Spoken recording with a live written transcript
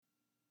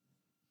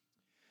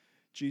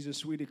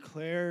Jesus, we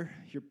declare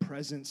your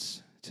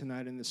presence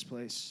tonight in this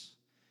place.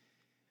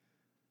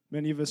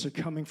 Many of us are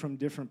coming from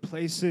different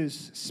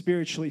places,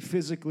 spiritually,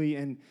 physically,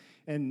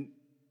 and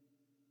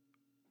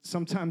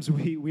sometimes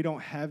we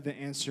don't have the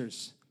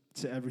answers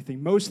to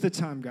everything. Most of the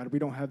time, God, we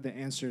don't have the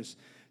answers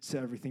to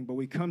everything, but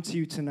we come to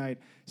you tonight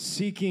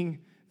seeking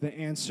the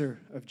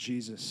answer of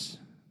Jesus,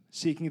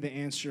 seeking the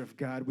answer of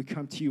God. We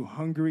come to you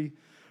hungry.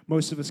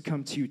 Most of us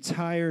come to you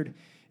tired,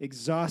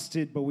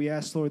 exhausted, but we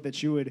ask, Lord,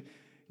 that you would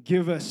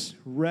give us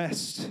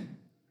rest,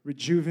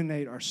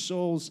 rejuvenate our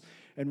souls,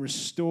 and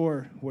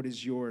restore what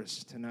is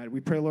yours tonight. We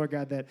pray, Lord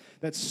God,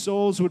 that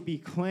souls would be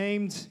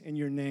claimed in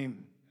your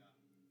name.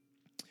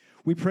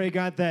 We pray,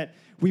 God, that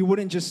we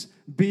wouldn't just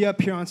be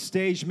up here on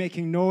stage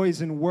making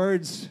noise and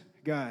words,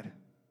 God,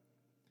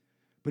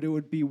 but it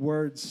would be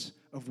words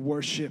of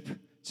worship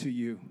to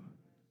you.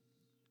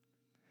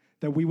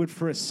 That we would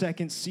for a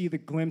second see the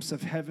glimpse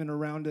of heaven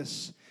around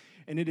us,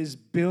 and it is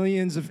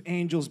billions of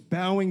angels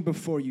bowing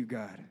before you,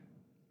 God.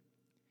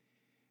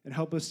 And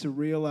help us to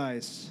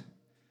realize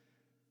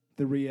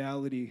the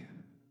reality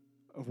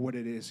of what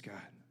it is,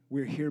 God.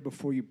 We're here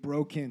before you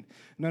broken.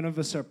 None of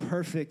us are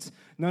perfect.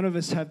 None of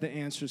us have the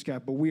answers,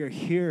 God, but we are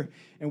here,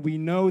 and we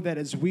know that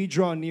as we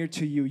draw near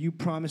to you, you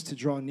promise to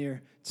draw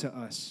near to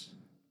us.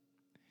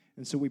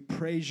 And so we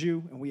praise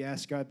you, and we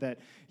ask, God, that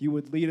you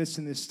would lead us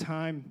in this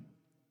time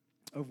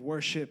of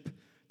worship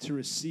to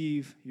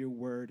receive your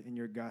word and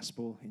your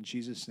gospel. In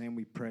Jesus' name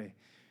we pray.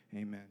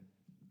 Amen.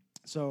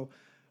 So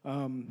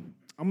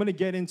I'm going to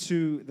get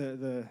into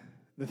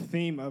the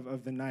theme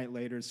of the night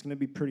later. It's going to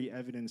be pretty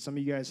evident. Some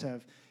of you guys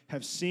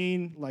have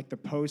seen like the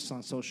posts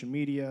on social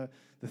media.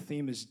 The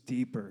theme is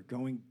deeper,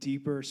 going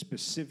deeper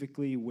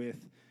specifically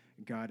with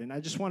God. And I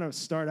just want to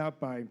start out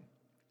by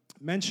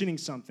mentioning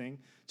something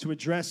to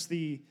address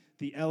the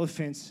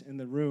elephants in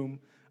the room.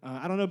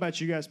 I don't know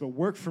about you guys, but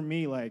work for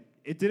me, like,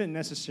 it didn't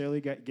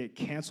necessarily get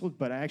canceled,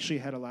 but I actually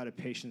had a lot of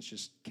patients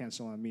just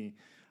cancel on me.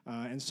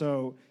 And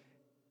so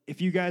if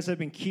you guys have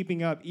been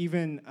keeping up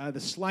even the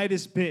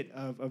slightest bit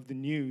of the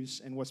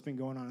news and what's been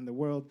going on in the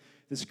world,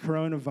 this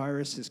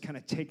coronavirus has kind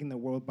of taken the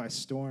world by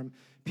storm.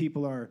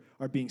 People are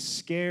being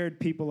scared.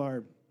 People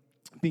are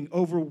being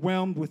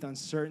overwhelmed with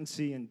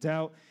uncertainty and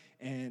doubt.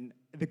 And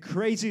the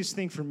craziest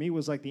thing for me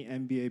was like the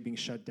NBA being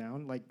shut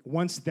down. Like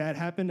once that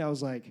happened, I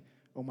was like,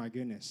 oh my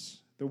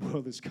goodness, the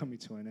world is coming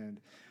to an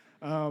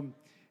end.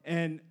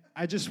 And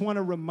I just want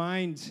to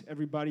remind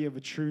everybody of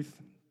a truth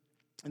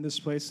in this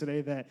place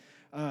today that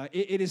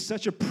it is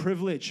such a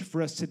privilege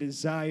for us to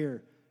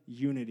desire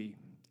unity.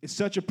 It's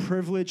such a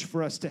privilege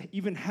for us to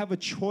even have a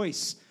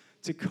choice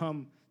to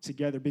come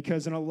together,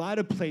 because in a lot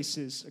of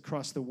places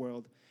across the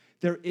world,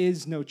 there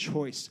is no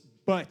choice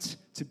but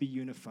to be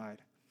unified,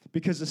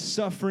 because the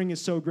suffering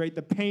is so great,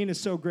 the pain is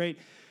so great,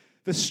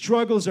 the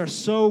struggles are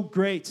so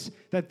great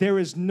that there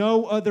is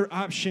no other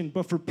option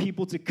but for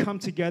people to come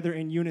together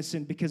in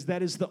unison, because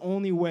that is the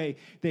only way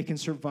they can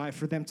survive,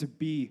 for them to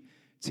be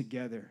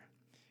together.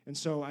 And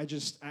so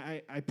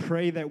I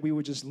pray that we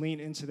would just lean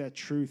into that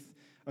truth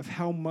of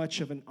how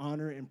much of an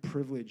honor and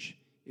privilege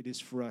it is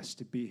for us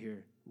to be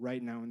here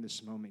right now in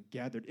this moment,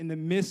 gathered. In the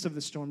midst of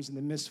the storms, in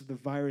the midst of the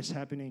virus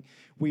happening,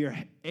 we are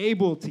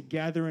able to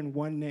gather in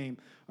one name,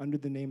 under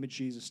the name of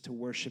Jesus, to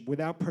worship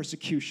without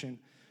persecution,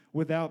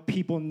 without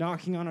people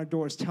knocking on our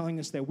doors telling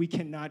us that we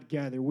cannot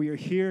gather. We are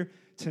here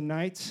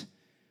tonight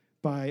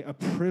by a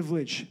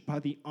privilege, by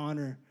the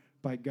honor,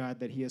 by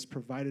God, that he has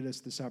provided us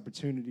this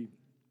opportunity.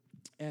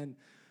 And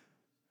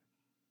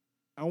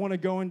I want to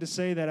go in to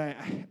say that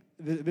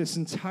this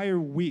entire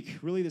week,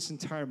 really this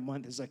entire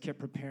month, as I kept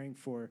preparing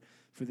for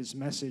this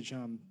message,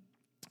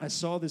 I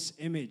saw this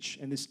image,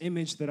 and this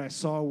image that I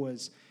saw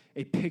was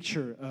a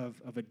picture of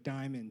a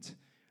diamond.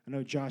 I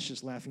know Josh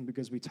is laughing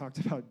because we talked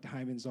about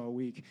diamonds all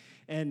week.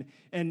 And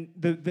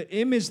the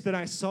image that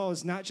I saw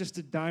is not just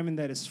a diamond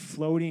that is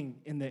floating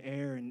in the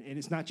air and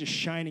it's not just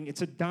shining.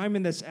 It's a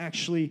diamond that's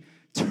actually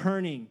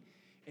turning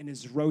and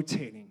is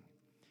rotating.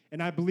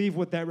 And I believe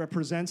what that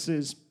represents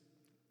is,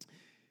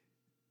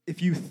 if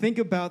you think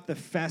about the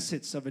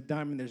facets of a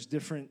diamond, there's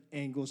different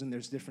angles and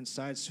there's different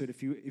sides to it.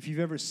 If you've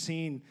ever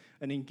seen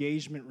an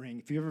engagement ring,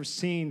 if you've ever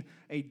seen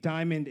a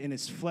diamond in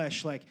its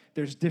flesh, like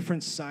there's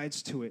different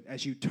sides to it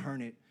as you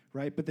turn it,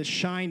 right? But the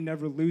shine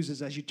never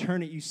loses. As you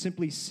turn it, you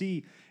simply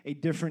see a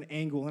different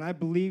angle. And I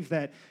believe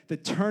that the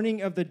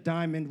turning of the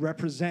diamond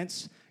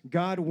represents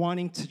God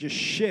wanting to just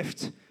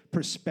shift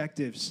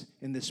perspectives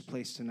in this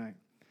place tonight.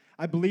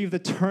 I believe the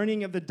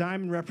turning of the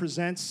diamond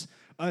represents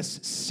us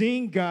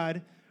seeing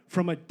God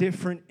from a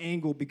different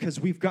angle, because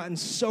we've gotten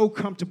so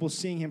comfortable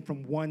seeing him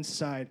from one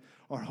side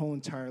our whole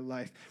entire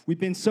life. We've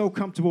been so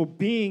comfortable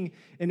being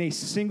in a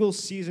single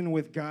season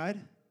with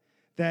God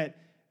that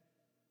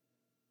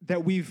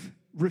we've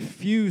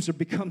refused or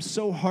become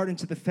so hardened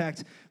to the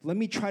fact, let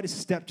me try to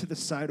step to the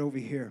side over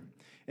here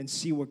and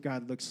see what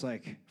God looks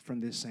like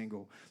from this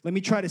angle. Let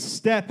me try to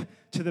step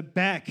to the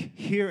back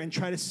here and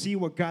try to see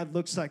what God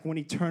looks like when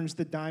he turns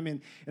the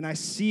diamond, and I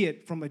see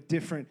it from a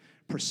different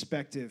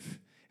perspective.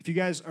 If you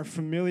guys are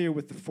familiar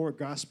with the four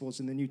Gospels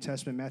in the New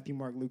Testament, Matthew,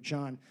 Mark, Luke,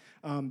 John,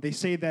 they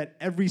say that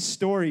every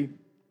story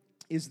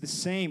is the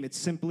same. It's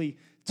simply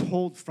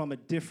told from a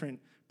different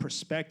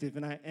perspective.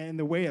 And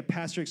the way a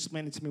pastor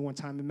explained it to me one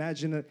time,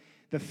 imagine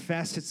the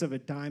facets of a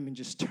diamond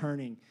just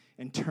turning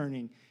and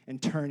turning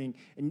and turning.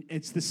 And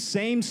it's the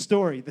same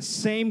story, the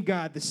same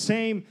God, the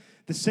same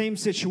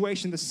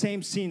situation, the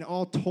same scene,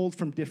 all told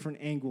from different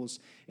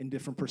angles and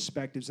different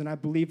perspectives. And I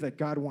believe that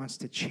God wants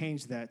to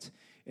change that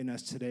in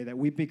us today, that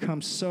we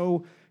become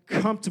so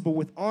comfortable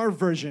with our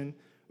version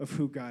of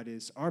who God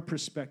is, our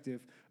perspective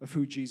of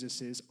who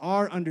Jesus is,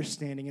 our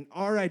understanding and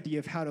our idea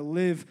of how to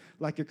live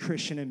like a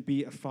Christian and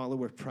be a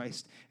follower of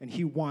Christ. And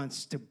he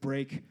wants to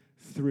break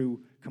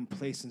through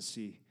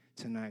complacency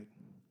tonight.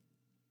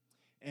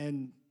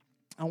 And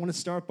I want to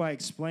start by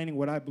explaining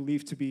what I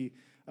believe to be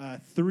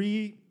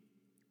three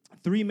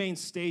main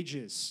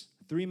stages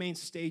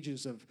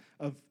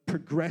of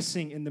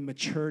progressing in the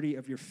maturity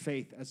of your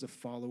faith as a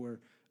follower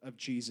of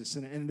Jesus.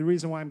 And the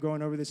reason why I'm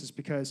going over this is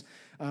because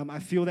I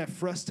feel that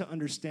for us to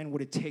understand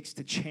what it takes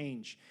to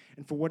change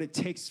and for what it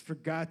takes for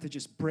God to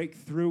just break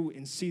through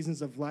in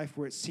seasons of life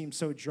where it seems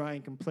so dry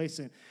and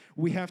complacent,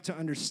 we have to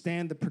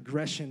understand the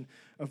progression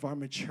of our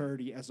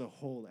maturity as a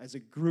whole, as a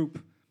group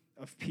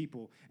of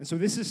people. And so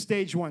this is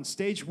stage one.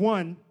 Stage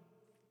one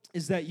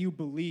is that you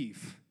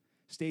believe.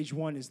 Stage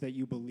one is that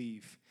you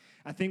believe.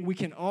 I think we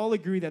can all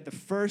agree that the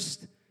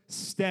first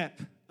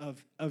step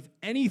of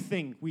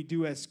anything we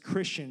do as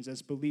Christians,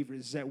 as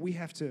believers, is that we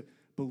have to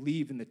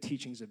believe in the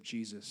teachings of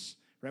Jesus,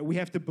 right? We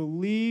have to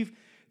believe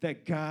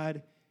that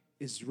God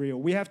is real.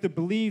 We have to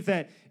believe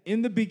that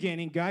in the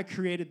beginning, God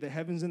created the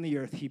heavens and the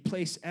earth. He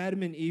placed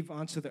Adam and Eve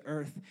onto the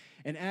earth,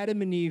 and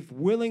Adam and Eve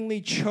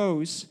willingly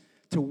chose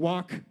to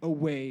walk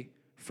away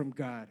from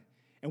God.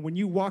 And when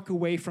you walk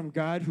away from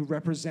God, who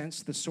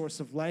represents the source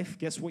of life,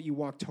 guess what you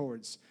walk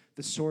towards?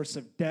 The source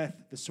of death,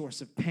 the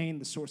source of pain,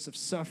 the source of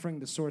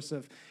suffering, the source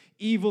of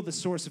evil, the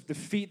source of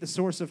defeat, the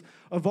source of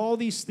all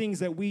these things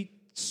that we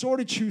sort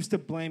of choose to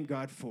blame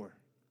God for,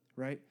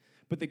 right?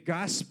 But the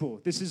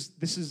gospel, this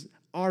is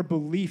our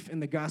belief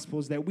in the gospel,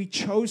 is that we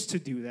chose to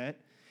do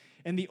that.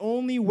 And the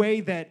only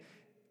way that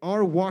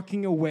our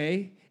walking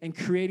away and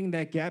creating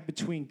that gap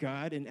between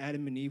God and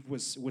Adam and Eve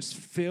was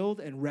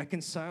filled and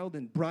reconciled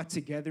and brought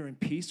together in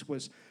peace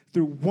was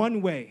through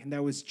one way, and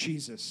that was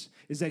Jesus,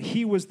 is that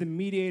he was the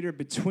mediator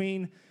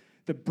between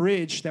the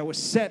bridge that was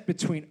set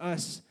between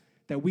us,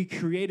 that we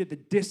created the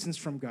distance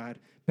from God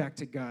back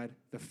to God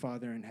the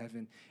Father in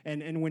heaven.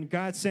 And when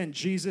God sent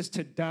Jesus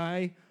to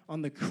die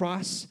on the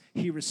cross,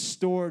 he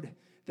restored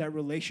that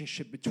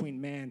relationship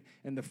between man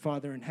and the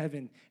Father in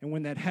heaven. And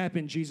when that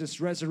happened, Jesus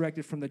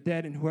resurrected from the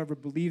dead, and whoever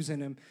believes in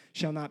him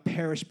shall not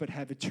perish but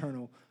have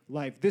eternal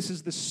life. This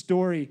is the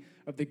story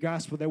of the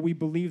gospel, that we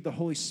believe the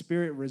Holy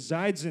Spirit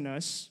resides in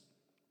us,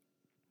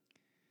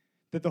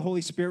 that the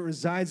Holy Spirit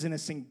resides in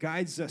us and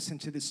guides us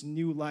into this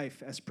new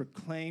life as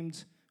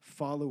proclaimed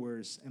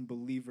followers and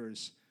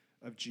believers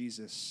of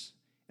Jesus.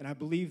 And I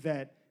believe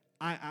that,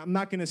 I'm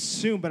not going to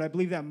assume, but I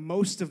believe that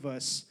most of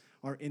us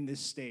are in this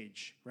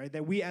stage, right?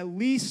 That we at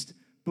least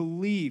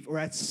believe, or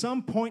at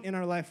some point in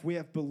our life, we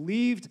have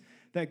believed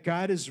that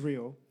God is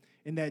real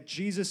and that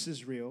Jesus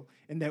is real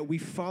and that we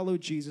follow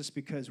Jesus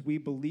because we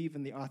believe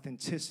in the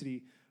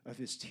authenticity of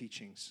his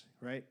teachings,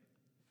 right?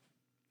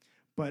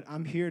 But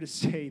I'm here to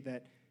say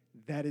that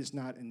that is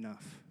not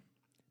enough,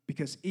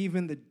 because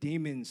even the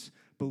demons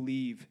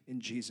believe in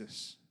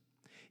Jesus.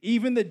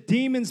 Even the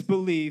demons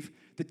believe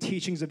the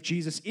teachings of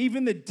Jesus.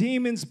 Even the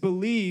demons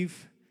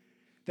believe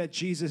that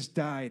Jesus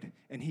died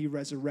and he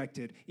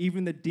resurrected.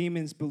 Even the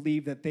demons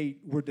believe that they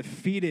were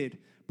defeated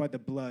by the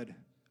blood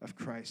of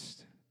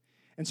Christ.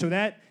 And so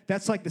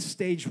that's like the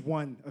stage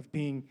one of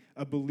being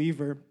a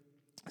believer.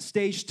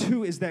 Stage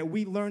two is that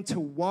we learn to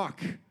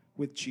walk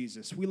with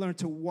Jesus. We learn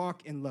to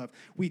walk in love.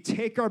 We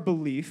take our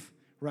belief,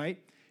 right,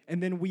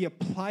 and then we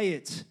apply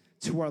it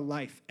to our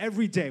life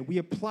every day. We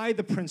apply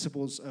the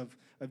principles of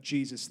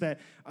Jesus, that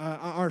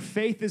our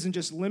faith isn't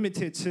just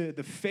limited to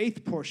the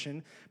faith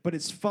portion, but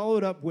it's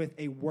followed up with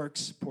a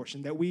works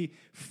portion, that we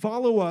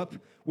follow up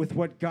with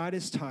what God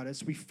has taught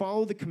us. We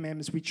follow the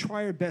commandments. We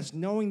try our best,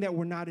 knowing that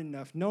we're not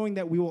enough, knowing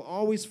that we will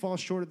always fall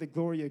short of the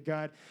glory of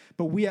God,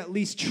 but we at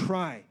least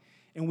try,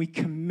 and we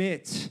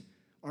commit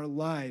our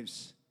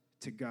lives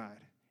to God.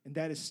 And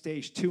that is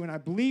stage two. And I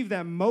believe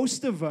that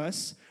most of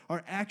us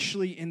are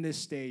actually in this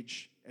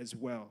stage as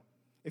well.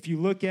 If you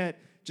look at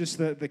just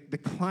the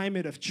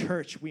climate of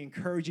church, we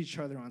encourage each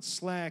other on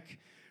Slack.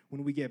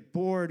 When we get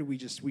bored, we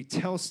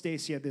tell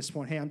Stacy at this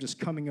point, hey, I'm just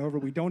coming over.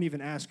 We don't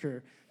even ask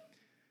her.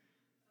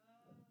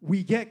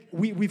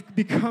 We've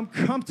become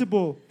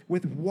comfortable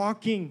with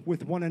walking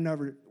with one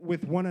another,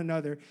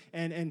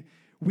 and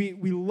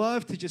we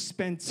love to just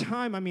spend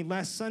time. I mean,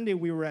 last Sunday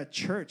we were at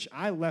church.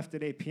 I left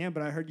at 8 p.m.,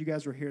 but I heard you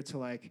guys were here till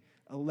like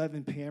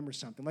 11 p.m. or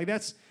something. Like,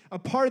 that's a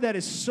part of that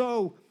is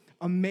so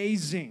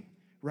amazing.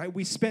 Right?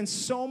 We spend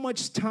so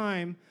much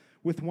time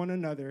with one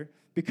another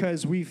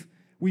because we've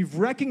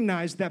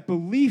recognized that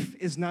belief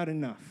is not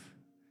enough.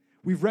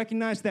 We've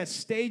recognized that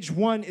stage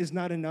one is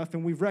not enough,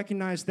 and we've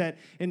recognized that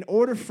in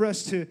order for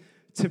us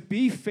to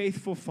be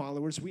faithful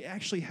followers, we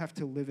actually have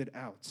to live it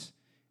out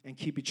and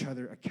keep each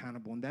other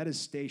accountable. And that is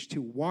stage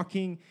two,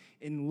 walking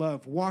in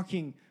love,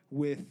 walking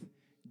with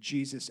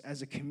Jesus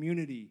as a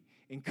community,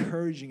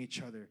 encouraging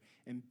each other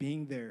and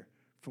being there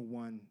for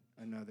one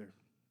another.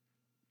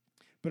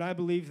 But I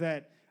believe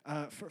that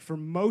for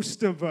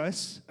most of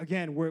us,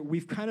 again,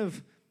 we've kind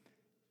of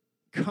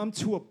come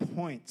to a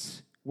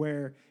point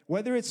where,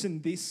 whether it's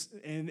in this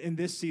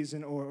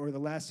season or the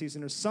last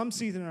season or some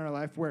season in our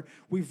life, where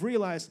we've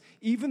realized,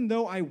 even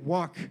though I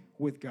walk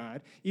with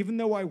God, even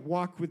though I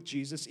walk with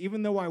Jesus,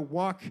 even though I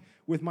walk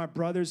with my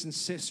brothers and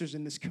sisters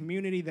in this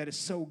community that is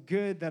so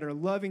good, that are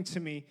loving to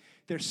me,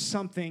 there's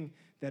something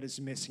that is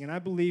missing. And I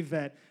believe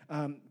that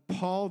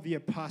Paul the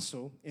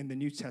Apostle in the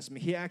New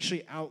Testament, he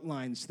actually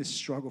outlines this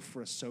struggle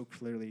for us so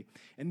clearly.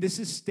 And this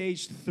is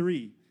stage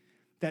three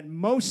that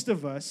most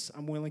of us,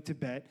 I'm willing to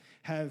bet,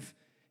 have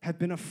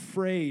been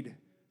afraid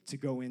to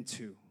go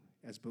into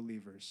as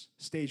believers.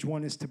 Stage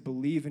one is to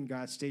believe in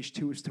God. Stage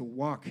two is to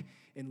walk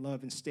in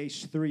love. And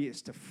stage three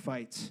is to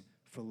fight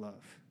for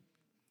love.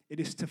 It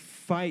is to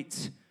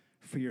fight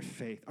for your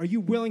faith. Are you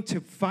willing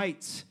to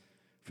fight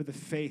for the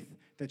faith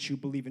that you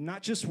believe in?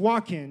 Not just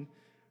walk in,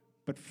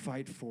 but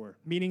fight for.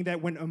 Meaning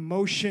that when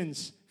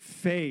emotions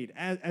fade,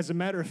 as a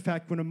matter of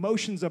fact, when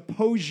emotions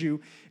oppose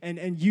you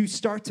and you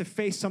start to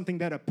face something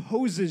that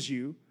opposes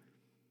you,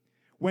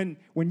 when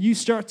you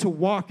start to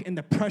walk and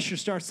the pressure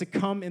starts to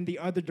come in the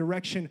other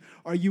direction,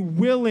 are you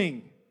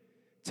willing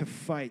to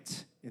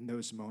fight in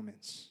those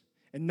moments?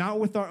 And not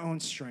with our own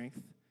strength,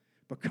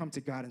 but come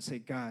to God and say,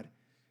 God,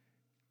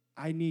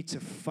 I need to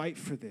fight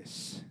for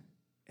this,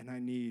 and I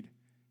need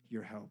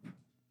your help.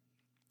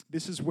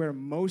 This is where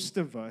most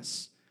of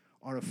us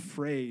are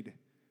afraid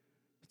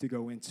to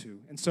go into.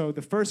 And so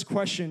the first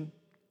question,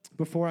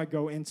 before I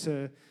go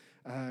into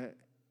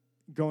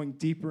going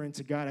deeper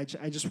into God,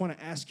 I just want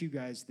to ask you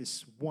guys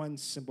this one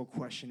simple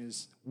question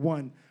is,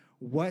 one,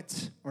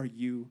 what are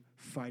you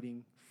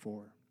fighting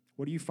for?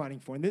 What are you fighting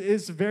for? And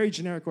it's a very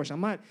generic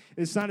question.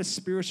 It's not a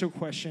spiritual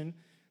question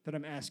that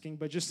I'm asking,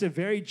 but just a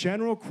very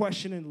general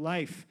question in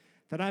life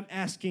that I'm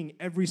asking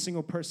every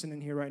single person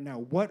in here right now.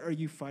 What are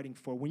you fighting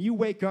for? When you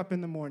wake up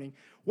in the morning,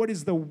 what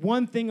is the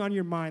one thing on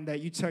your mind that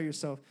you tell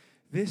yourself,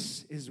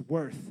 this is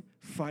worth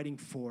fighting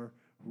for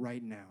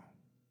right now?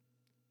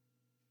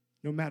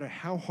 No matter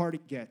how hard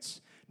it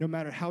gets, no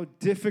matter how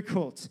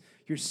difficult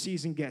your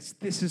season gets,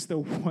 this is the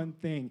one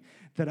thing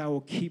that I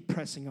will keep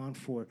pressing on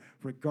for,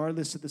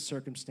 regardless of the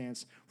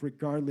circumstance,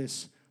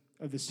 regardless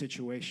of the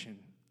situation.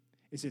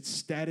 Is it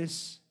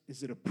status?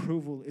 Is it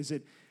approval? Is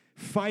it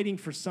fighting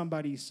for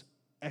somebody's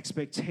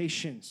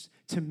expectations,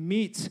 to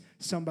meet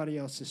somebody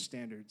else's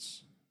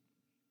standards?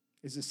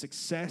 Is it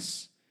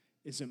success?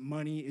 Is it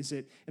money? Is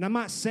it, and I'm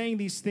not saying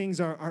these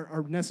things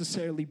are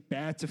necessarily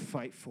bad to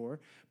fight for,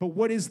 but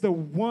what is the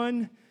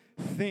one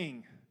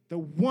thing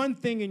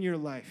in your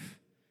life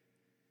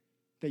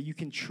that you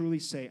can truly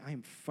say, I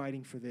am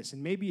fighting for this?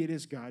 And maybe it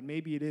is God,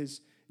 maybe it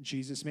is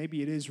Jesus,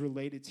 maybe it is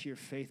related to your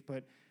faith,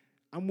 but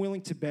I'm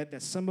willing to bet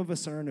that some of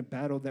us are in a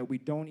battle that we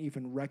don't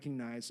even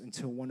recognize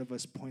until one of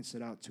us points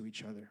it out to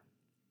each other.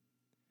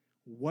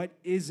 What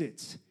is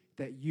it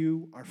that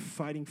you are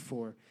fighting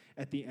for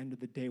at the end of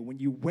the day? When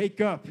you wake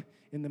up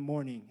in the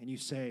morning and you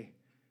say,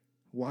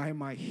 why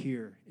am I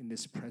here in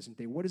this present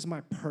day? What is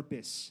my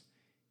purpose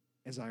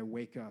as I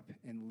wake up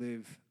and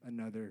live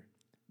another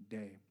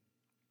day?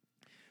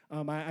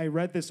 I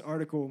read this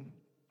article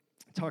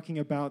talking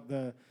about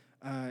the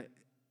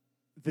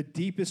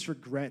deepest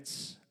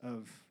regrets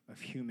of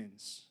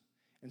humans.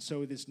 And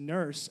so this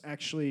nurse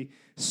actually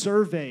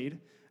surveyed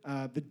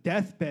the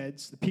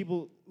deathbeds, the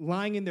people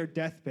lying in their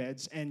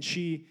deathbeds, and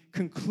she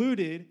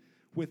concluded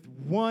with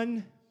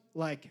one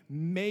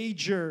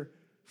major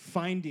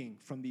finding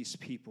from these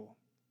people.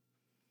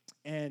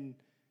 And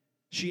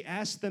she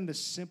asked them the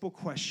simple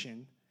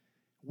question,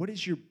 what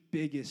is your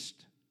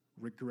biggest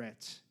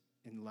regret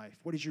in life?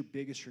 What is your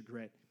biggest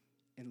regret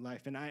in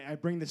life? And I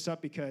bring this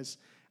up because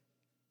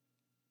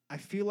I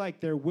feel like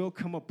there will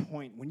come a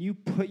point when you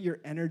put your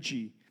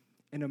energy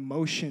and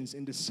emotions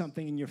into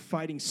something and you're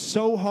fighting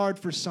so hard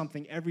for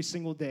something every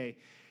single day,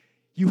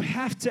 you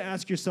have to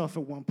ask yourself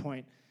at one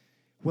point,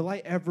 will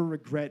I ever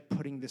regret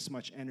putting this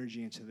much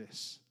energy into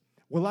this?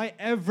 Will I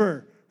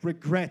ever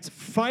regret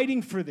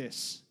fighting for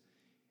this?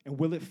 And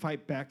will it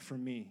fight back for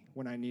me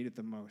when I need it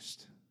the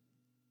most?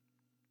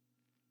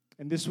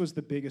 And this was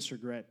the biggest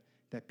regret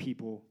that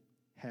people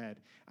had.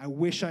 I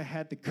wish I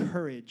had the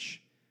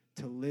courage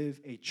to live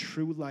a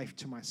true life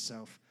to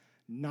myself,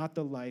 not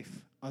the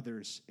life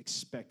others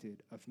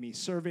expected of me.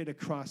 Surveyed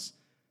across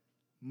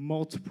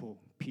multiple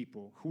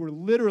people who were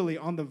literally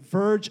on the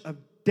verge of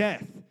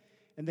death,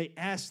 and they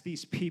asked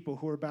these people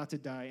who were about to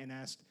die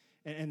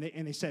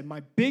and they said,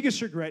 my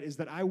biggest regret is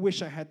that I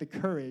wish I had the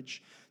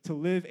courage to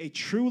live a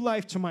true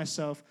life to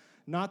myself,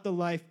 not the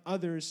life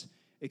others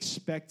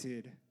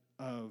expected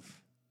of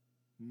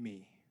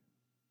me.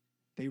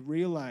 They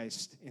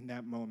realized in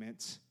that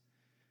moment,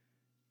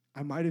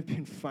 I might have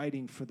been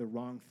fighting for the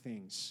wrong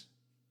things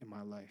in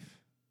my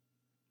life.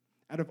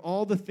 Out of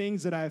all the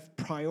things that I've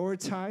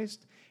prioritized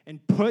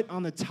and put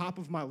on the top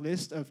of my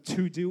list of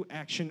to-do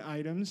action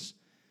items,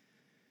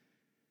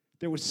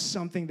 there was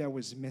something that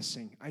was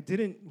missing. I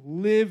didn't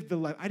live the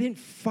life. I didn't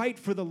fight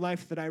for the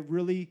life that I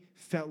really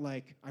felt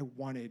like I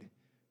wanted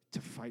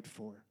to fight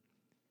for.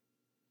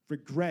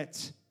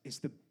 Regret is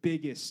the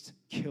biggest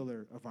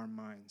killer of our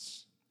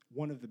minds,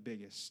 one of the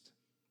biggest.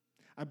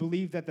 I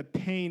believe that the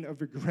pain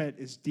of regret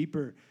is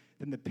deeper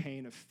than the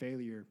pain of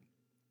failure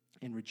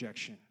and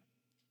rejection.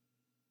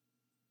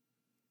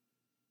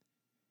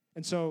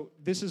 And so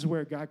this is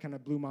where God kind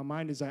of blew my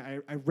mind, is I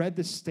read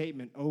this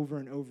statement over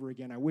and over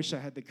again. I wish I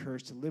had the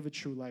courage to live a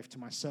true life to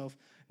myself,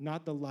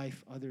 not the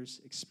life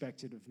others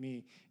expected of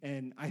me.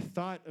 And I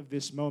thought of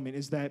this moment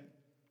is that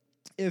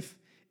if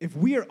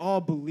we are all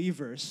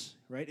believers,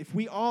 right, if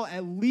we all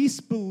at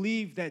least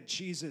believe that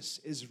Jesus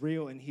is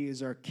real and he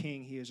is our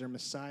King, he is our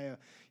Messiah,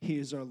 he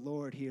is our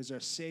Lord, he is our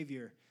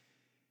Savior,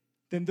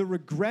 then the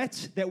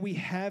regret that we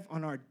have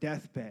on our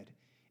deathbed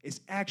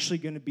is actually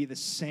going to be the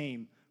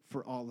same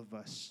for all of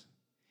us,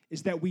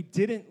 is that we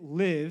didn't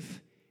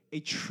live a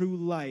true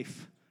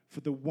life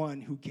for the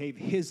one who gave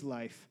his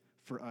life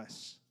for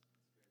us.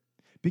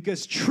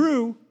 Because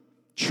truth,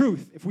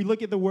 if we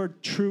look at the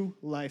word true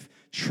life,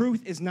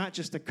 truth is not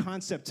just a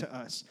concept to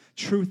us.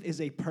 Truth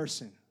is a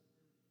person.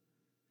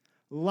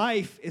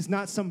 Life is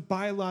not some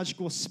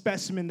biological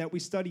specimen that we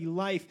study.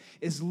 Life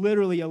is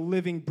literally a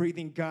living,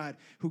 breathing God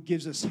who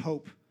gives us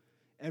hope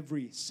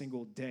every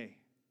single day.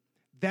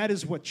 That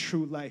is what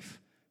true life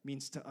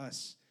means to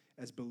us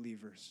as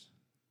believers.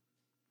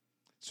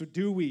 So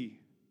can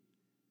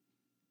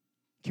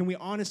we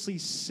honestly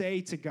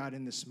say to God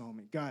in this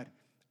moment, God,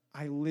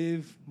 I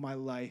live my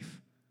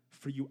life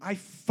for you. I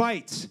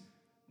fight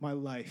my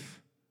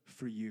life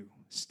for you.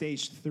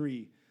 Stage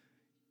 3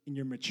 in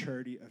your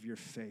maturity of your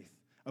faith.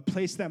 A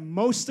place that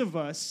most of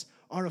us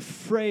are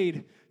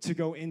afraid to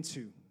go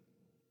into.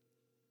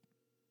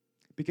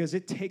 Because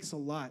it takes a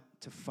lot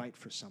to fight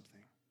for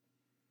something.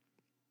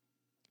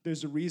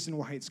 There's a reason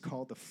why it's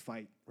called a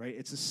fight, right?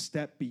 It's a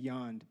step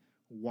beyond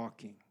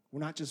walking.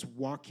 We're not just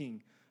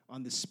walking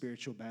on the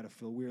spiritual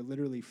battlefield. We are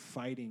literally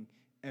fighting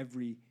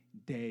every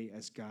day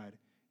as God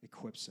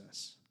equips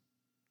us.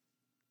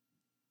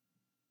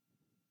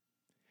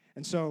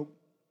 And so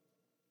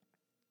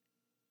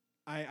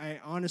I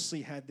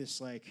honestly had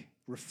this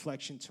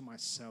reflection to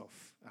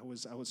myself. I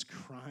was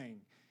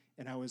crying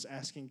and I was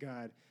asking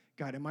God,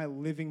 am I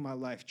living my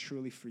life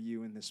truly for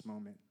you in this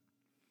moment?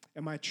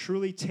 Am I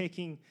truly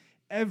taking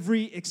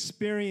every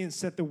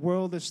experience that the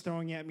world is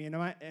throwing at me, and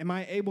am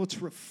I able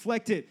to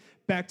reflect it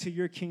back to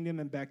your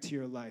kingdom and back to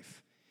your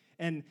life?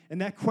 And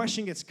that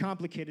question gets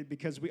complicated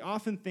because we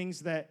often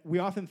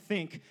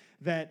think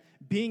that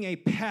being a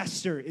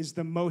pastor is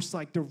the most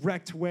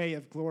direct way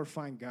of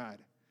glorifying God.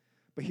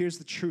 But here's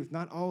the truth.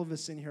 Not all of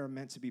us in here are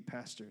meant to be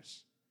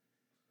pastors.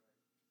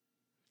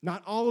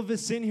 Not all of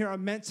us in here are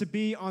meant to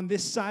be on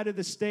this side of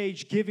the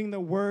stage giving the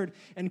word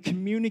and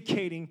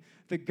communicating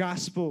the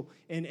gospel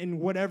in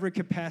whatever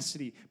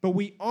capacity. But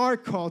we are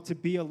called to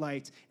be a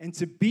light and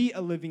to be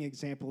a living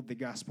example of the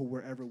gospel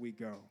wherever we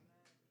go.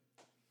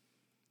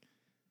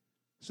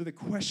 So the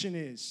question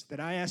is that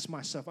I ask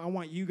myself, I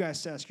want you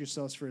guys to ask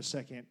yourselves for a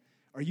second,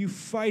 are you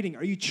fighting?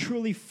 Are you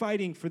truly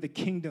fighting for the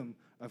kingdom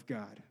of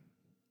God?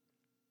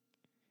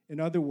 In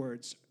other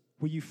words,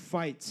 will you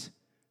fight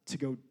to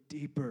go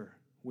deeper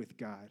with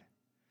God?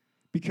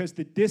 Because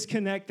the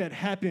disconnect that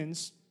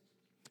happens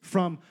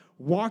from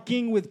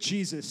walking with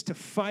Jesus to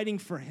fighting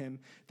for him,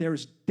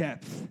 there's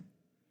depth.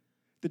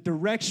 The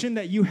direction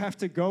that you have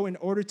to go in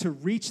order to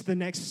reach the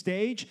next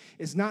stage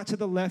is not to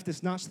the left,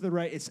 it's not to the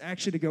right, it's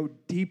actually to go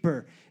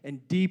deeper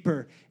and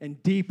deeper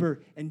and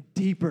deeper and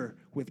deeper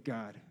with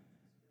God.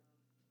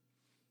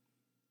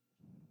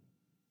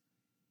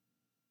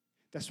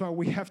 That's why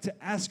we have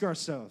to ask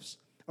ourselves,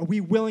 are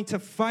we willing to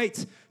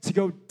fight to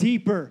go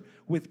deeper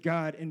with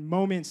God in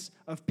moments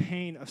of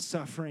pain, of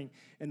suffering,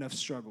 and of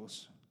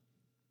struggles?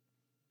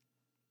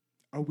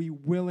 Are we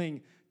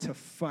willing to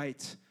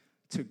fight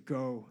to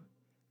go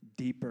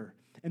deeper?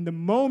 And the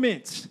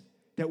moment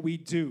that we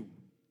do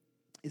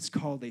is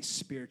called a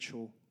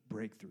spiritual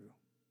breakthrough.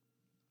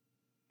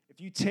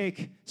 If you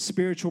take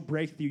spiritual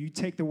breakthrough, you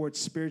take the word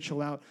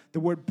spiritual out, the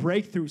word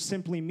breakthrough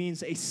simply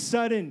means a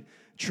sudden,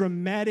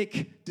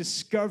 dramatic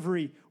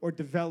discovery or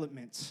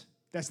development.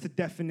 That's the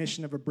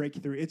definition of a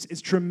breakthrough.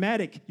 It's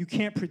dramatic. You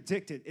can't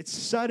predict it. It's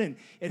sudden.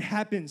 It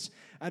happens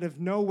out of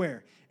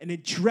nowhere, and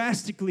it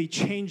drastically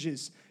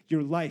changes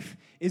your life.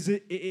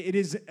 It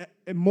is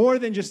more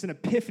than just an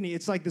epiphany.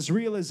 It's like this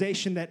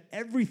realization that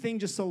everything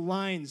just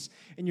aligns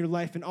in your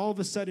life, and all of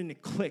a sudden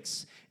it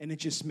clicks, and it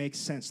just makes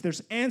sense.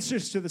 There's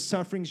answers to the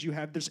sufferings you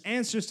have. There's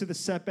answers to the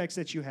setbacks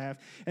that you have,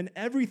 and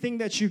everything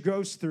that you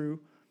go through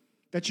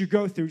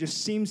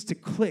just seems to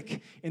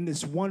click in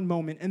this one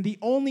moment. And the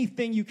only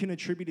thing you can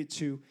attribute it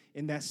to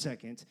in that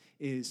second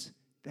is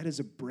that is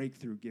a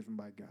breakthrough given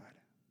by God.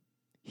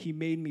 He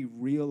made me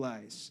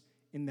realize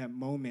in that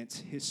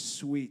moment his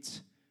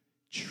sweet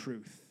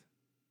truth.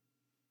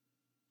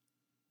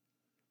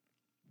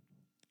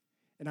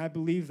 And I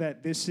believe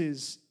that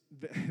this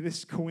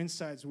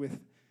coincides with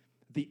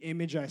the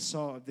image I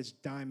saw of this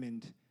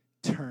diamond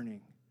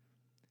turning,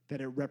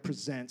 that it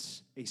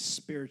represents a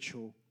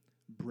spiritual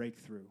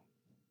breakthrough.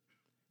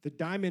 The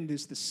diamond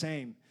is the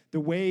same. The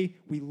way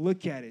we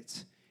look at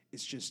it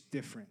is just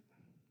different.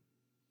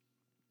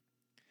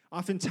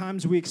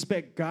 Oftentimes we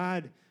expect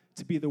God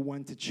to be the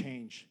one to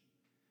change.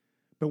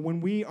 But when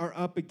we are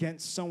up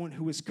against someone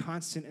who is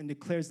constant and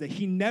declares that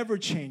he never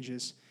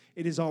changes,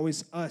 it is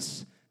always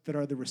us that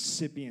are the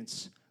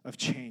recipients of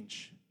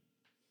change.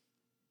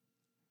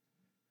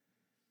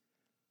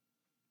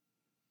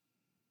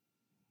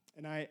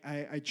 And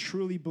I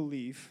truly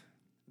believe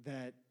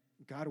that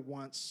God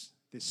wants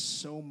this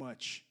so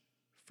much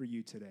for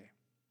you today.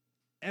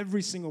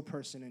 Every single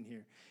person in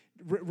here.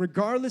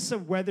 Regardless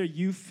of whether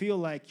you feel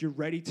like you're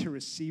ready to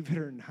receive it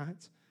or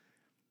not,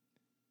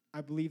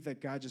 I believe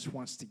that God just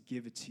wants to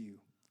give it to you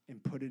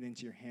and put it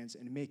into your hands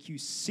and make you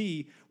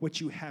see what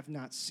you have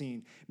not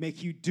seen,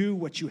 make you do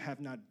what you have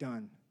not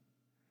done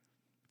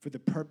for the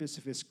purpose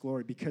of his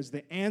glory. Because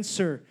the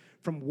answer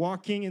from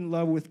walking in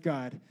love with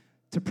God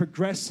to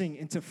progressing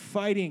into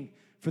fighting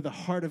for the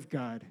heart of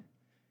God,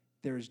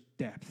 there is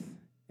depth.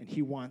 And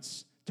he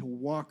wants to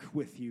walk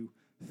with you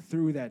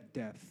through that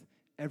depth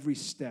every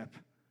step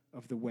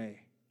of the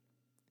way.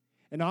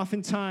 And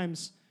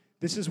oftentimes,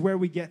 this is where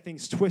we get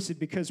things twisted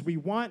because we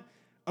want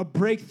a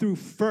breakthrough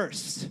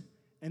first,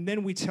 and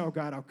then we tell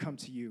God, I'll come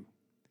to you.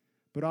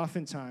 But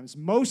oftentimes,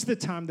 most of the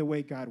time, the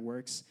way God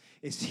works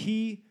is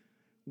he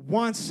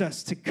wants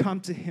us to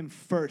come to him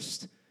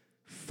first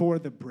for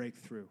the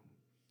breakthrough.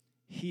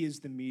 He is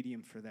the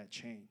medium for that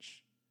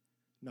change,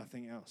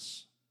 nothing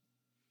else.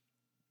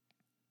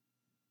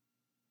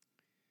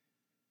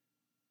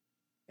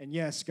 And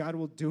yes, God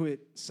will do it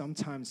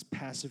sometimes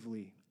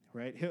passively,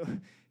 right? He'll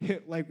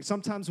like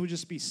sometimes we'll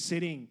just be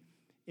sitting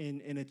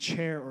in a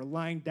chair or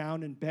lying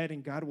down in bed,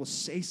 and God will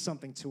say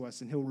something to us,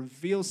 and he'll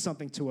reveal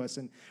something to us,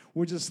 and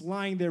we're just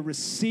lying there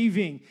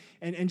receiving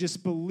and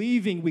just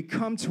believing. We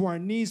come to our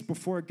knees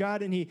before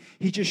God, and he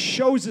just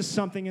shows us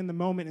something in the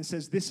moment and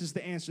says, this is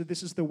the answer,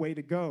 this is the way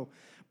to go.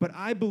 But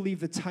I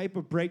believe the type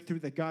of breakthrough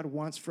that God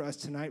wants for us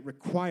tonight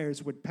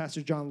requires what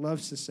Pastor John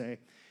loves to say,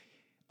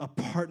 a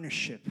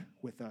partnership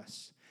with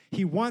us.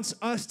 He wants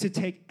us to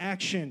take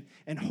action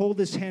and hold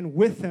his hand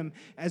with him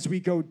as we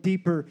go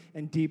deeper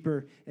and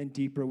deeper and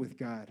deeper with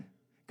God.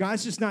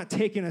 God's just not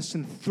taking us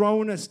and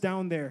throwing us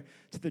down there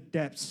to the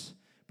depths,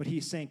 but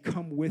he's saying,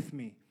 come with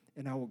me,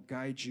 and I will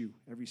guide you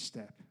every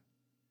step.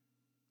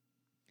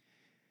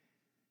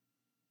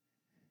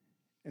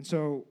 And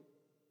so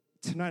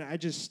tonight, I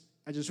just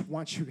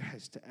want you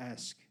guys to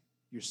ask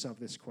yourself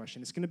this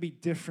question. It's going to be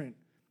different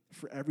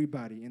for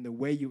everybody in the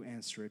way you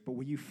answer it, but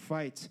will you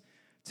fight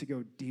to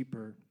go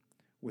deeper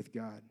with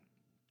God?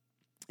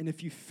 And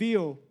if you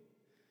feel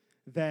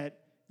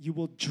that you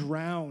will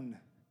drown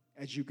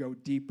as you go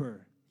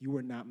deeper, you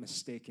are not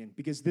mistaken,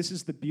 because this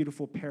is the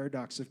beautiful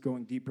paradox of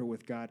going deeper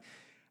with God.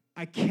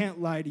 I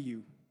can't lie to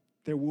you.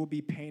 There will be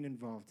pain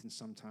involved in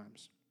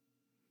sometimes.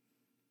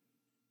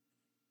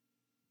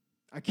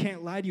 I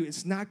can't lie to you.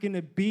 It's not going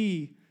to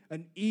be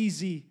an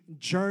easy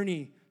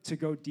journey to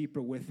go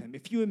deeper with him.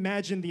 If you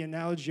imagine the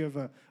analogy of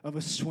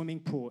a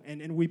swimming pool,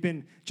 and we've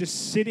been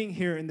just sitting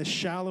here in the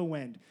shallow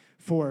end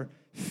for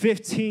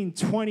 15,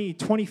 20,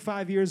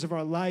 25 years of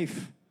our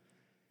life,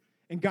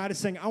 and God is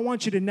saying, I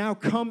want you to now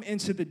come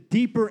into the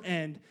deeper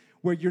end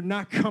where you're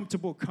not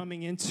comfortable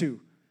coming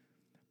into,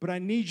 but I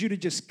need you to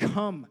just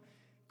come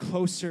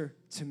closer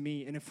to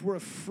me. And if we're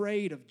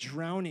afraid of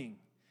drowning,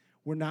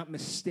 we're not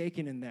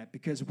mistaken in that,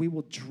 because we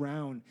will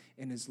drown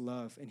in his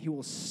love, and he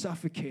will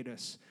suffocate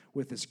us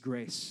with his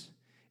grace.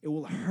 It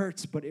will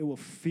hurt, but it will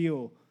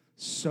feel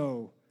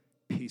so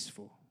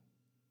peaceful.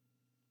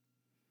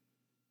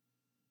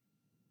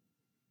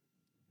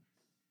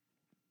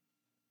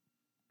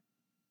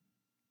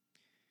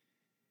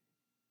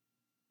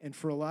 And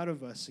for a lot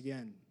of us,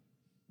 again,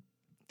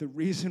 the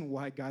reason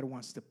why God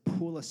wants to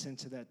pull us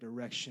into that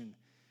direction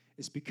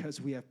is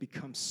because we have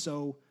become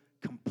so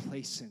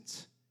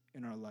complacent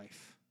in our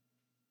life.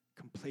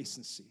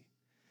 Complacency.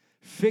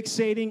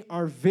 Fixating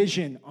our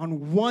vision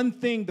on one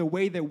thing the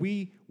way that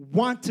we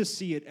want to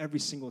see it every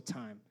single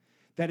time.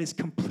 That is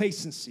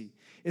complacency.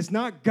 It's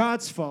not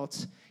God's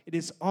fault. It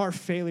is our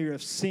failure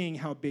of seeing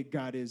how big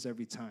God is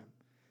every time.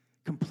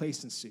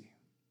 Complacency.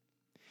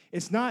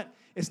 It's not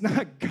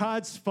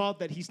God's fault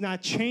that he's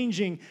not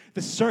changing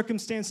the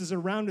circumstances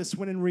around us,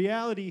 when in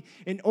reality,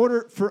 in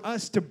order for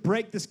us to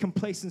break this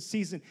complacent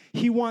season,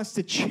 he wants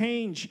to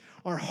change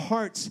our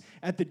hearts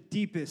at the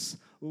deepest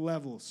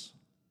levels.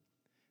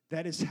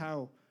 That is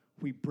how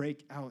we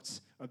break out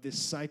of this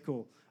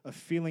cycle of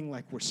feeling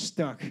like we're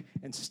stuck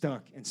and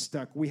stuck and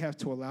stuck. We have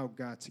to allow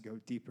God to go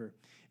deeper.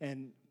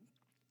 And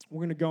we're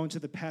going to go into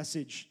the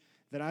passage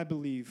that I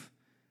believe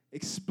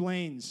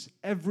explains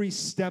every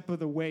step of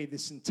the way,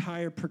 this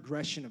entire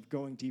progression of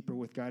going deeper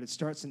with God. It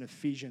starts in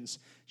Ephesians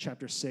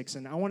chapter 6.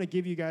 And I want to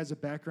give you guys a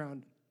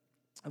background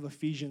of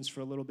Ephesians for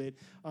a little bit.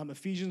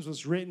 Ephesians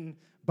was written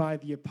by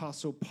the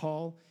Apostle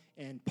Paul,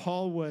 And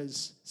Paul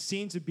was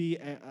seen to be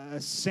a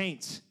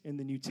saint in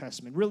the New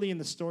Testament. Really, in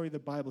the story of the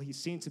Bible,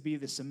 he's seen to be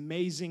this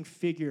amazing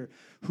figure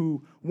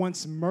who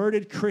once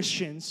murdered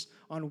Christians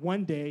on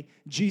one day.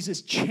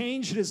 Jesus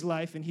changed his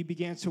life, and he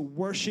began to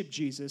worship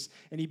Jesus,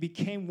 and he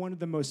became one of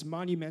the most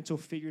monumental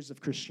figures of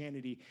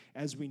Christianity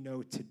as we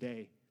know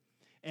today.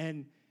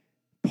 And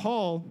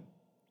Paul,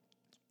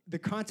 the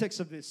context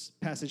of this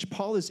passage,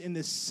 Paul is in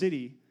this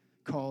city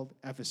called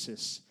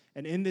Ephesus.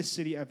 And in this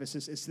city,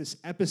 Ephesus, it's this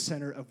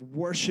epicenter of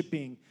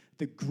worshiping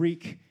the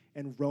Greek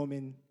and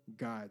Roman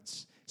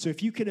gods. So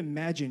if you could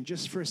imagine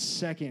just for a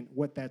second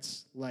what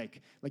that's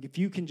like if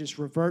you can just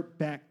revert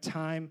back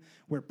time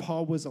where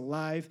Paul was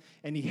alive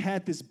and he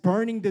had this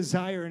burning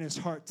desire in his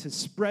heart to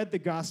spread the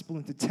gospel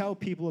and to tell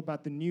people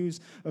about the news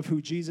of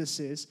who Jesus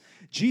is,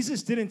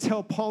 Jesus didn't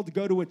tell Paul to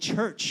go to a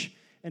church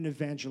and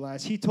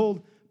evangelize. He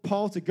told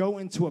Paul to go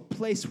into a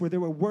place where they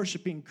were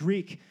worshiping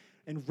Greek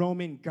and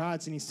Roman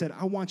gods, and he said,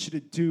 I want you to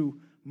do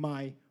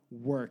my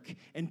work.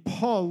 And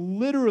Paul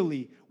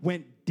literally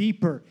went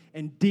deeper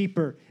and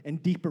deeper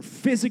and deeper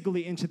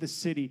physically into the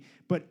city,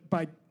 but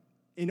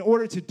in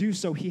order to do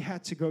so, he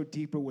had to go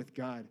deeper with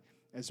God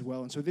as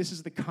well. And so this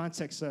is the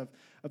context of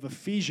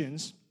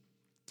Ephesians.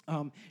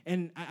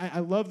 And I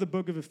love the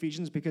book of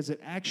Ephesians because it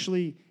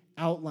actually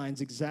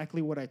outlines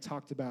exactly what I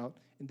talked about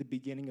in the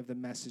beginning of the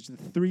message, the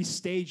 3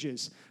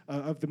 stages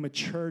of the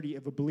maturity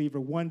of a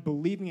believer. 1,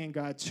 believing in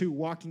God. 2,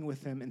 walking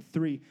with him. And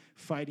 3,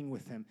 fighting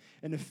with him.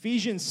 In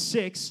Ephesians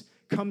 6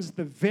 comes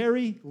the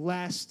very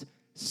last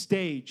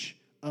stage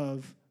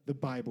of the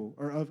Bible,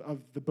 or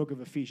of the book of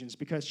Ephesians,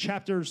 because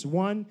chapters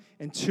 1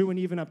 and 2 and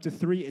even up to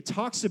 3, it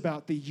talks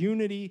about the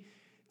unity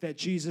that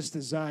Jesus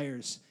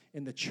desires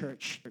in the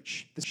church,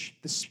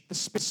 the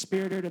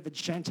spirit of the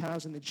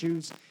Gentiles and the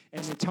Jews,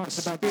 and it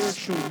talks about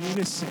spiritual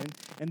unison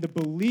and the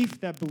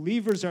belief that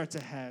believers are to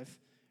have,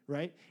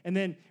 right? And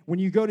then when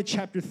you go to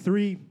chapter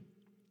 3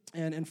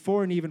 and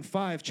 4 and even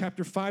 5,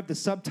 chapter 5, the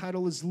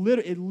subtitle is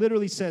it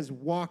literally says,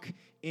 walk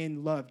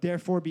in love.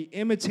 Therefore, be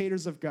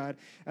imitators of God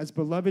as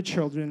beloved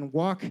children, and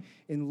walk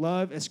in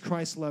love as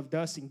Christ loved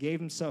us and gave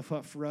himself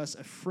up for us,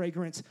 a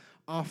fragrant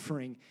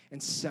offering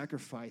and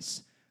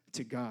sacrifice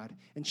to God.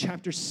 And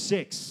chapter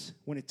 6,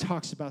 when it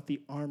talks about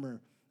the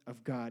armor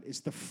of God, is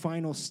the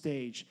final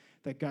stage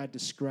that God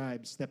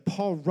describes, that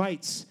Paul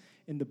writes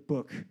in the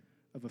book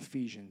of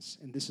Ephesians.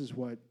 And this is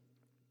what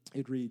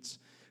it reads.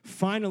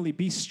 Finally,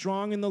 be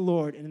strong in the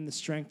Lord and in the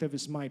strength of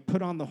his might.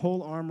 Put on the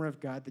whole armor of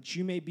God, that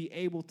you may be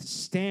able to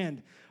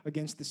stand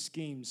against the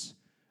schemes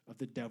of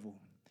the devil.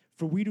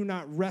 For we do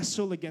not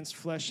wrestle against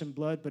flesh and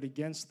blood, but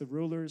against the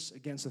rulers,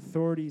 against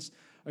authorities,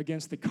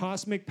 against the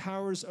cosmic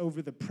powers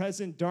over the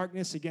present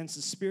darkness, against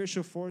the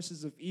spiritual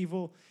forces of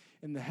evil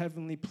in the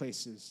heavenly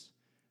places.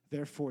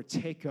 Therefore,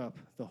 take up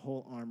the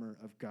whole armor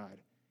of God,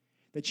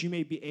 that you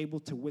may be able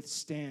to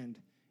withstand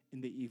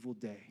in the evil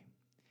day.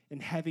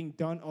 And having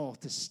done all,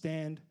 to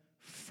stand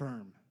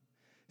firm.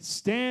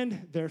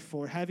 Stand,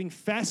 therefore, having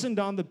fastened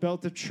on the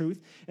belt of truth,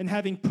 and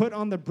having put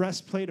on the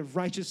breastplate of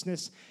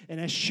righteousness, and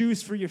as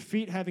shoes for your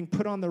feet, having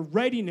put on the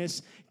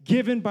readiness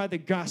given by the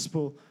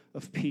gospel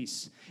of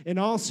peace. In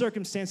all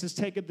circumstances,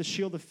 take up the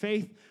shield of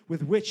faith,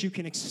 with which you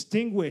can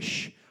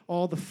extinguish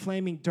all the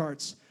flaming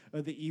darts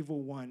of the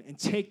evil one, and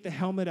take the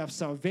helmet of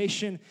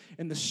salvation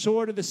and the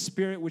sword of the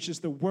Spirit, which is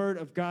the word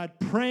of God,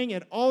 praying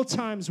at all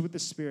times with the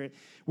Spirit,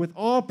 with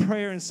all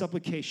prayer and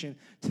supplication.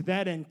 To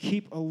that end,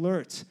 keep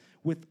alert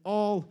with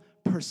all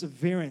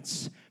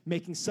perseverance,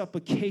 making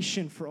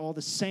supplication for all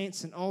the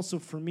saints and also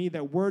for me,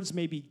 that words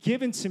may be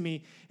given to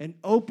me, and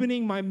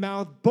opening my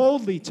mouth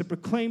boldly to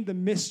proclaim the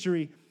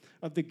mystery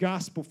of the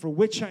gospel, for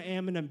which I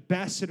am an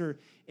ambassador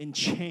in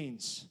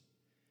chains,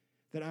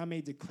 that I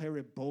may declare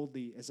it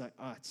boldly as I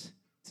ought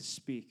to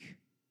speak.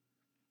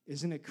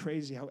 Isn't it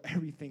crazy how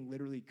everything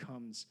literally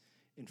comes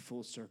in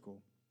full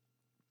circle?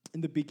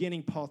 In the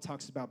beginning, Paul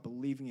talks about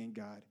believing in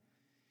God.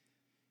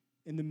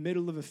 In the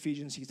middle of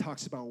Ephesians, he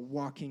talks about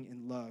walking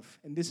in love.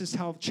 And this is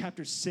how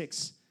chapter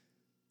 6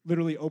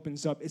 literally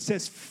opens up. It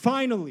says,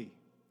 finally,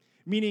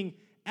 meaning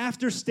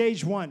after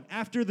stage 1,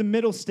 after the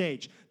middle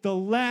stage, the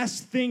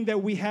last thing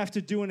that we have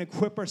to do and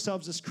equip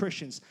ourselves as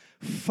Christians,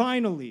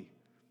 finally,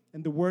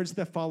 and the words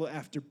that follow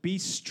after, be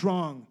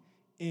strong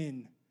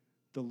in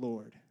the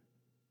Lord.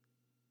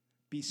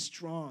 Be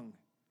strong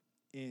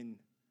in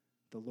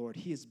the Lord.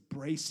 He is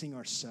bracing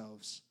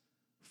ourselves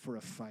for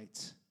a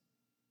fight.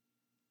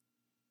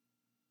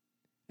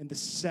 And the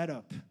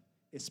setup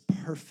is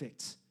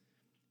perfect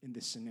in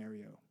this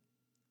scenario.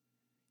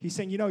 He's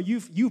saying,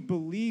 you've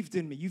believed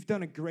in me. You've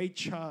done a great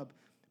job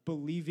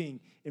believing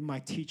in my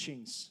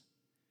teachings.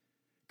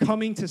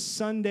 Coming to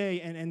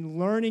Sunday and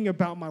learning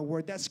about my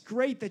word. That's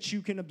great that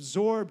you can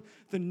absorb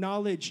the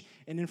knowledge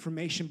and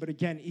information. But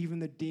again, even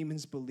the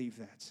demons believe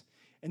that.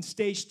 And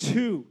stage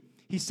 2,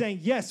 he's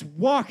saying, yes,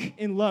 walk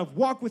in love.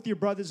 Walk with your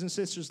brothers and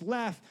sisters.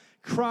 Laugh,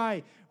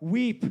 cry,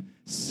 weep,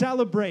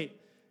 celebrate.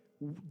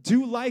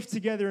 Do life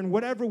together in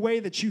whatever way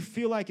that you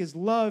feel like is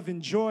love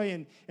and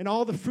joy and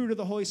all the fruit of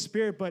the Holy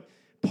Spirit. But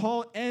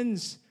Paul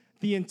ends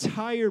the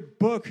entire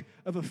book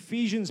of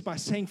Ephesians by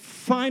saying,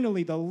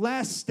 finally, the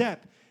last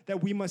step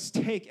that we must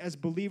take as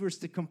believers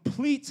to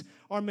complete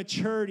our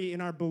maturity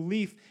in our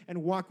belief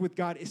and walk with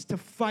God is to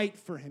fight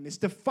for him, is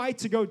to fight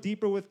to go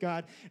deeper with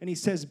God. And he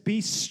says,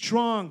 be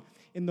strong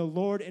in the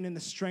Lord and in the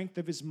strength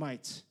of his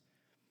might,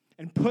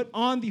 and put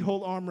on the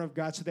whole armor of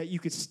God so that you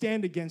could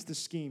stand against the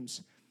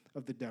schemes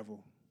of the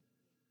devil.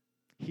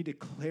 He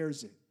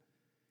declares it.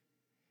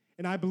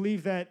 And I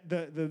believe that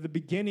the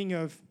beginning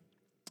of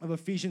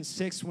Ephesians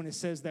 6, when it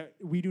says that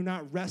we do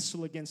not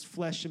wrestle against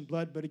flesh and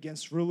blood, but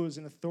against rulers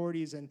and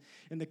authorities and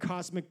the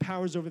cosmic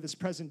powers over this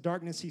present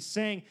darkness, he's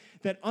saying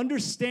that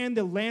understand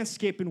the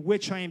landscape in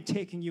which I am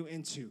taking you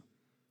into.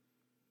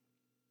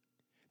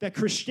 That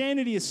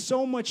Christianity is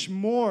so much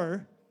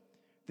more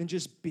than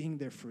just being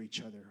there for each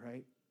other,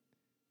 right?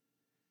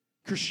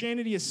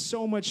 Christianity is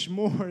so much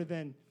more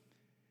than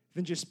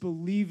just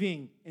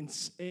believing in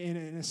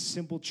a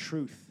simple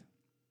truth.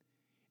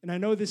 And I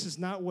know this is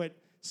not what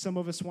some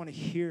of us want to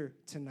hear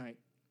tonight,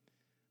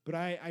 but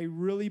I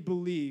really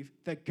believe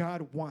that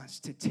God wants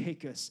to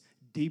take us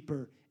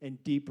deeper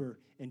and deeper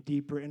and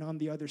deeper. And on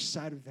the other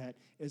side of that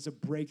is a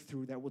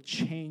breakthrough that will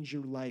change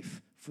your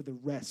life for the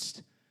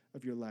rest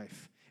of your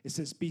life. It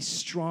says, be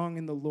strong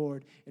in the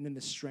Lord and in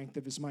the strength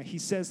of his might. He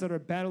says that our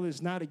battle is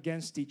not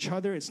against each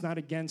other. It's not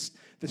against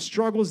the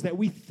struggles that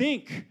we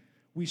think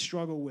we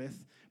struggle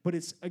with, but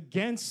it's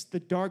against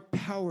the dark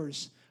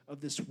powers of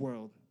this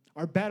world.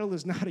 Our battle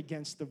is not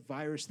against the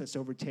virus that's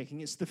overtaking.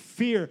 It's the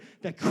fear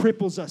that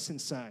cripples us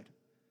inside.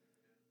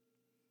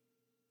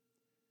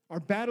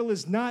 Our battle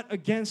is not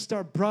against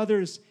our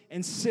brothers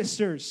and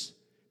sisters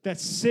that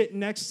sit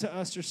next to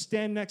us or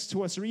stand next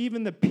to us, or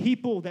even the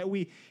people that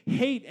we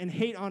hate and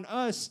hate on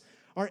us.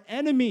 Our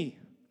enemy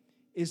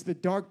is the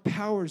dark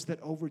powers that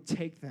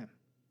overtake them.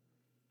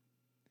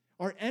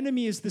 Our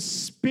enemy is the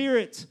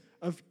spirit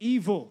of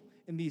evil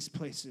in these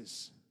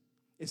places.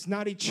 It's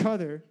not each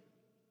other.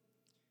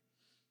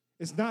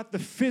 It's not the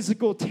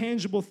physical,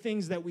 tangible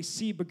things that we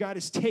see, but God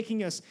is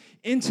taking us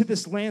into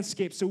this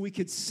landscape so we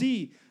could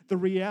see the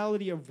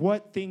reality of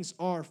what things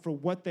are for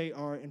what they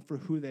are and for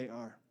who they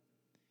are.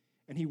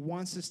 And he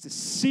wants us to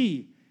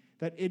see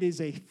that it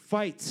is a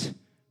fight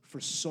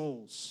for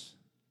souls.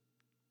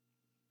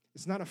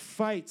 It's not a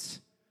fight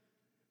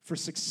for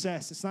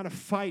success. It's not a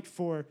fight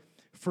for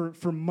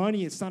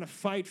money. It's not a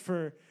fight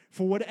for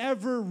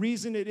whatever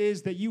reason it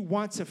is that you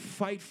want to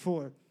fight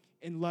for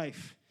in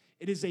life.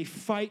 It is a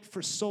fight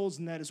for souls,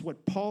 and that is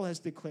what Paul has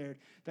declared.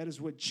 That is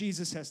what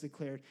Jesus has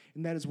declared,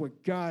 and that is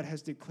what God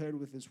has declared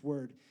with his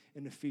word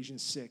in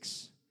Ephesians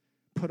 6.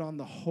 Put on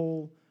the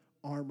whole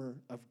armor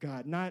of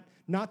God.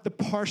 Not the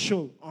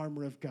partial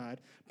armor of God,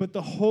 but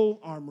the whole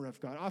armor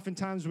of God.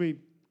 Oftentimes we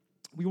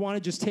want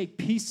to just take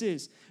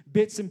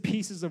bits and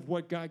pieces of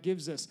what God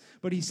gives us.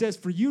 But he says,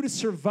 for you to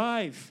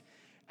survive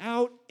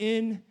out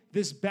in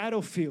this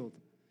battlefield,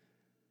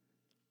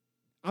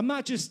 I'm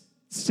not just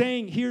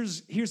saying,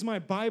 here's my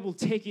Bible,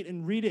 take it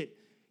and read it.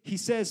 He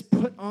says,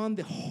 put on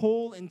the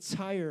whole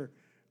entire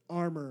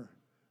armor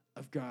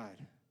of God.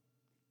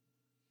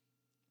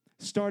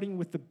 Starting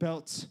with the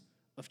belt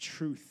of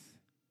truth.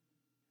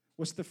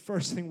 What's the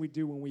first thing we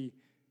do when we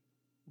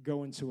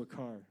go into a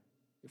car?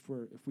 If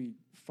we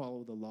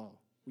follow the law,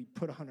 we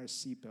put on our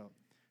seatbelt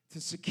to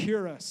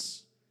secure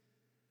us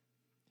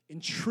in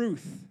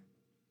truth.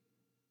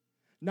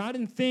 Not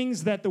in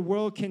things that the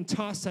world can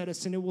toss at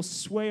us and it will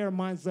sway our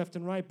minds left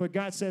and right. But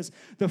God says,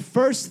 the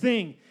first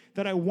thing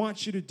that I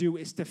want you to do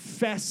is to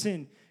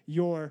fasten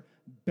your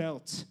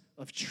belt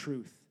of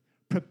truth.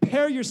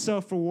 Prepare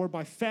yourself for war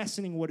by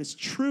fastening what is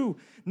true,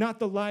 not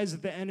the lies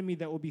of the enemy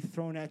that will be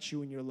thrown at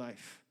you in your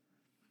life.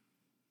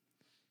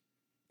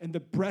 And the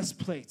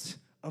breastplate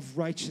of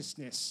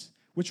righteousness,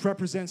 which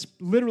represents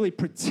literally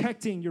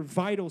protecting your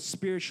vital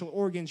spiritual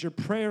organs, your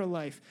prayer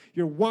life,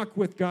 your walk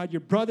with God,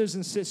 your brothers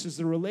and sisters,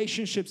 the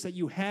relationships that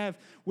you have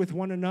with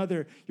one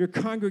another, your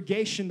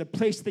congregation, the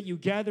place that you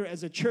gather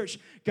as a church.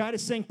 God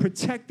is saying,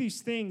 protect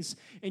these things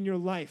in your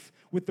life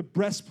with the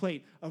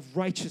breastplate of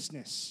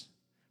righteousness.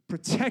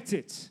 Protect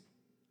it.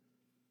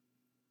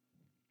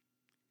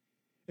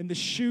 And the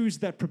shoes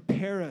that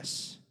prepare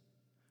us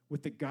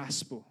with the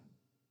gospel.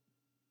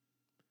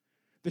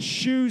 The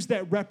shoes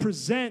that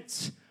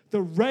represent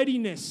the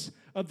readiness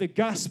of the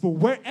gospel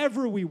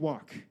wherever we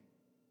walk.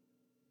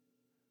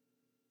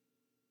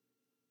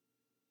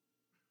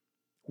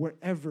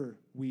 Wherever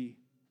we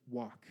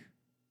walk.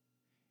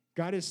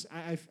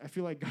 I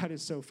feel like God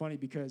is so funny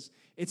because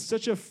it's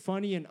such a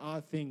funny and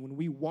odd thing when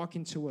we walk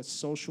into a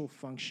social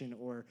function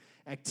or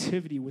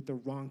activity with the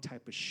wrong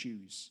type of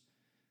shoes.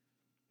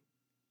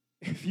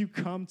 If you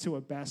come to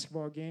a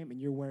basketball game and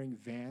you're wearing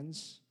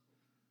Vans,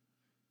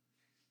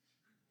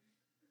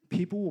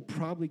 people will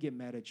probably get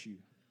mad at you.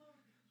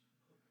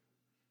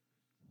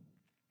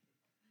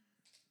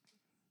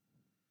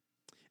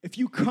 If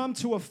you come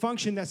to a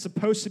function that's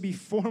supposed to be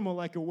formal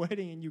like a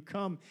wedding and you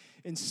come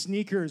in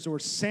sneakers or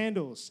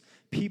sandals,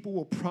 people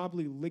will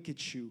probably look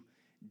at you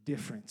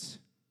different.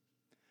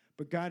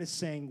 But God is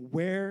saying,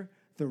 wear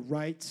the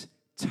right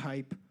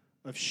type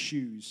of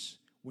shoes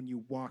when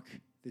you walk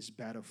this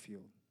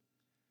battlefield,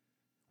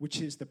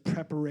 which is the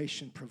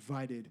preparation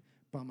provided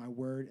by my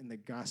word and the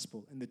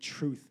gospel and the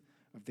truth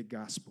of the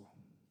gospel.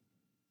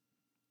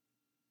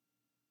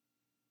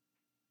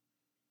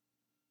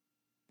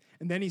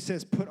 And then he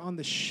says, put on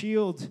the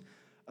shield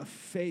of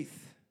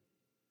faith.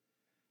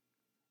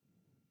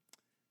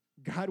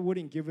 God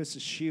wouldn't give us a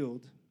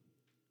shield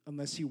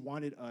unless he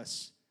wanted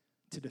us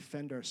to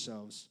defend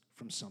ourselves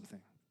from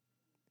something.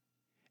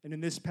 And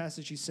in this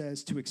passage, he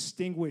says, to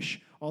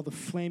extinguish all the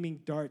flaming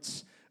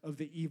darts of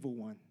the evil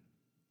one.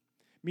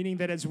 Meaning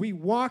that as we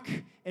walk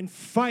and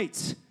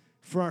fight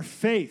for our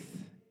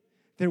faith,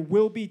 there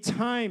will be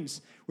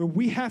times where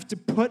we have to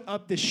put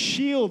up the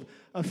shield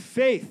of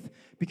faith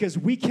because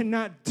we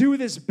cannot do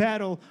this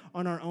battle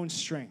on our own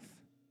strength.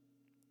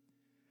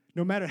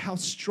 No matter how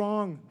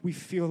strong we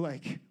feel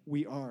like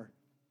we are,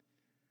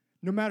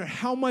 no matter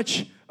how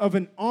much of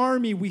an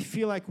army we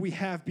feel like we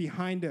have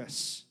behind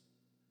us,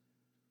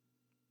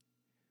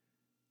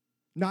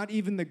 not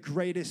even the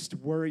greatest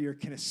warrior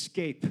can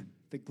escape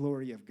the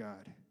glory of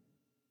God.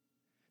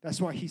 That's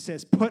why he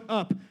says, put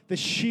up the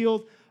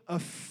shield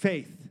of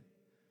faith.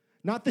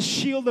 Not the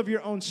shield of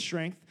your own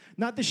strength,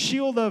 not the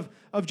shield of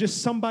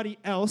just somebody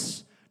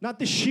else, not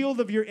the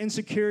shield of your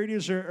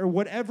insecurities or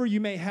whatever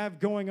you may have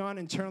going on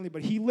internally,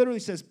 but he literally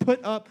says,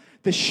 put up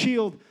the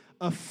shield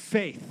of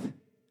faith.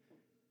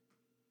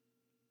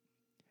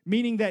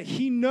 Meaning that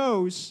he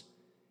knows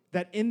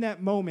that in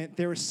that moment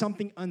there is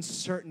something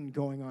uncertain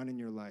going on in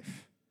your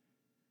life.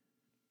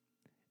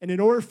 And in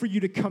order for you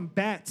to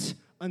combat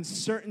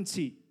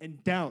uncertainty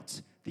and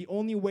doubt, the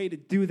only way to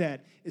do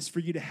that is for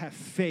you to have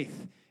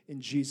faith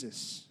in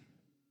Jesus.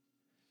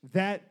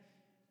 That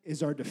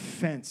is our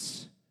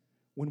defense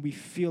when we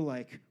feel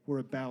like we're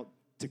about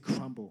to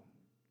crumble,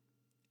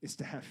 is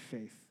to have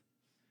faith.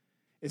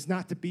 It's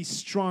not to be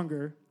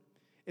stronger.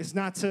 It's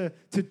not to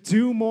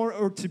do more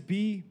or to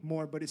be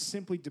more, but it's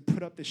simply to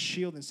put up the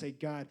shield and say,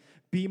 God,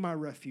 be my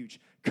refuge.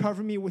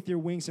 Cover me with your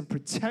wings and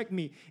protect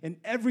me in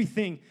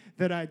everything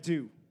that I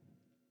do.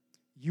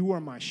 You are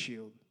my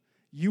shield.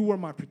 You are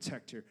my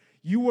protector.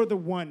 You are the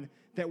one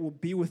that will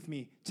be with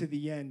me to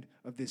the end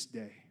of this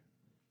day.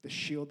 The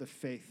shield of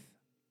faith.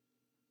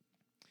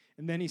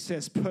 And then he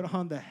says, put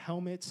on the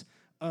helmet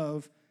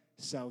of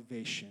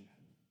salvation.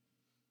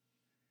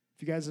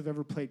 If you guys have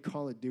ever played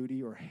Call of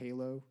Duty or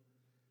Halo,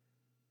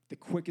 the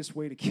quickest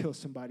way to kill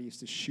somebody is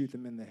to shoot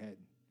them in the head.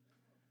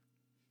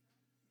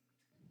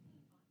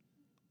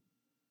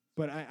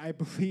 But I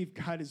believe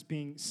God is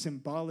being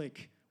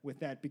symbolic with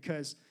that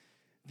because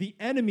the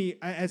enemy,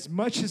 as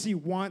much as he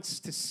wants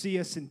to see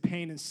us in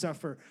pain and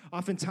suffer,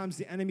 oftentimes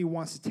the enemy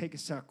wants to take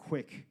us out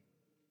quick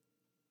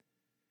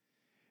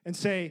and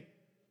say,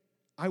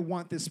 I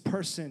want this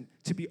person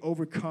to be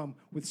overcome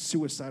with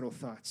suicidal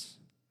thoughts.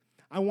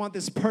 I want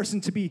this person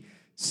to be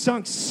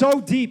sunk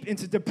so deep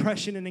into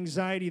depression and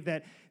anxiety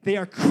that they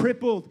are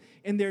crippled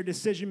in their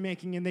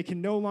decision-making and they can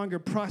no longer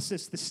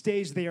process the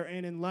stage they are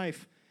in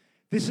life.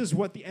 This is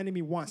what the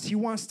enemy wants. He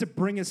wants to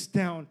bring us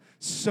down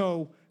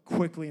so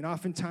quickly, and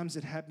oftentimes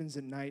it happens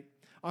at night.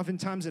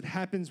 Oftentimes it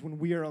happens when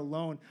we are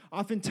alone.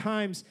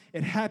 Oftentimes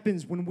it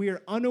happens when we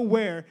are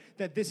unaware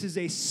that this is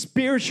a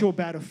spiritual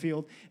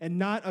battlefield and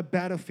not a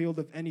battlefield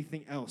of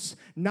anything else.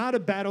 Not a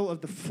battle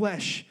of the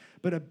flesh,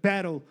 but a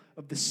battle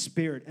of the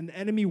spirit. And the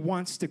enemy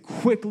wants to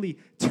quickly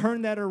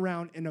turn that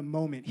around in a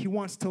moment. He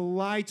wants to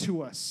lie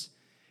to us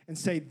and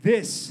say,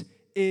 this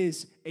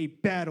is a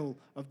battle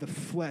of the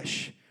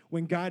flesh,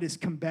 when God is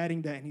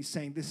combating that and he's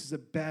saying, this is a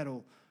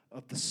battle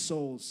of the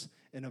souls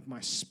and of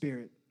my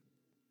spirit.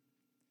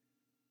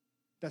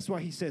 That's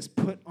why he says,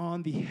 put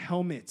on the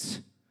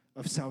helmet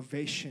of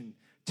salvation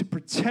to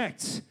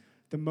protect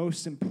the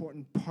most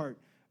important part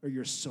of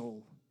your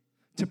soul,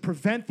 to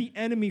prevent the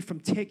enemy from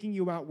taking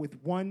you out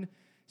with one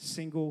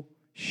single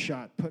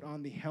shot. Put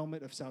on the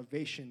helmet of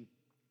salvation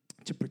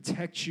to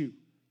protect you,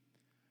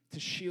 to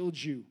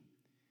shield you,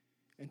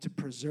 and to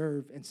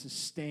preserve and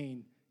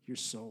sustain your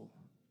soul.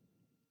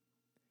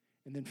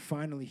 And then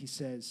finally, he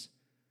says,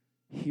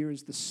 here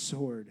is the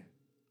sword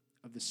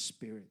of the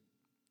Spirit.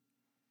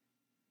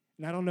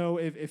 And I don't know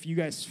if you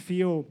guys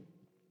feel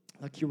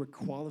like you were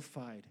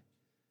qualified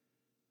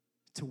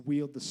to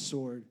wield the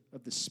sword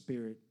of the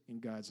Spirit in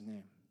God's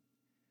name.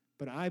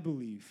 But I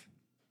believe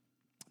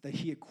that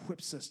he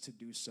equips us to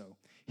do so.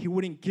 He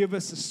wouldn't give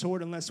us a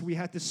sword unless we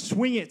had to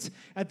swing it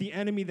at the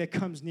enemy that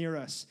comes near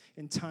us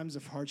in times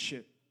of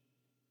hardship.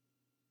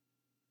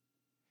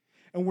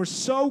 And we're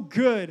so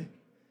good,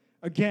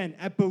 again,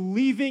 at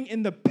believing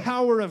in the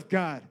power of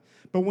God.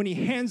 But when he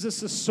hands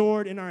us a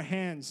sword in our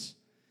hands,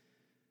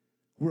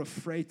 we're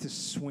afraid to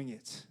swing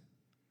it.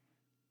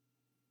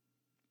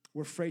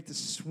 We're afraid to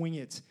swing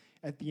it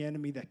at the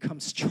enemy that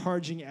comes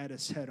charging at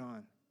us head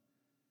on.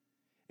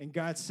 And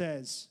God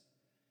says,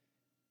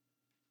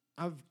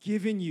 I've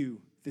given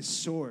you this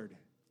sword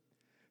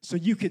so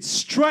you could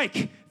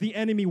strike the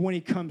enemy when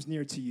he comes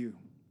near to you.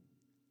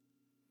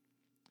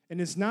 And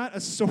it's not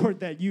a sword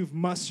that you've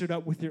mustered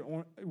up with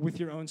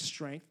your own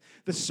strength.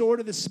 The sword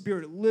of the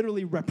Spirit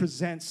literally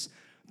represents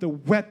the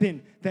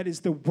weapon that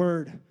is the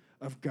word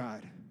of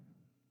God.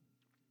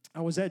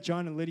 I was at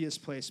John and Lydia's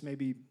place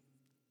maybe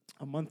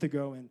a month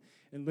ago,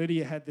 and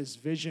Lydia had this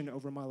vision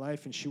over my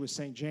life, and she was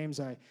saying, James,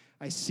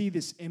 I see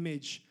this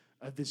image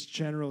of this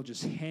general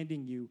just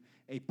handing you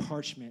a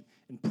parchment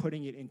and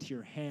putting it into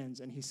your hands.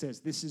 And he says,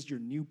 this is your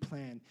new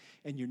plan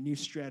and your new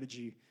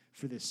strategy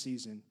for this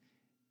season.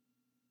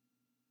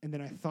 And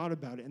then I thought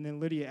about it, and then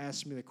Lydia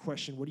asked me the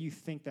question, what do you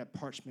think that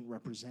parchment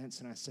represents?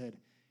 And I said,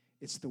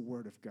 it's the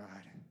word of God.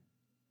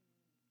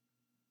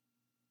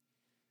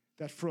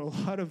 That for a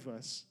lot of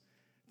us,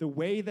 the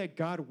way that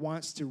God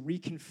wants to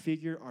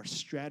reconfigure our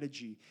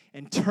strategy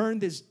and turn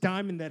this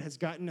diamond that has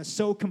gotten us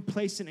so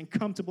complacent and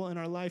comfortable in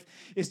our life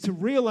is to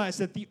realize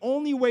that the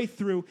only way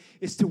through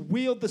is to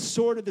wield the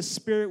sword of the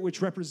Spirit,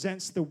 which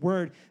represents the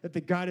word that the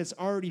God has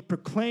already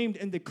proclaimed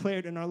and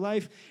declared in our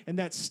life, and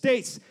that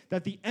states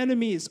that the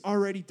enemy is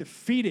already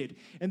defeated,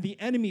 and the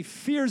enemy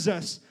fears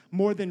us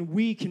more than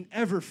we can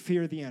ever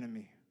fear the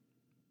enemy.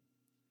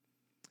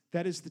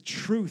 That is the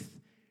truth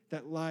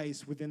that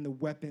lies within the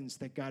weapons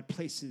that God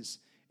places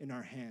in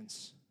our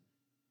hands.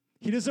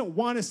 He doesn't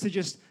want us to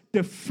just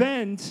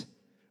defend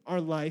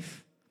our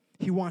life.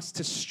 He wants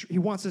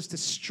us to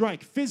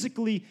strike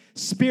physically,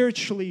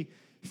 spiritually,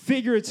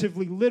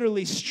 figuratively,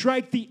 literally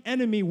strike the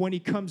enemy when he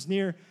comes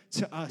near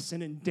to us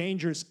and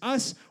endangers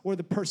us or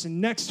the person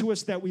next to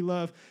us that we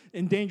love,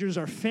 endangers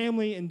our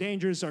family,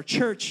 endangers our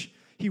church.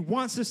 He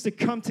wants us to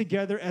come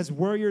together as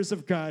warriors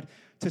of God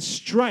to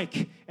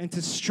strike and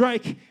to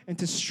strike and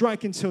to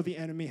strike until the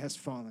enemy has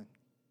fallen.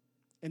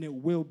 And it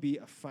will be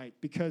a fight,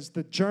 because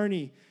the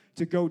journey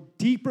to go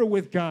deeper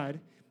with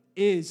God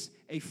is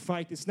a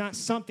fight. It's not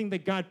something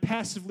that God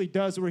passively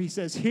does where he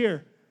says,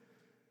 here,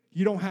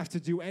 you don't have to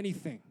do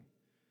anything.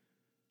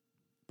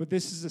 But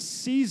this is a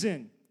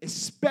season,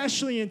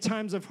 especially in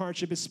times of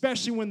hardship,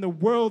 especially when the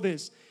world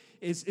is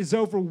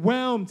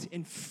overwhelmed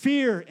in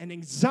fear and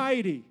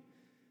anxiety.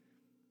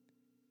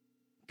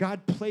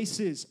 God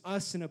places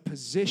us in a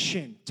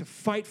position to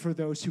fight for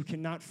those who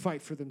cannot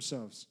fight for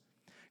themselves.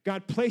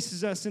 God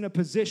places us in a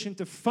position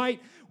to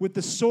fight with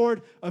the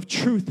sword of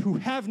truth, who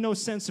have no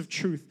sense of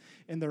truth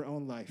in their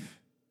own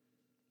life.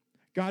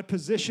 God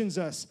positions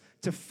us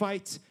to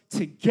fight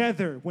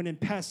together when in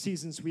past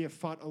seasons we have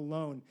fought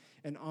alone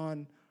and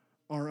on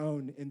our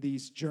own in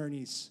these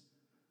journeys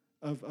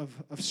of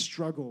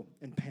struggle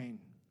and pain.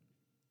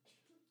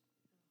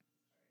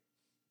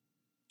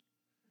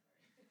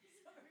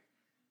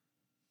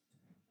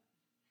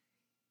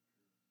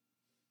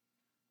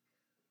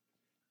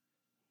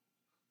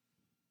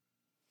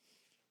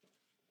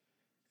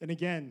 And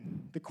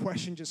again, the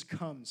question just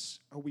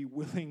comes, are we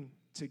willing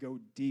to go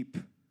deep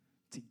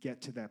to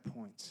get to that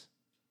point?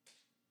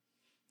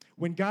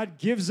 When God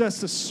gives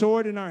us a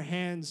sword in our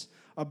hands,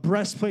 a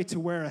breastplate to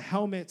wear, a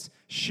helmet,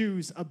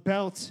 shoes, a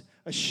belt,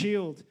 a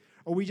shield,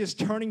 are we just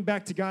turning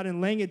back to God and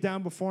laying it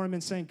down before him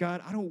and saying,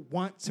 God, I don't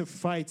want to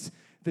fight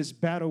this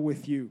battle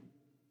with you,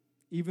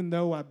 even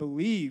though I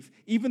believe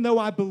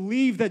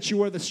that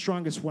you are the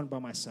strongest one by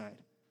my side.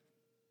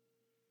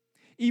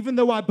 Even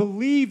though I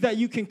believe that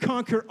you can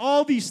conquer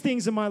all these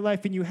things in my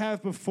life, and you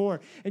have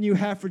before, and you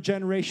have for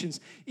generations.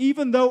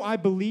 Even though I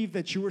believe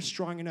that you are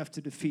strong enough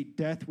to defeat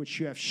death, which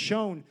you have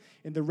shown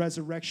in the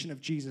resurrection of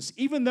Jesus.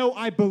 Even though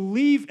I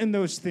believe in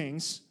those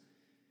things,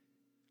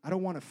 I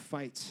don't want to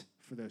fight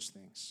for those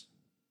things.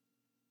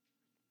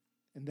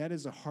 And that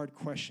is a hard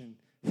question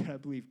that I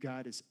believe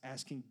God is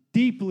asking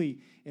deeply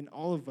in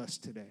all of us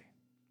today.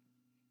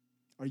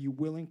 Are you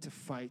willing to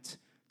fight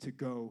to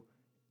go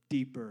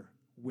deeper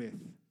with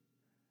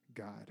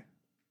God?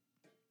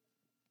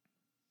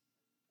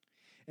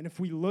 And if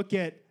we look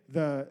at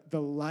the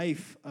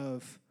life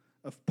of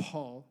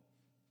Paul,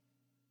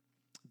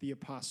 the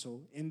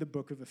apostle, in the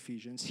book of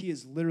Ephesians, he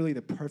is literally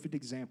the perfect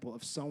example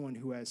of someone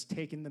who has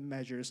taken the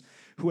measures,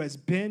 who has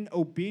been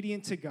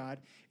obedient to God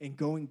and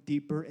going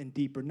deeper and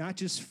deeper, not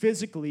just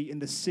physically in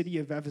the city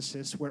of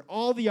Ephesus, where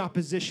all the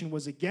opposition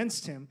was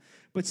against him,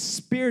 but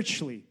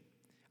spiritually.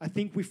 I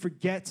think we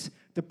forget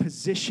the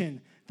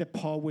position that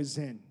Paul was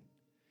in.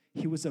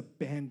 He was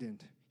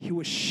abandoned. He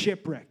was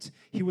shipwrecked.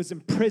 He was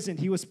imprisoned.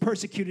 He was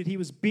persecuted. He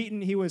was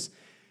beaten. He was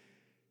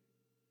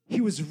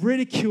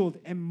ridiculed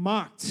and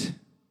mocked.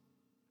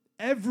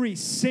 Every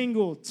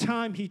single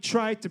time he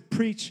tried to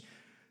preach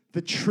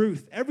the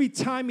truth, every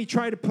time he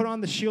tried to put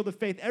on the shield of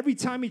faith, every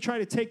time he tried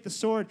to take the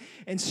sword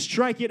and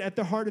strike it at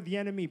the heart of the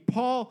enemy,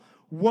 Paul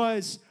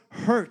was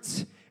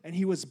hurt, and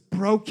he was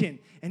broken,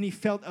 and he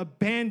felt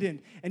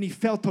abandoned, and he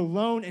felt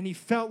alone, and he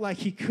felt like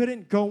he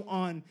couldn't go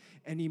on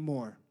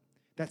anymore.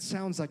 That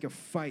sounds like a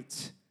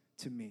fight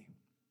to me.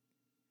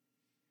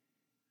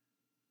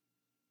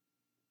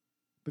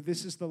 But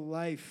this is the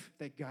life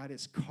that God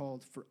has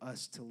called for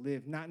us to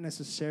live. Not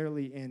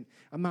necessarily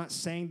I'm not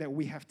saying that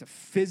we have to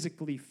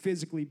physically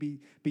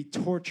be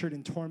tortured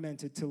and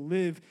tormented to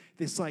live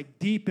this like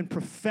deep and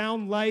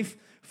profound life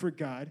for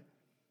God.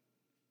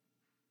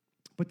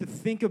 But to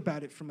think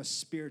about it from a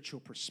spiritual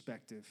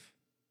perspective.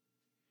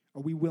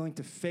 Are we willing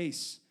to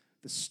face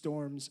the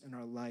storms in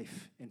our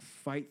life and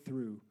fight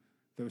through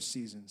those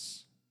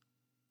seasons?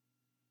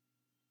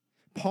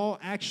 Paul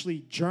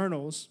actually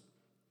journals.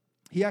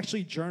 He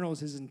actually journals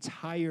his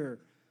entire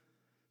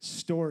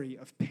story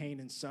of pain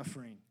and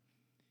suffering.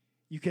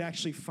 You can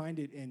actually find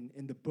it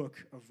in the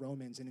book of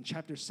Romans. And in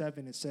chapter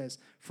 7, it says,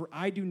 "For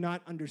I do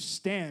not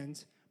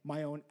understand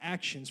my own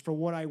actions. For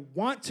what I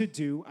want to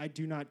do, I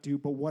do not do,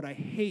 but what I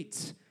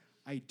hate,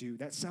 I do."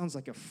 That sounds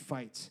like a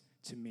fight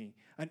to me.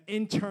 An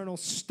internal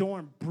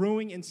storm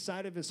brewing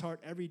inside of his heart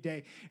every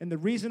day. And the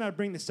reason I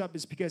bring this up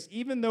is because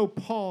even though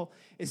Paul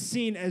is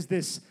seen as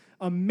this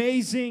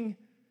amazing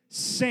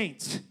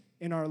saint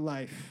in our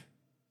life,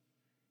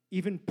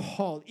 even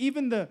Paul,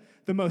 even the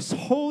most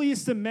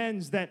holiest of men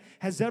that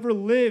has ever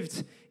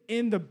lived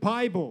in the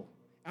Bible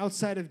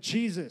outside of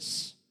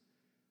Jesus,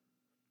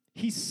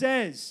 he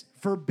says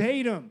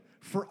verbatim,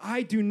 "For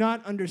I do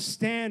not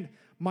understand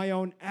my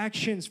own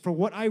actions. For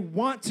what I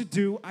want to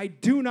do, I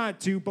do not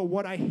do, but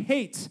what I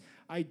hate,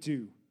 I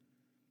do."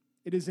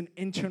 It is an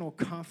internal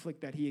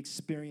conflict that he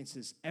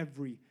experiences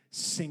every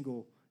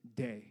single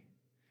day,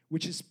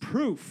 which is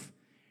proof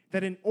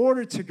that in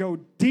order to go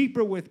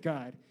deeper with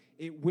God,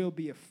 it will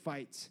be a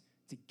fight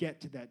to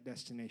get to that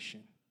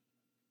destination.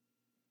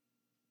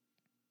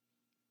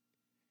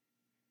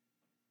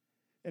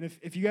 And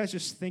if you guys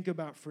just think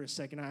about for a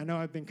second, I know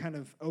I've been kind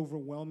of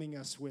overwhelming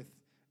us with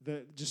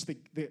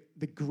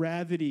the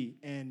gravity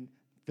and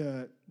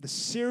the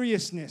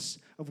seriousness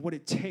of what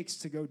it takes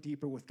to go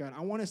deeper with God.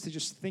 I want us to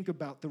just think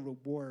about the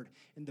reward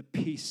and the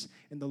peace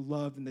and the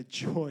love and the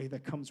joy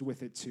that comes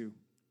with it too.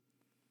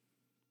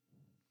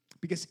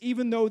 Because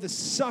even though the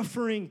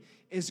suffering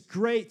is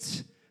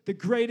great, the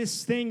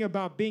greatest thing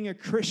about being a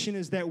Christian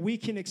is that we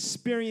can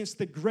experience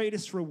the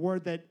greatest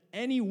reward that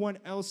anyone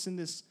else in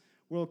this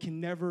world can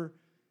never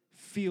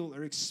feel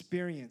or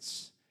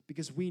experience,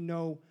 because we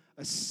know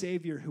a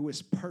Savior who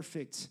is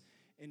perfect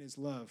in his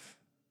love.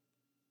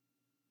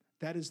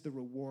 That is the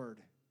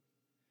reward.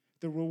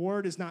 The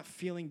reward is not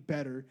feeling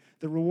better.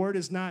 The reward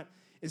is not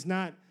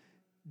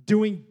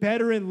doing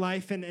better in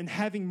life and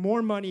having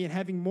more money and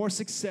having more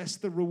success.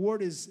 The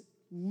reward is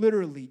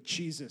literally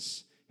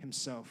Jesus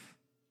himself.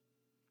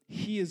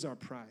 He is our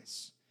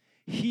prize.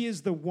 He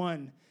is the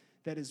one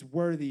that is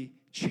worthy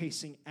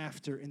chasing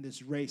after in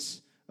this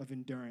race of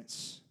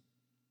endurance.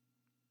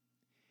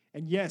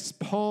 And yes,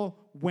 Paul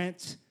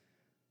went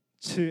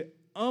to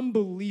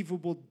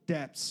unbelievable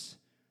depths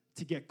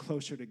to get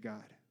closer to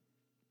God.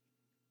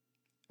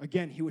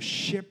 Again, he was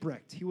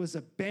shipwrecked. He was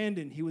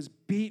abandoned. He was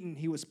beaten.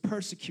 He was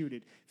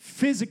persecuted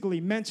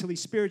physically, mentally,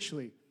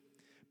 spiritually.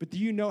 But do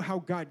you know how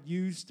God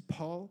used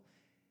Paul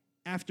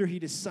after he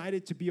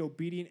decided to be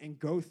obedient and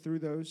go through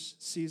those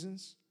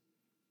seasons?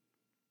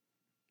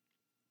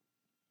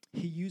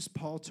 He used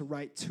Paul to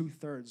write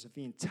 2/3 of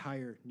the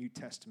entire New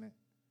Testament.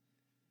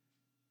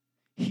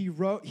 He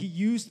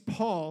used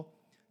Paul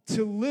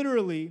to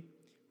literally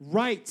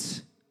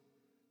write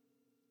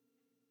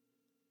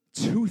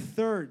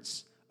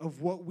 2/3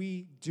 of what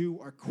we do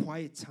our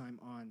quiet time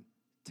on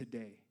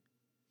today.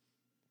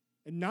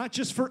 And not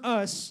just for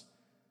us,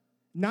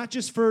 not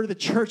just for the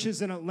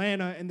churches in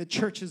Atlanta and the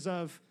churches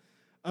of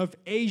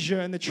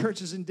Asia and the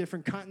churches in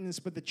different continents,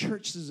 but the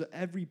churches of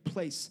every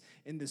place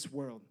in this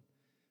world.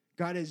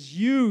 God has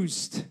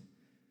used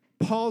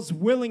Paul's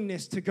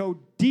willingness to go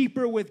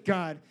deeper with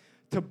God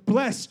to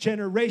bless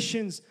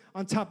generations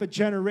on top of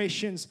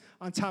generations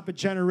on top of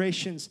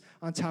generations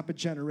on top of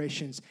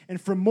generations,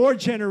 and for more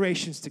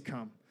generations to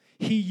come.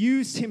 He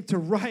used him to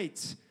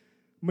write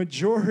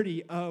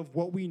majority of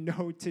what we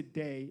know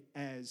today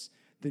as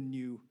the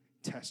New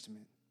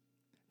Testament.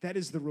 That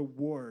is the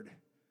reward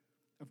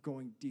of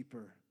going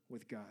deeper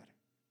with God.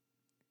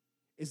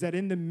 Is that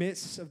in the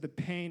midst of the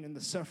pain and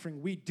the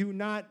suffering, we do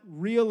not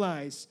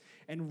realize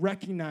and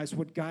recognize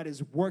what God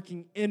is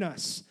working in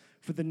us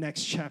for the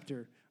next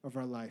chapter of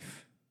our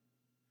life.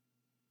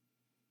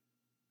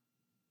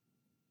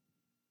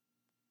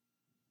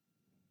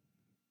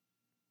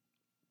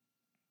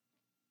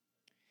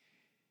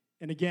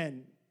 And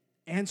again,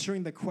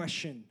 answering the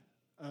question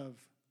of,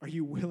 are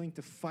you willing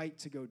to fight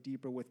to go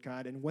deeper with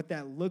God? And what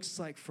that looks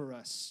like for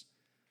us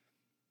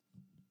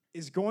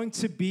is going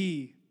to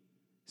be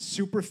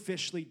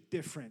superficially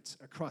different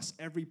across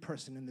every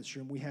person in this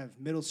room. We have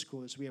middle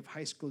schoolers, we have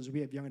high schoolers, we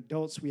have young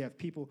adults, we have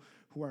people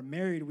who are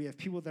married, we have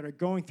people that are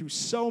going through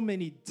so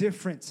many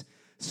different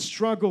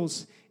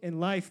struggles in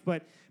life.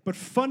 But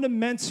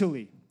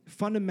fundamentally,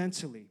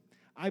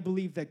 I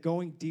believe that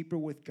going deeper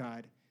with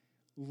God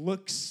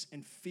looks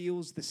and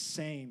feels the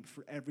same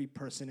for every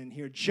person in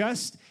here.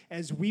 Just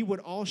as we would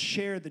all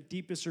share the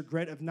deepest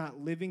regret of not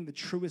living the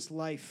truest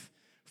life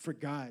for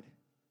God,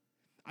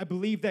 I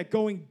believe that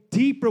going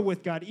deeper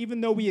with God,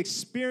 even though we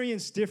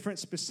experience different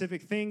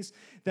specific things,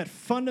 that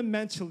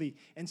fundamentally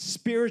and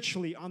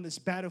spiritually on this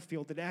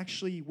battlefield, it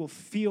actually will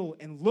feel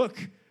and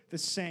look the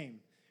same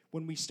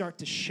when we start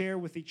to share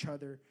with each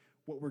other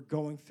what we're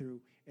going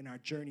through in our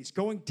journeys.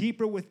 Going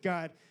deeper with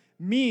God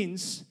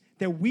means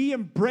that we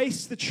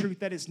embrace the truth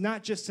that is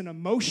not just an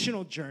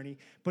emotional journey,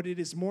 but it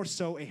is more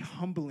so a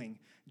humbling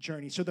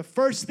journey. So the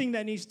first thing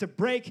that needs to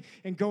break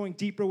in going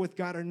deeper with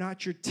God are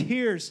not your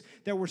tears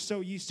that we're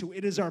so used to.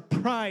 It is our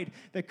pride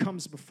that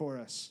comes before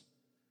us.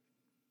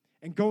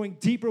 And going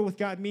deeper with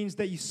God means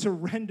that you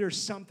surrender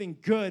something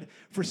good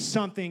for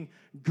something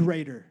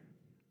greater.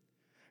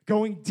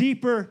 Going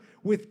deeper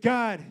with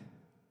God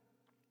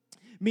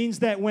means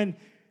that when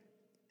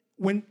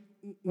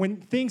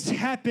things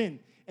happen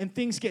and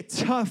things get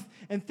tough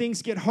and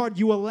things get hard,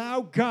 you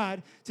allow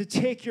God to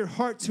take your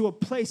heart to a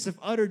place of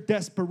utter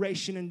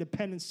desperation and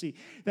dependency,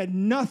 that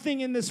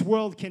nothing in this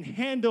world can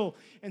handle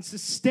and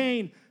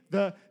sustain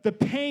the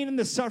pain and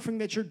the suffering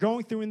that you're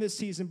going through in this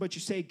season. But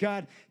you say,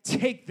 God,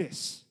 take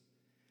this.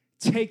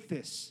 Take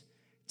this.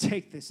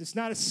 Take this. It's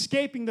not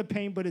escaping the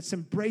pain, but it's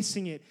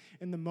embracing it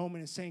in the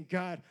moment and saying,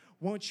 God,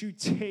 won't you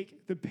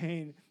take the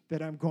pain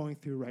that I'm going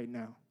through right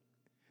now?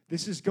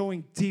 This is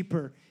going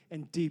deeper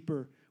and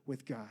deeper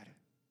with God.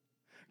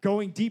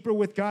 Going deeper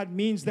with God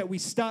means that we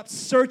stop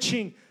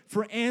searching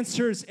for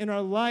answers in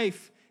our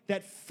life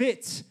that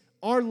fit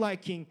our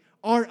liking,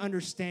 our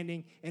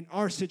understanding, and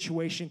our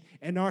situation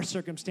and our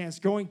circumstance.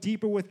 Going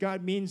deeper with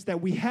God means that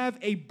we have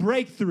a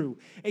breakthrough,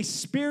 a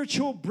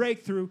spiritual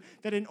breakthrough,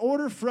 that in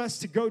order for us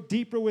to go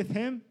deeper with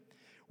Him,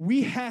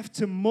 we have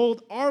to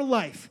mold our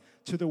life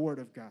to the Word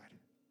of God.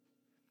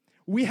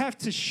 We have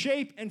to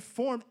shape and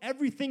form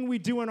everything we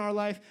do in our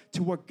life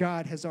to what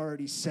God has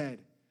already said.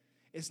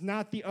 It's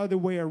not the other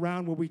way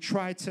around where we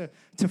try to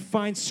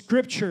find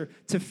Scripture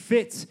to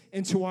fit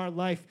into our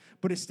life,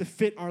 but it's to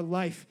fit our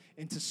life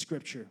into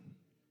Scripture.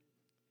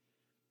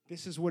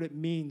 This is what it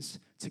means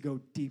to go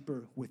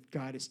deeper with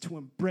God, is to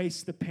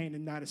embrace the pain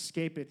and not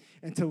escape it,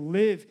 and to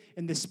live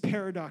in this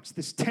paradox,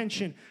 this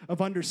tension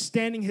of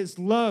understanding His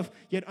love,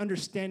 yet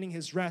understanding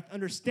His wrath,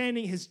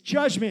 understanding His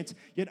judgment,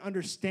 yet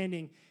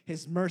understanding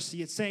His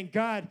mercy. It's saying,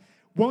 God,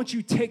 won't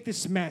you take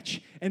this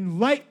match and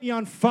light me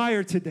on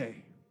fire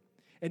today?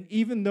 And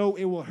even though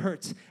it will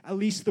hurt, at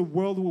least the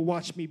world will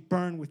watch me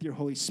burn with your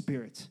Holy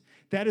Spirit.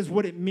 That is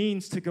what it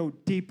means to go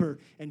deeper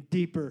and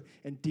deeper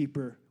and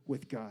deeper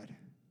with God.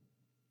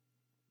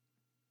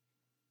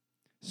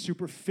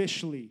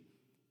 Superficially,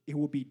 it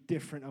will be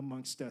different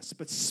amongst us.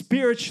 But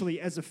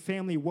spiritually, as a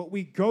family, what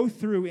we go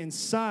through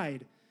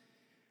inside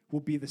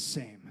will be the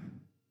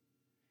same.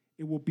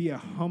 It will be a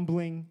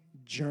humbling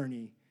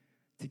journey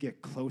to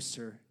get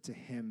closer to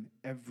Him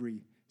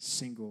every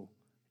single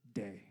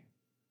day.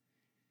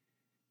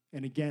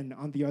 And again,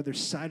 on the other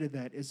side of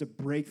that is a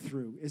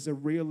breakthrough, is a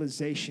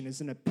realization, is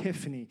an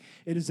epiphany.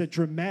 It is a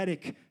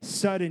dramatic,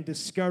 sudden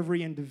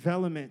discovery and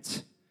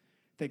development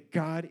that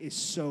God is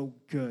so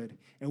good.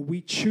 And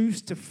we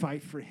choose to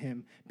fight for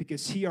Him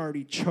because He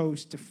already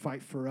chose to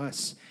fight for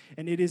us.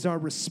 And it is our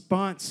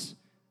response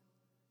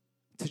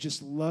to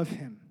just love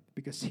Him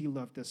because He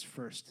loved us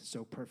first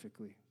so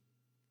perfectly.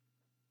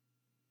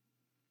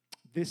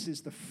 This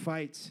is the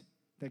fight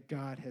that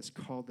God has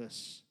called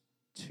us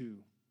to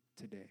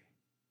today.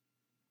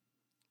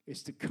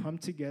 Is to come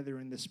together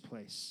in this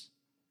place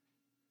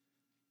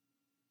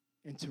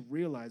and to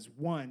realize,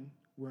 one,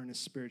 we're in a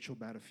spiritual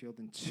battlefield,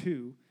 and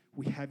two,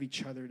 we have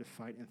each other to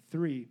fight, and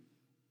three,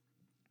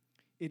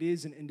 it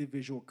is an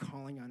individual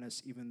calling on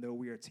us, even though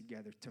we are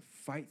together, to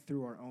fight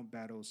through our own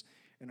battles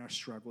and our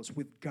struggles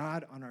with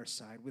God on our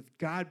side, with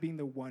God being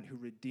the one who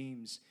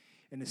redeems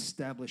and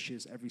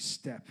establishes every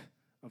step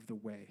of the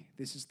way.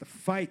 This is the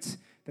fight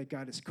that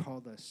God has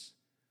called us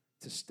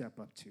to step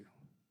up to.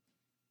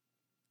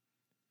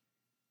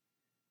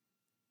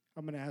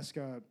 I'm going to ask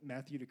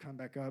Matthew to come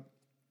back up,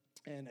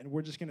 and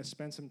we're just going to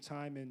spend some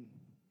time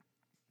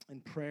in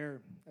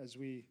prayer as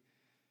we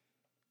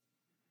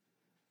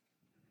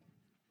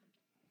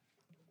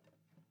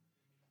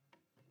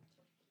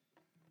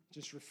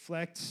just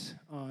reflect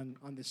on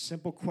this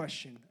simple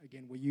question.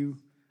 Again, will you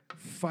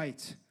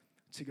fight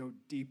to go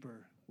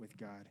deeper with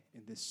God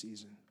in this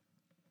season?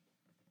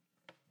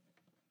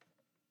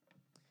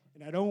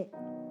 And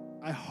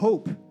I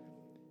hope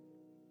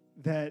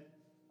that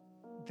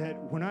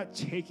we're not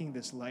taking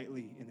this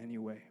lightly in any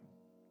way.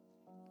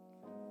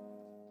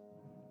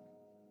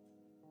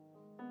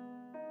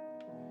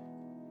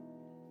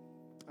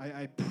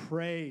 I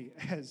pray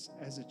as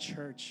a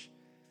church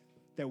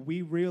that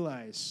we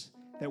realize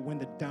that when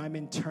the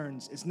diamond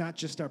turns, it's not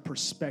just our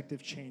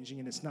perspective changing,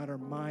 and it's not our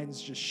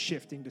minds just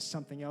shifting to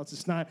something else.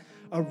 It's not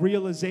a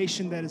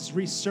realization that is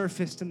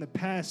resurfaced in the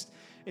past.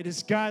 It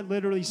is God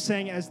literally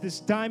saying, as this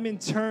diamond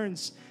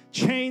turns,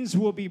 chains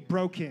will be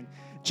broken.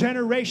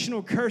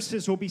 Generational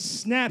curses will be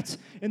snapped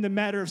in the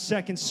matter of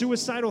seconds.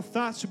 Suicidal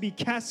thoughts will be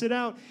casted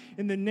out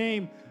in the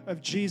name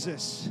of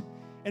Jesus.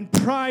 And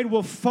pride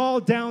will fall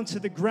down to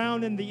the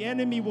ground, and the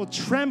enemy will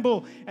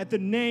tremble at the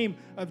name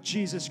of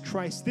Jesus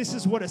Christ. This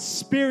is what a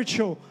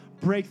spiritual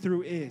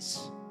breakthrough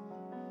is.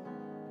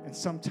 And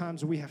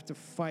sometimes we have to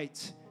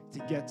fight to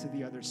get to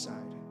the other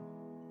side.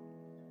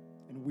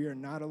 And we are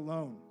not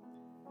alone,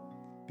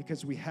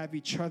 because we have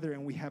each other,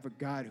 and we have a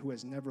God who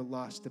has never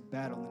lost a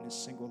battle in His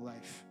single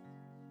life.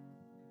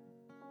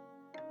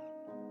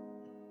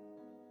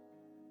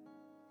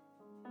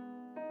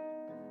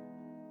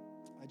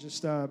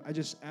 I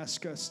just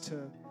ask us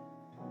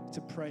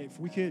to pray. If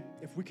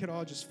we could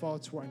all just fall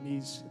to our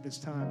knees at this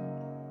time.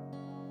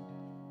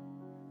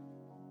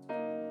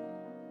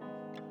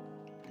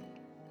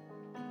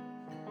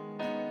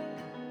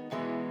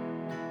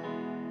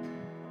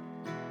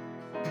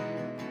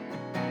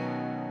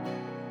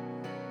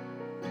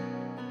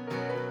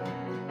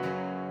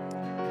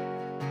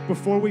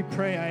 Before we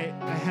pray,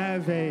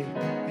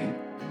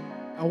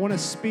 I want to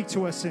speak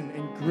to us in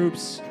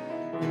groups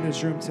in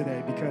this room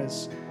today,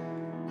 because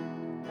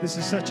this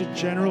is such a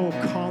general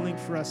calling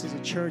for us as a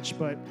church,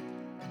 but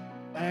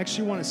I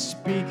actually want to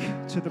speak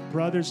to the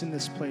brothers in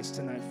this place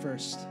tonight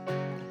first.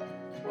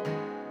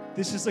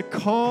 This is a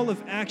call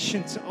of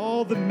action to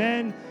all the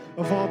men,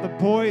 of all the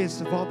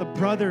boys, of all the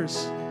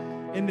brothers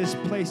in this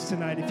place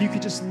tonight. If you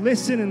could just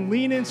listen and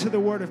lean into the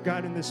Word of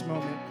God in this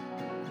moment.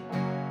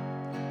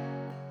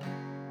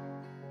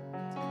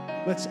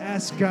 Let's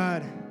ask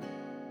God,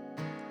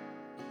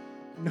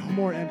 no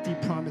more empty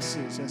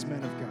promises as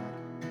men of God.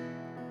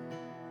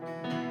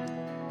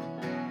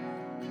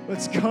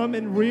 Let's come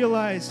and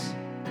realize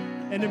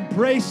and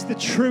embrace the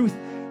truth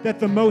that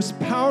the most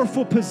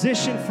powerful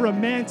position for a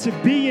man to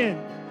be in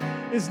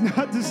is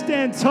not to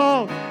stand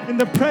tall in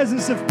the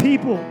presence of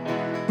people,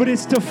 but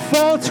it's to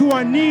fall to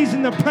our knees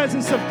in the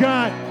presence of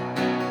God.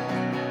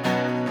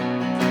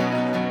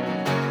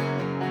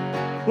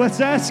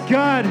 Let's ask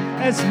God,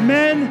 as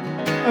men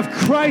of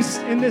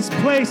Christ in this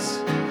place,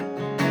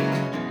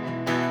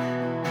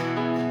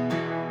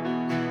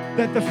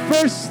 that the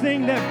first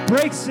thing that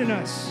breaks in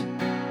us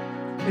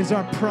is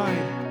our pride.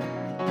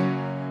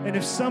 And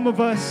if some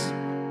of us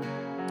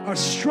are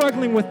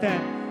struggling with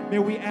that, may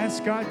we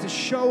ask God to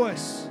show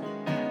us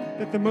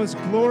that the most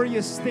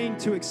glorious thing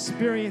to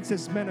experience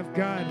as men of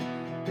God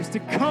is to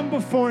come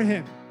before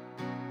Him,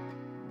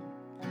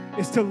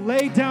 is to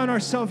lay down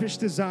our selfish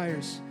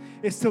desires,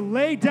 is to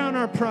lay down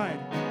our pride,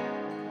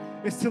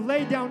 is to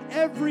lay down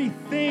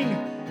everything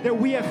that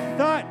we have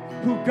thought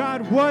who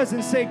God was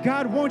and say,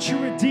 God, won't you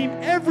redeem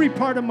every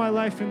part of my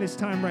life in this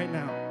time right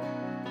now?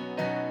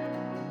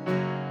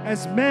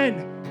 As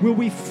men, will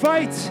we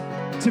fight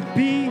to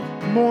be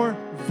more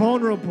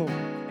vulnerable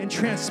and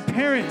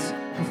transparent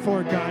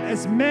before God?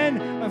 As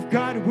men of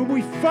God, will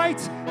we fight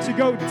to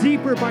go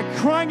deeper by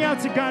crying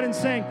out to God and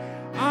saying,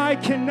 I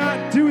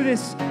cannot do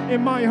this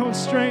in my own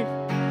strength.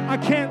 I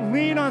can't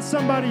lean on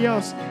somebody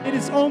else. It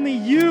is only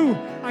you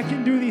I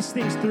can do these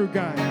things through,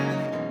 God.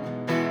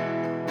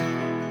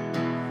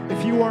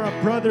 If you are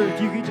a brother, if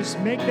you could just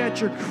make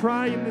that your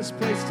cry in this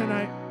place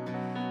tonight,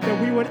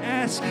 that we would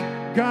ask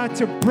God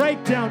to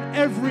break down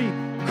every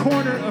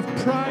corner of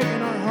pride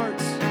in our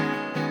hearts.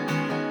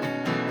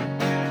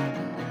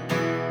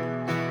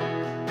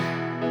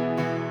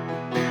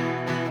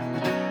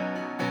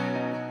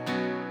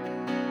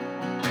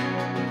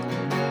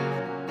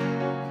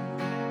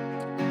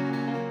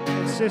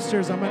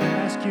 Sisters, I'm going to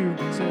ask you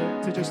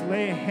to just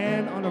lay a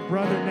hand on a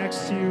brother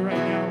next to you right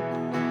now.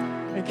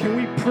 And can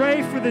we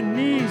pray for the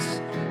knees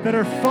that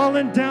are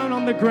fallen down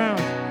on the ground?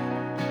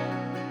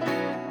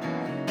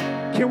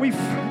 Can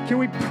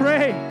we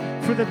pray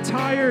for the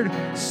tired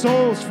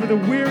souls, for the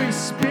weary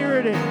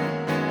spirited?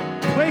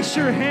 Place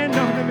your hand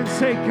on them and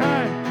say,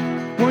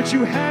 God, won't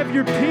you have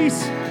your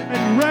peace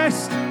and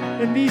rest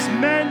in these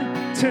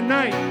men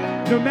tonight?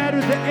 No matter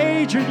the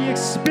age or the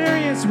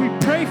experience, we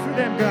pray for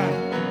them,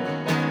 God.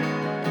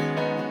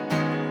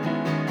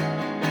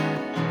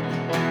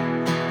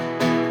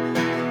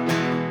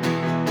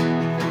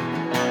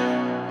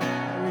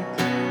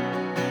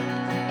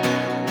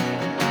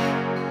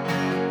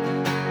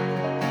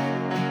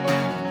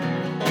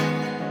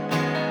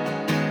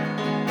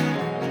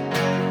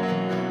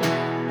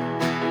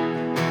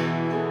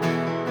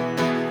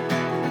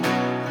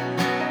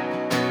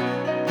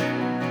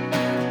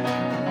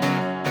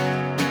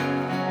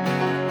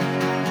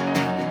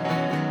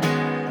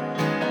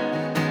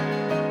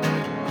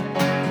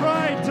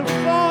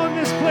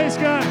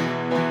 God.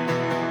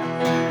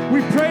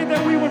 We pray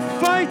that we would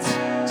fight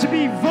to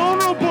be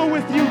vulnerable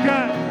with you,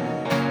 God.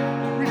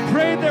 We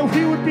pray that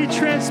we would be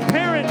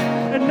transparent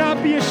and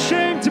not be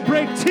ashamed to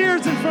break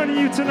tears in front of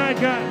you tonight,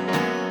 God.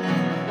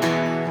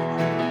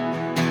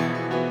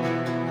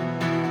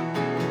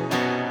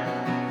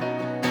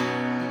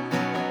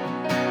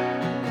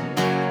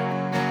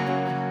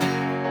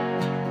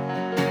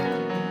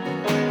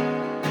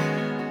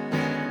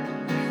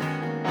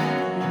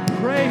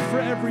 Pray for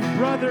every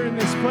brother in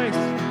this place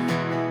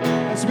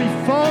as we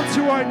fall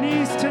to our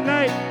knees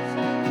tonight.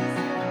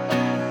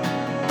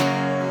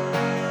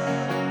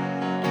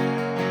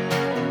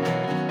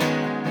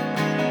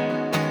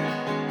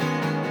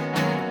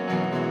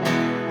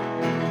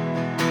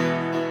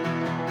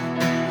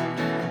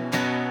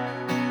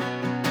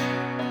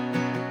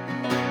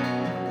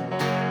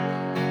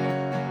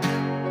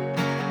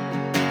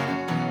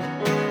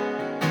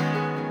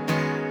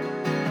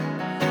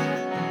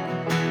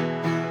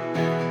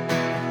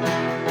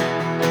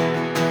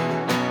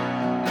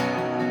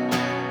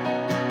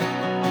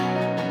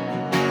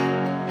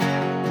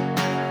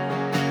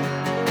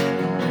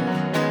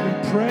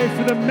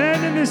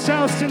 this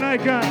house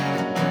tonight, God.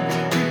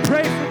 We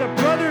pray for the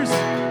brothers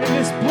in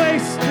this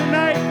place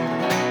tonight.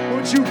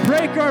 Won't you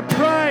break our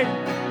pride?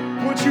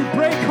 Won't you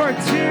break our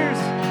tears?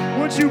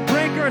 Won't you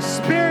break our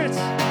spirits?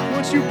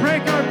 Won't you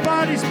break our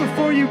bodies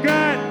before you,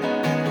 God?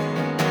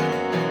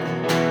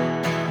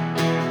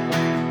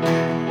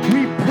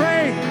 We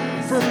pray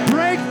for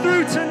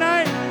breakthrough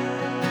tonight.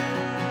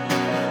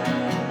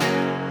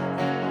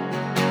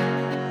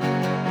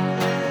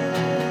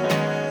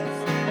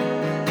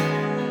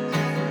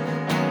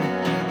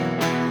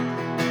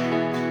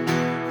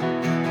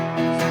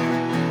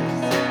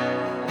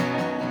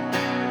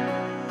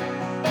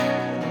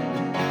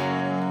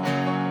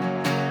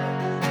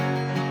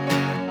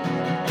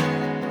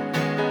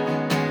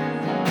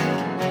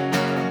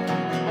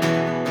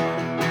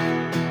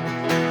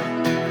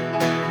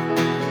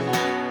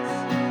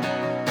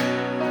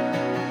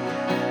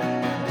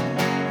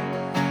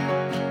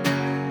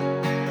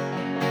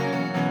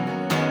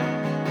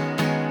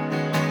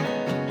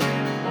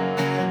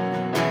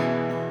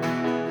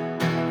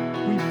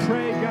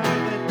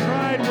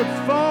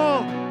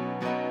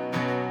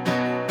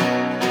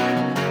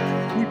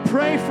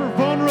 Pray for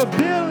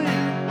vulnerability.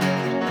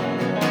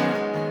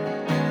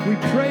 We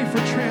pray for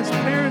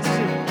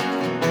transparency.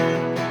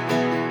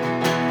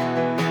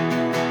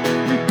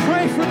 We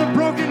pray for the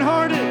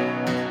brokenhearted.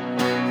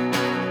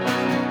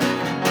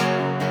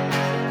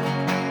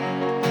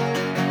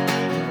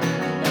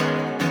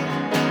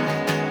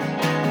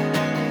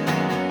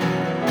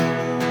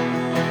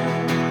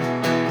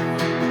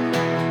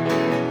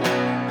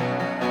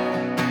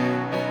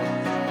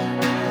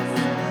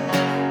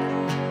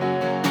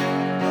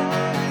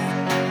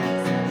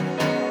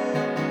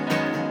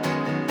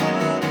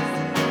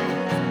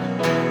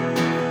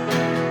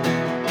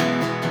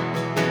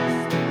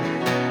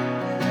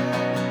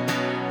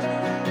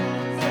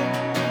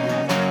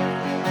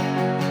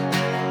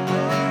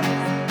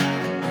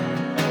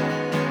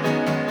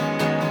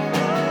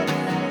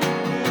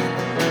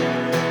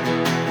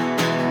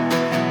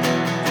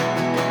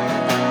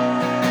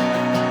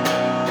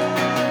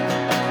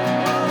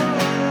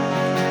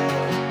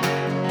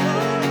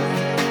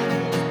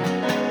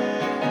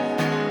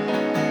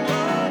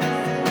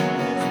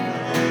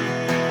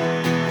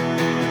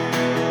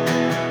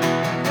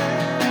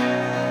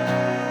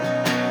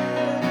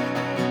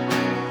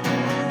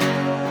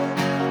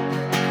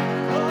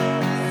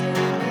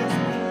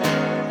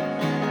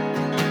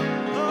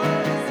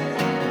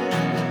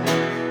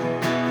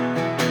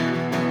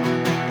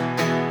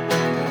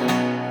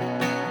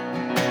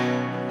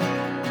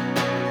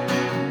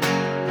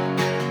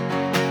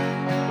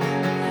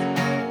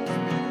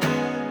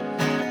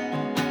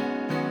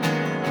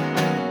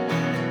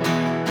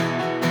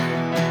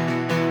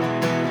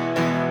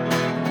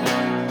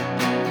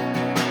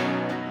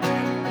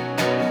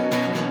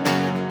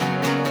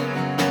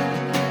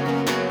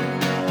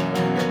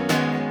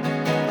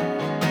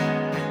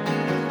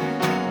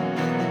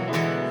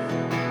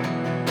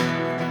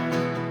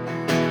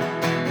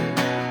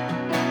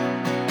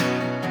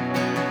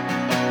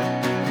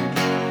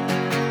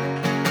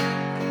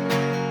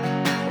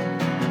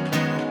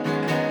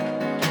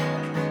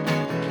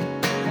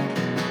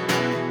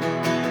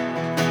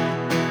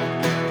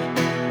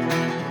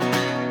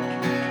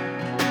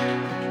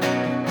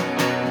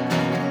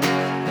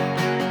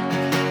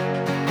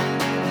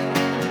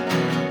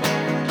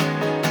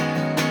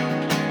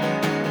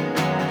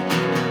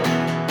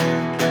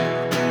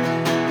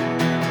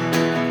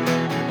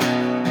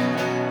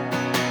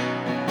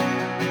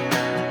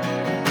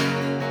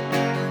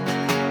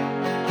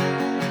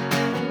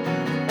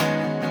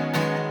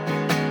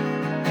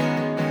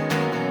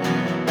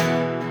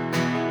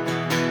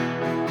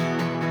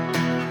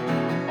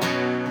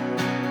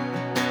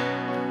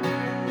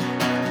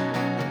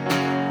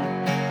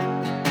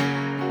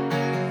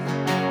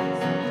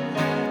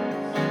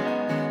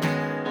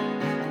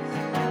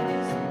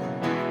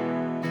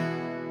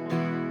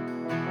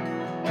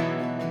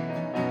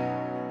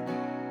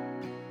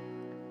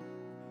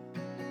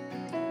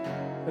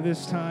 At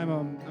this time,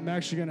 I'm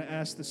actually going to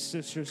ask the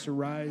sisters to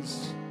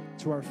rise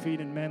to our feet,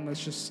 and men,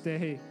 let's just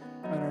stay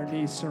on our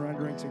knees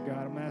surrendering to God.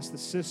 I'm going to ask the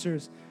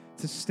sisters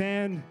to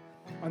stand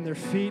on their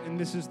feet, and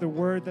this is the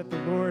word that the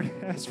Lord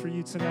has for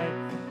you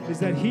tonight, is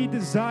that He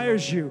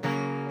desires you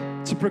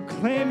to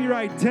proclaim your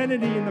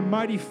identity in the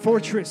mighty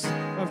fortress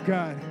of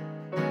God.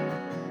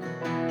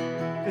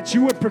 That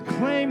you would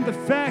proclaim the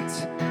fact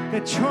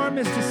that charm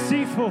is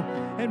deceitful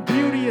and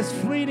beauty is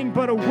fleeting,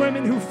 but a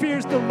woman who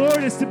fears the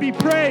Lord is to be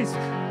praised.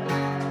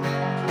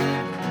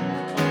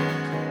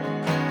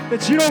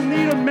 That you don't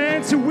need a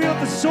man to wield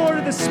the sword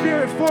of the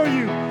Spirit for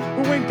you.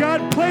 But when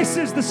God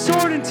places the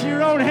sword into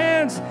your own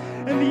hands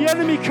and the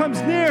enemy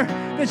comes near,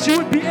 that you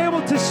would be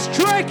able to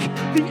strike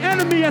the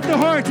enemy at the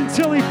heart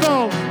until he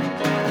falls.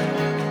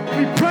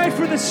 We pray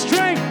for the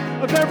strength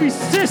of every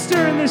sister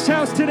in this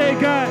house today,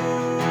 God.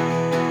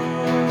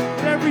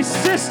 And every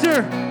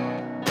sister,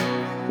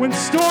 when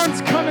storms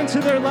come into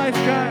their life,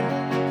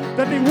 God,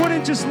 that they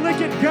wouldn't just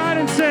look at God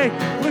and say,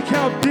 look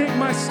how big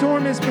my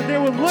storm is, but they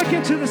would look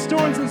into the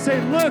storms and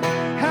say, look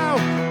how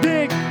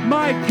big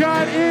my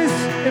God is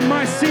in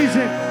my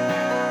season.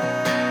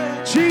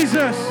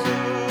 Jesus.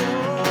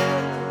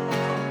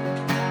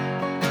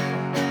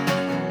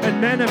 And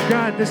men of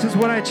God, this is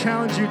what I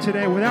challenge you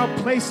today. Without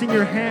placing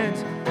your hand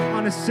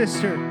on a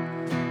sister,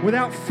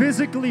 without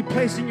physically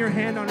placing your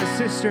hand on a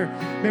sister,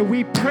 may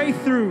we pray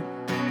through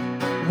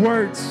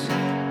words.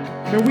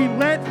 May we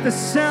let the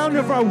sound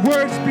of our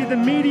words be the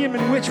medium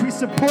in which we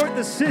support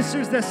the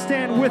sisters that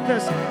stand with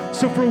us.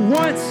 So for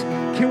once,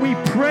 can we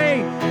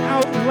pray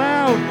out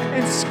loud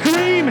and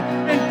scream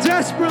and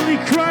desperately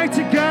cry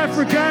to God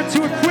for God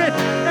to equip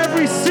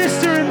every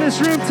sister in this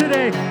room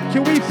today?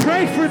 Can we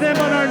pray for them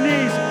on our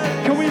knees?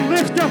 Can we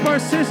lift up our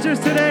sisters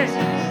today?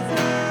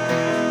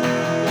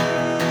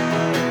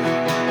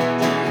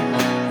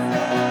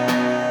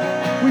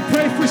 We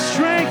pray for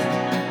strength.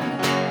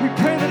 We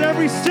pray that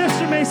every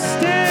sister may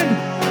stand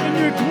in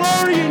your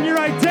glory and your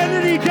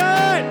identity,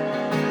 God.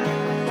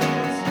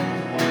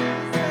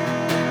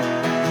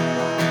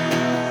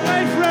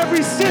 Pray for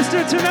every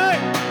sister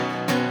tonight.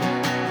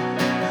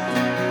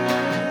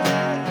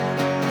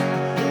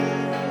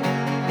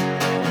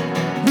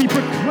 We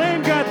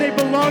proclaim, God, they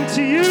belong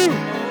to you.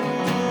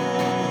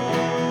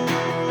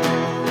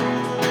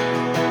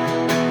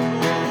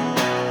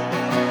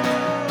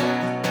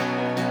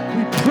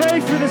 We pray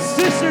for the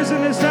sisters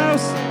in this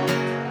house.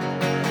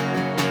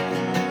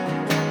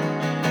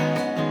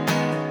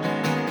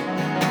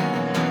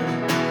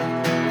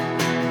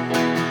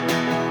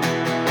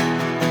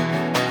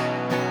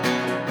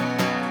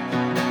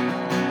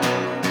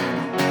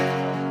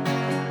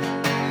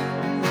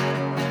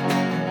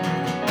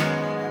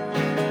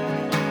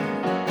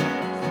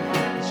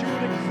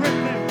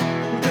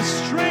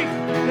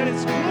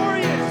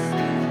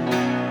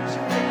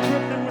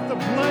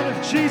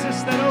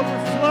 Jesus that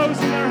overflows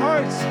in their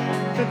hearts,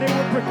 that they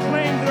will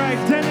proclaim their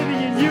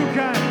identity in you,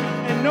 God,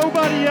 and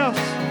nobody else.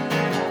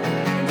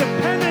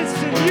 Independence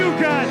in you,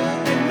 God,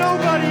 and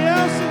nobody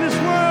else in this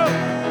world.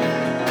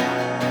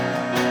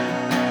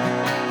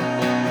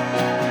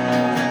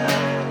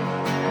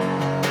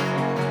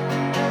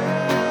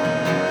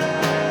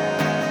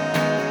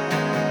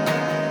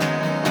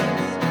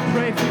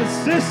 Pray for the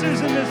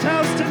sisters in this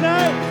house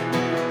tonight.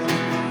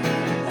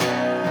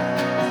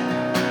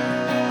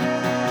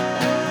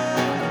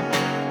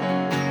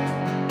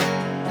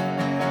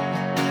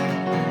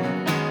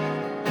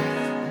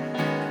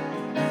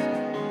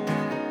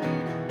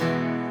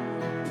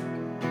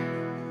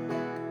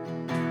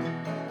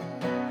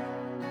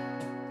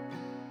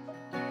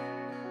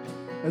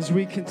 As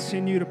we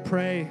continue to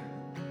pray,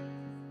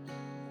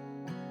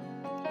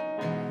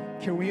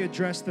 can we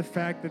address the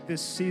fact that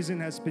this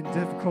season has been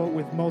difficult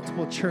with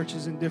multiple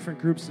churches and different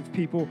groups of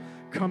people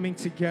coming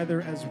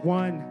together as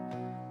one?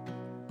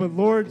 But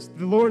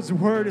the Lord's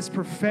word is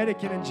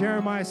prophetic, and in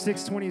Jeremiah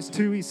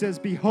 6:22, he says,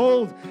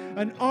 "Behold,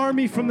 an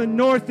army from the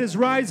north is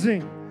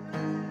rising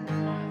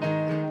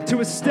to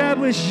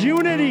establish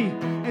unity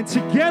and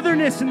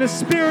togetherness in the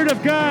Spirit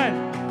of God."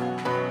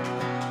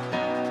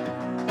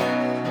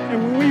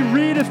 And when we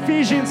read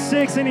Ephesians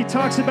 6 and he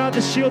talks about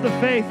the shield of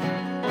faith,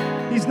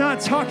 he's not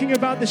talking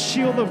about the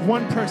shield of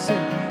one person.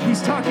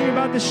 He's talking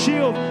about the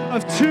shield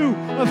of 2,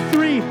 of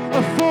 3,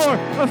 of 4,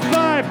 of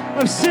 5,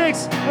 of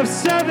 6, of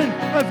 7,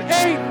 of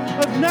 8,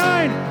 of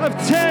 9, of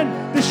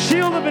 10. The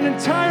shield of an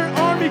entire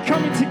army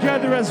coming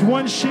together as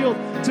one shield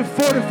to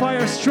fortify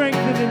our strength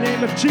in the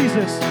name of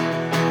Jesus.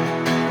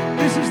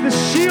 This is the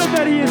shield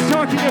that he is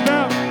talking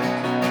about.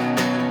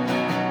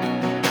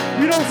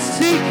 We don't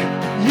seek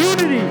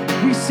unity,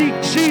 we seek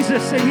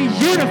Jesus, and he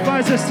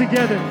unifies us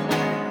together.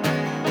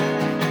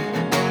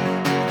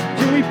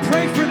 Can we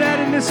pray for that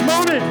in this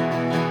moment?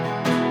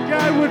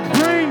 God would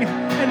bring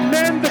and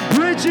mend the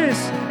bridges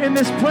in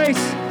this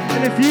place.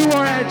 And if you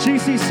are at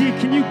GCC,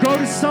 can you go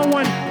to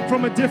someone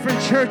from a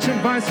different church and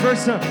vice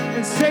versa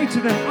and say to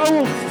them, I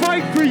will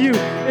fight for you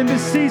in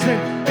this season.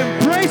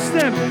 Embrace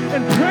them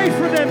and pray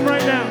for them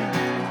right now.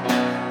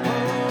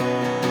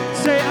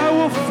 Say, I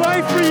will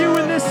fight for you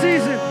in this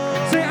season.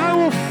 Say, I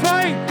will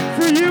fight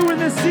for you in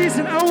this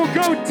season. I will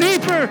go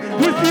deeper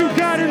with you,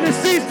 God, in this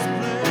season.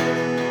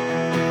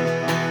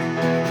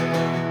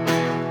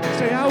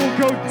 Say, I will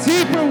go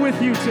deeper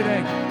with you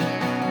today.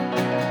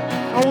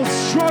 I will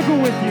struggle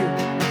with you.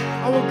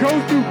 I will go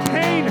through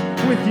pain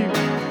with you.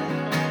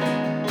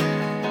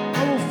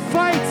 I will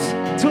fight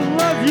to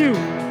love you,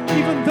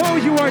 even though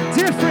you are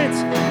different,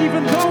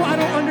 even though I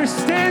don't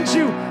understand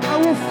you. I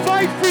will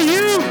fight for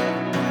you.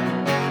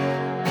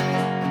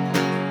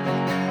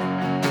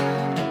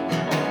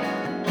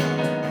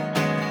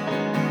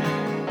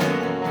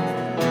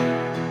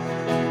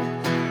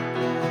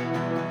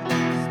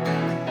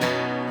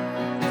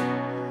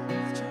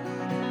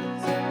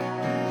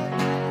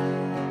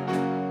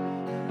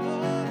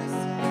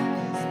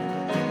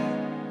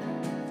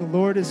 The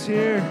Lord is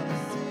here.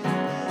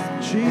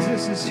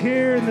 Jesus is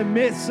here in the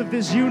midst of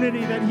this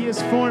unity that he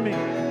is forming.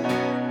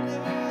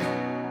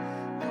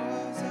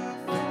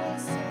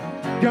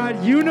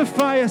 God,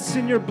 unify us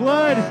in your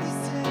blood.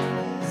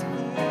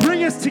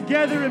 Bring us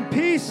together in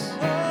peace.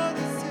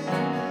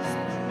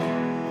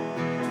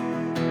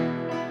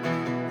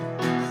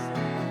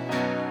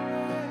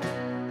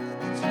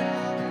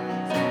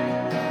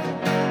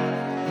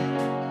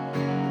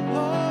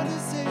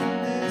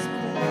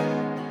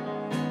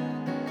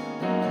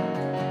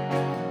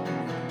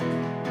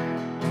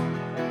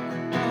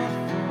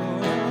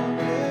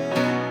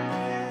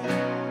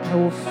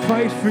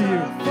 fight for you.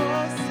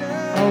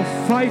 I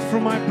will fight for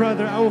my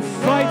brother. I will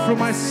fight for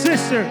my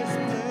sister.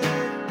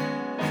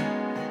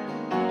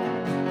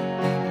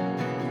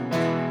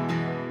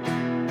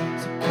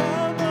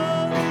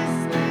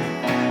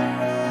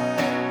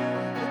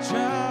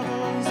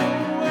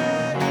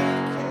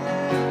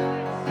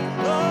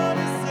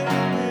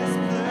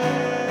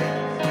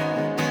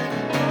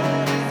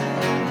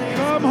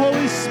 Come,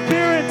 Holy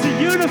Spirit,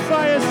 to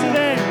unify us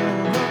today.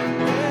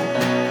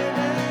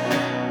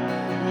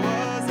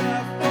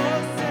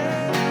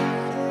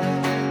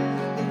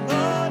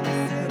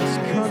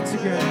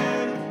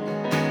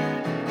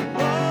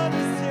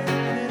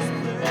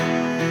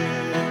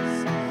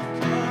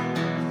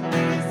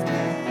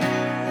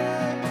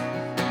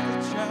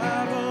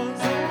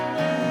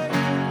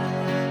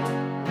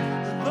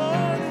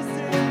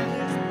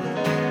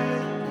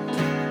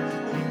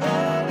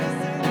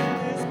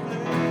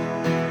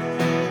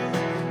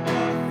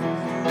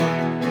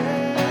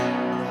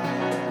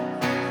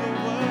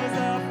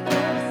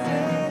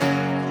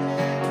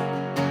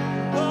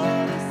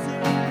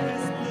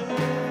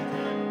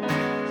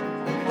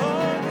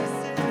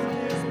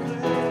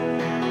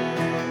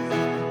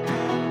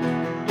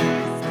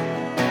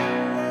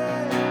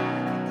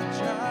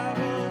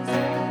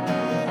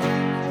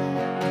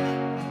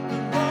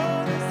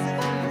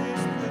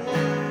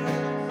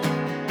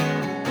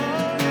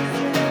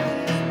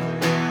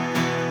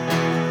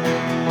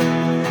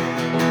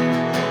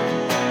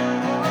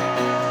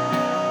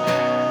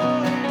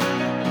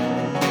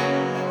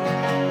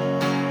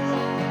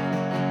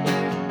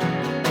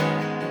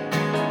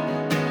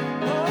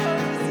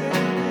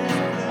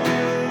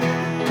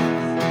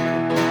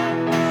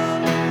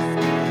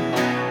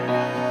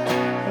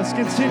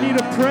 Continue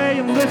to pray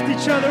and lift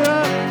each other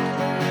up.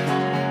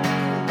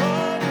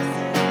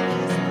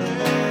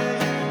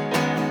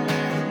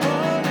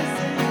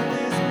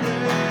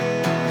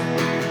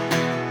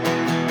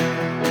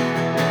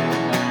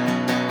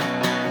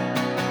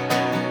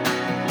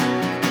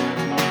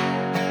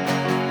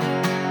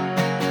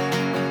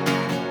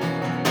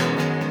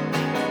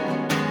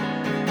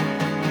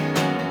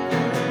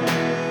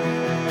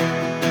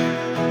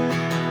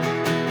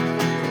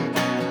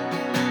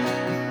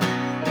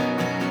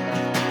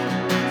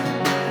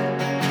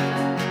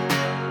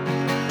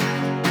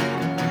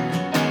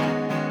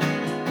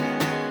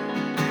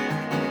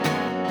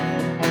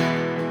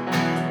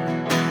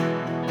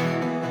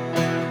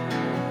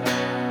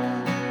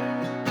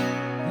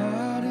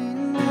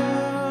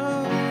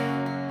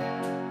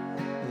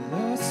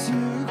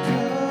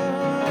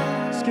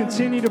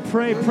 Continue to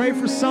pray. Pray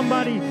for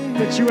somebody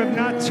that you have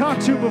not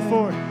talked to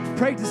before.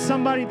 Pray to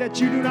somebody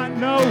that you do not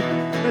know.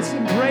 Let's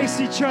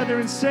embrace each other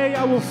and say,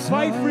 I will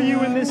fight for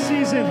you in this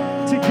season,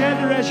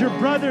 together as your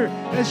brother,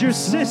 as your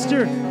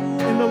sister,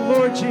 in the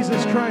Lord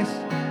Jesus Christ.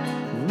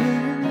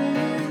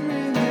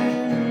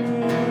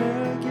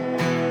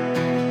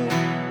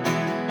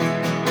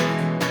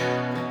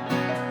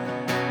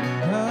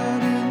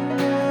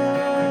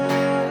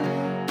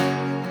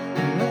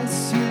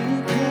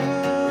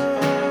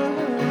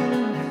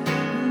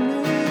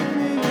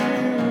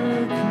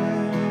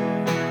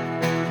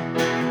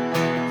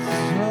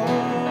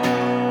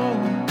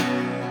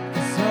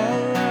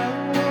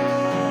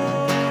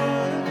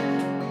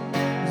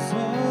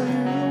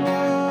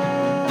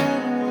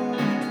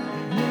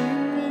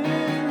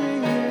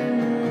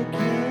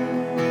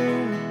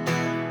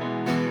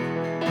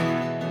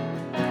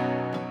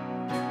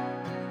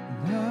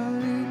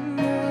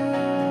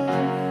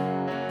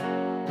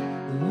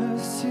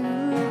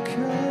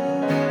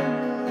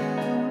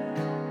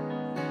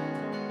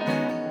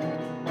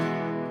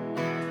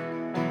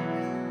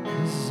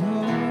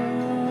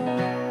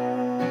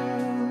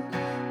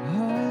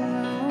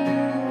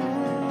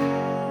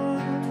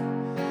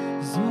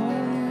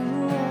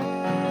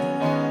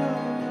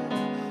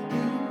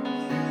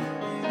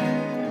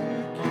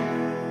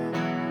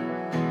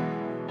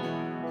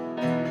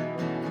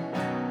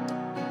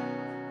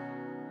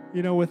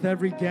 You know, with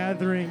every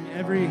gathering,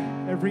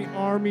 every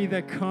army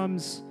that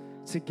comes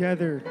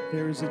together,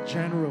 there is a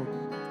general.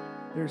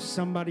 There's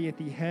somebody at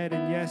the head,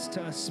 and yes,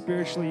 to us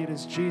spiritually, it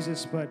is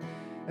Jesus. But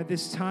at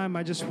this time,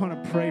 I just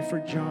want to pray for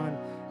John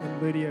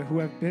and Lydia, who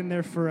have been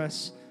there for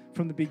us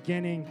from the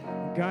beginning,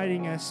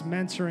 guiding us,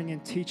 mentoring,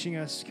 and teaching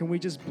us. Can we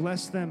just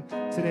bless them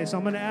today? So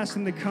I'm going to ask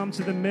them to come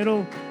to the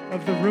middle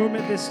of the room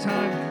at this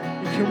time.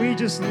 And can we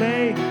just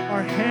lay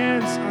our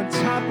hands on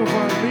top of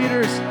our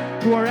leaders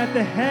who are at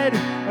the head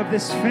of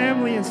this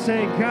family and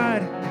say,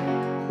 God,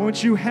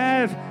 won't you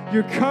have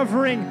your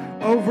covering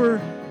over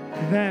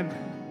them?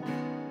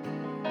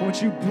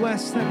 Won't you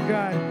bless them,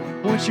 God?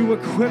 Won't you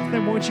equip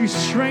them? Won't you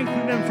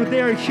strengthen them? For they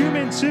are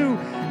human too.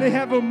 They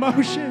have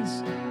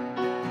emotions.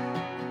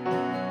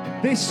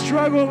 They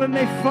struggle and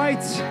they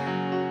fight.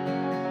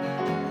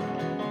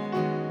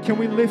 Can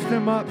we lift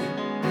them up?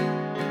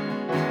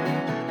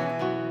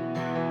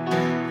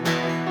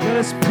 Let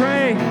us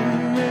pray.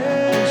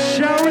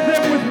 Shower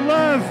them with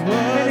love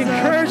and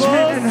encouragement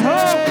and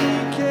hope.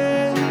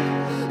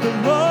 The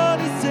Lord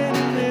is in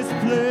this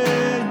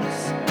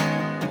place.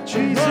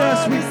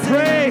 Jesus, we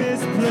pray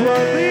for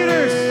our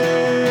leaders.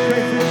 We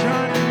pray for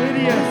John and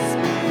Lydia.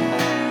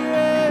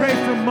 We pray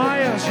for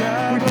Maya.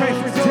 We pray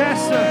for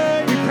Tessa.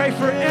 We pray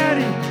for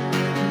Addie.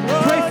 We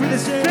pray for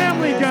this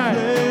family, God.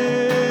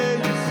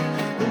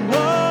 The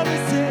Lord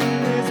is in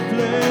this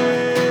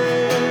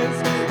place.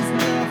 It's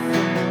not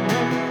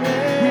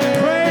We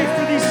pray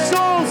for these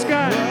souls,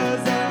 God.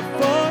 because I'm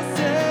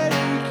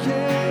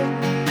forsaken.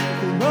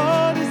 The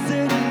Lord is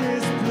in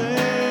this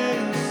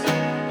place.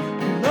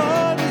 The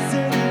Lord is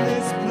in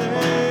this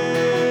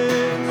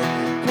place.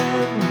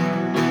 Come,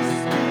 Holy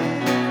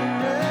Spirit,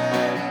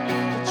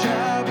 the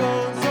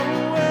troubles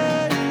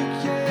awaken.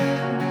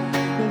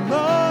 The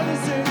Lord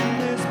is in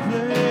this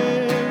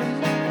place.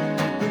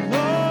 The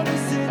Lord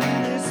is in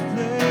this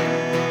place.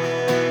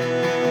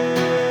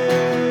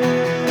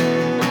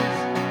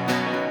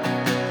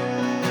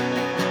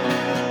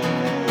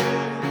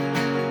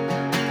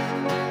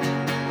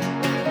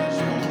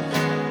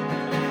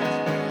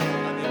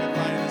 I've been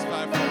fighting this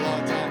fight for a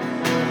long time.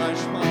 And I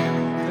just want to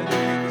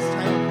dedicate this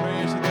time of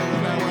prayer to them,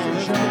 Lord. I want to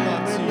lift John them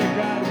up and to Lydia, you.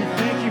 God, we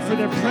thank you for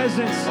their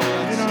presence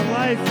in our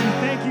life. We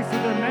thank you for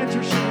their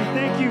mentorship. We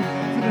thank you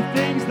for the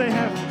things they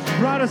have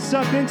brought us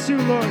up into,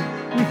 Lord.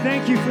 We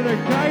thank you for their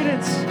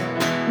guidance.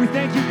 We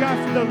thank you, God,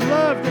 for their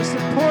love, their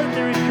support,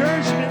 their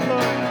encouragement,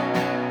 Lord.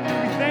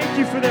 We thank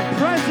you for their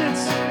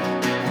presence.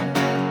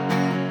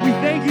 We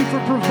thank you for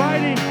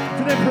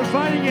them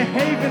providing a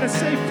haven, a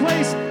safe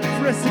place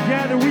for us to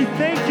gather. We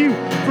thank you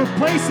for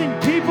placing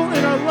people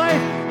in our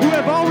life who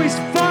have always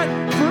fought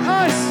for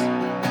us.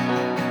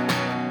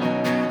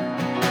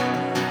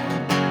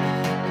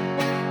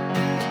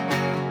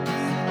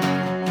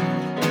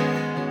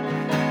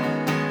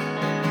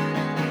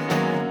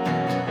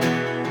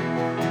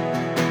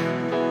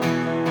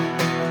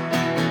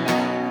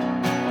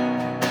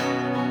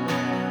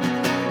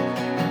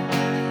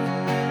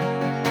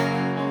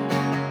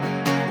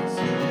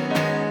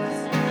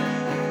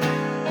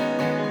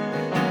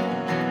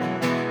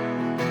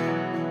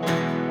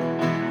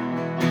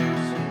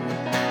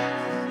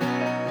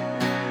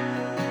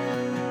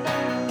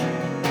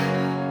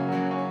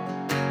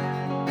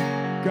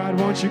 God,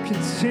 won't you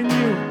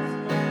continue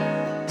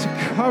to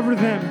cover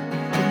them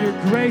in your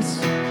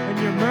grace and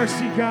your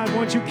mercy, God?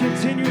 Won't you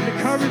continue to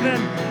cover them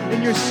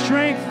in your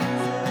strength?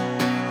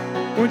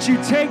 Won't you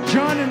take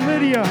John and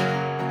Lydia,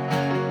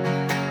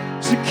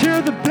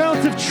 secure the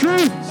belt of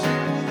truth,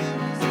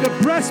 the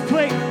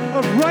breastplate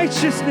of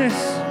righteousness,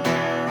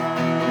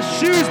 the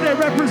shoes that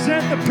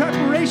represent the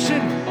preparation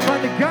by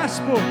the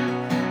gospel,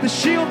 the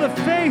shield of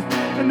faith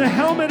and the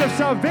helmet of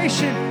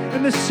salvation,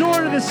 and the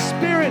sword of the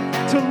Spirit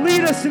to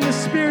lead us in the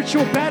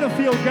spiritual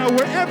battlefield, God,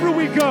 wherever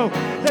we go,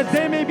 that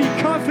they may be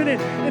confident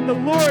in the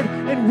Lord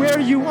and where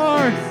you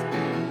are.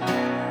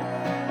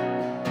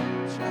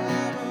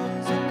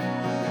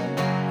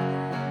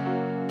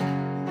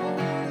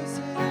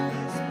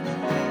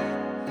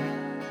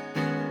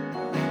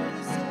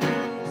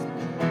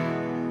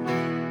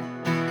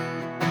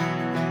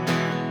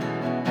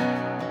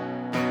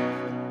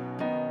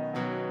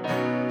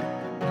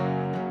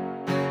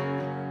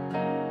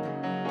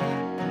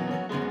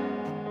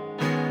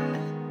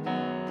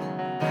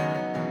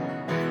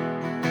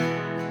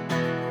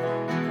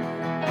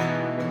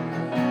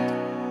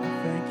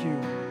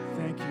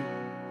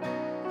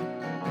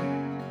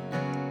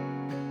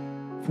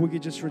 If we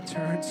could just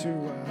return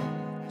to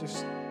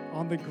just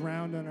on the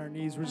ground on our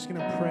knees, we're just going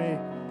to pray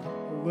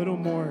a little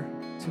more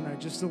tonight.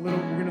 Just a little,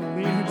 we're going to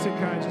lean into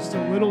God just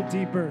a little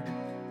deeper.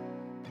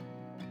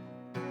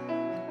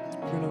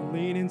 We're going to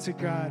lean into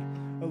God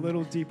a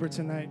little deeper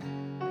tonight.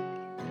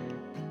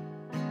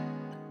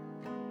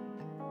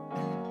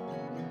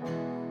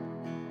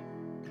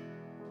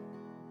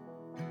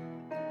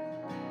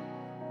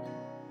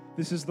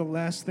 This is the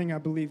last thing I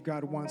believe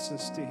God wants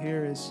us to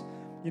hear is,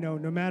 no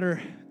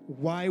matter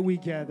why we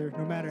gather,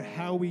 no matter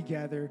how we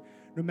gather,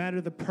 no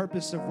matter the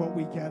purpose of what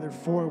we gather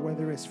for,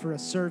 whether it's for a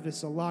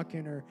service, a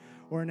lock-in,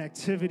 or an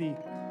activity,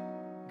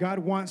 God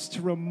wants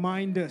to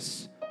remind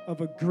us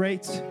of a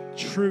great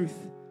truth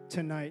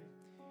tonight,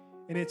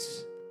 and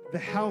it's the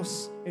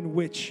house in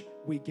which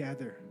we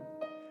gather.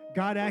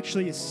 God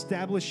actually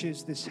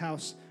establishes this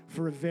house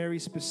for a very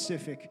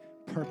specific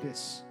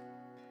purpose.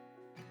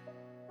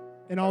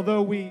 And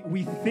although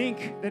we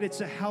think that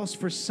it's a house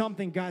for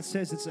something, God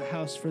says it's a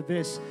house for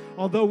this.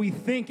 Although we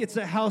think it's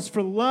a house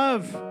for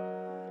love,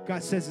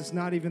 God says it's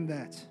not even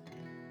that.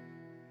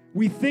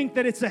 We think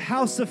that it's a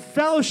house of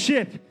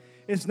fellowship.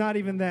 It's not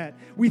even that.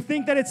 We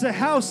think that it's a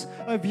house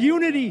of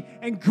unity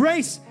and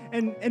grace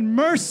and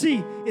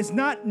mercy. It's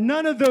not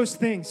none of those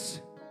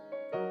things.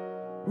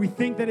 We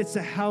think that it's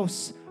a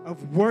house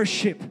of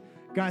worship.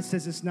 God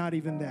says it's not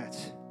even that.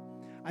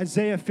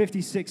 Isaiah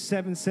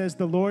 56:7 says,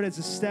 the Lord has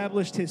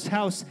established his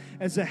house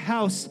as a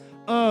house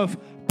of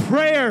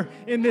prayer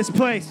in this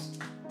place.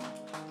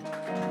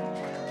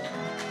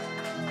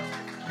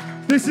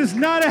 This is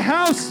not a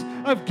house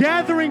of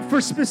gathering for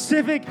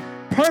specific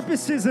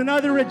purposes and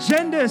other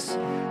agendas.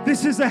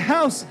 This is a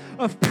house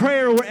of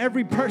prayer where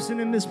every person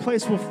in this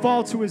place will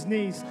fall to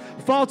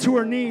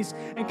her knees,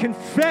 and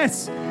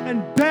confess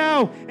and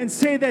bow and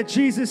say that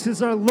Jesus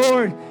is our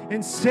Lord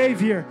and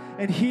Savior,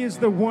 and He is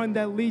the one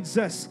that leads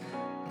us.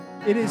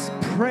 It is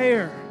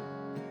prayer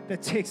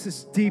that takes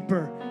us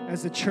deeper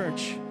as a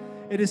church.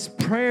 It is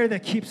prayer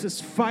that keeps us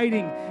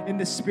fighting in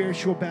the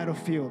spiritual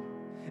battlefield.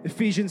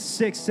 Ephesians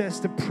 6 says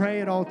to pray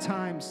at all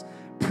times.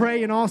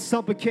 Pray in all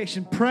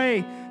supplication.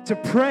 Pray,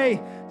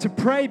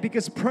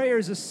 because prayer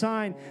is a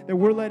sign that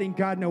we're letting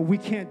God know we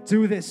can't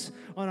do this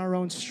on our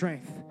own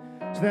strength.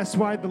 So that's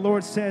why the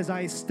Lord says,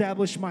 I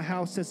establish my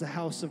house as a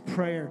house of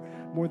prayer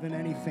more than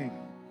anything.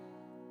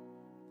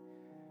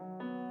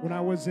 When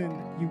I was in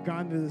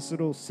Uganda, this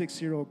little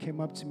 6-year-old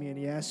came up to me and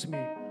he asked me,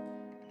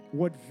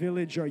 what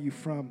village are you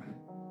from?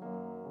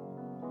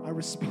 I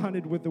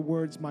responded with the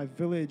words, my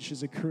village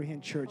is a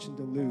Korean church in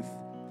Duluth.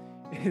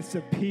 It's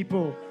a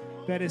people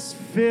that is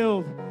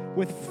filled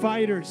with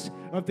fighters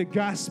of the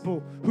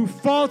gospel who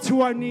fall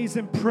to our knees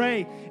and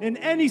pray in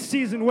any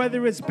season,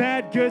 whether it's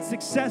bad, good,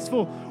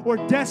 successful, or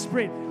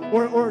desperate,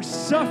 or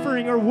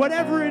suffering, or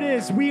whatever it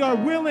is. We are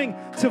willing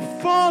to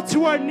fall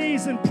to our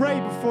knees and pray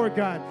before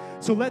God.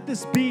 So let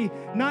this be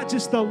not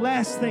just the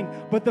last thing,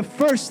 but the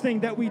first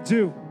thing that we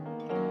do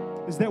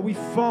is that we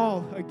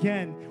fall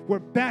again. We're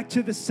back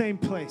to the same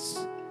place.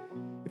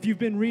 If you've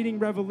been reading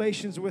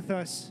Revelations with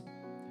us,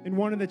 in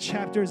one of the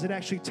chapters, it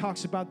actually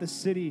talks about the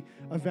city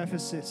of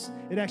Ephesus.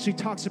 It actually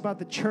talks about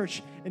the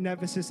church in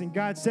Ephesus. And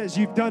God says,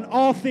 you've done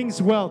all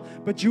things well,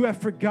 but you have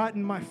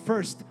forgotten my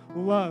first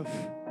love.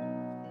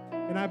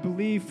 And I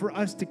believe for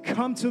us to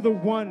come to the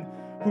one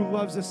who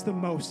loves us the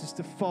most is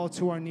to fall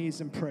to our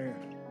knees in prayer.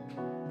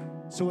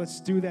 So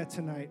let's do that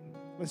tonight.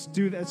 Let's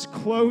do that. Let's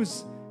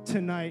close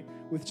tonight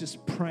with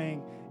just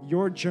praying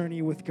your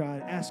journey with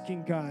God,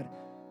 asking God,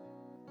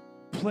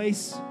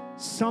 place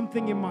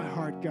something in my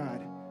heart,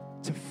 God,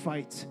 to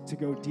fight, to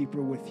go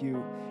deeper with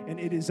you. And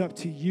it is up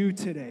to you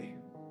today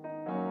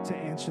to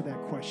answer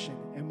that question.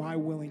 Am I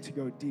willing to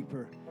go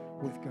deeper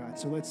with God?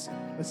 So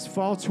let's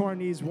fall to our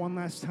knees one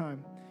last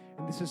time.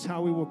 And this is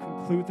how we will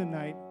conclude the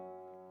night.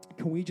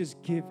 Can we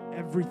just give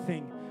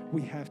everything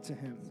we have to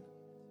Him?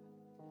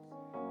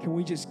 Can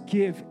we just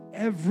give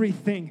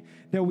everything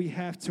that we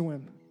have to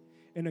Him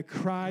in a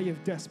cry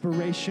of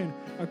desperation,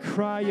 a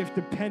cry of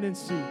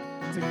dependency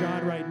to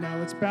God right now?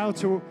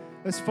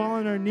 Let's fall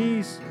on our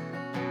knees.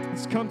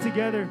 Let's come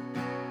together.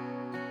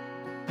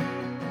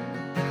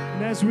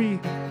 And as we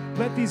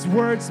let these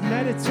words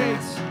meditate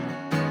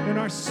in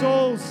our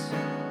souls,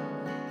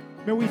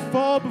 may we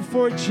fall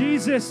before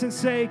Jesus and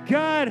say,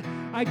 God,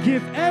 I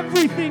give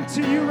everything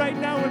to you right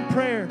now in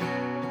prayer.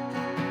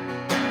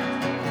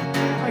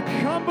 I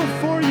come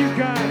before you,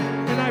 God,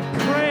 and I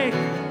pray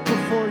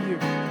before you.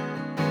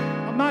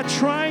 I'm not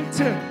trying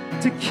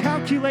to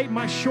calculate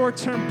my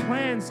short-term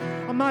plans.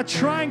 I'm not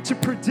trying to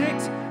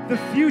predict the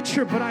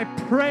future, but I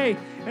pray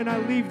and I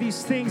leave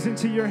these things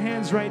into your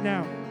hands right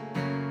now.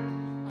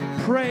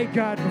 I pray,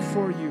 God,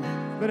 before you.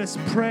 Let us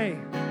pray.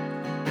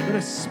 Let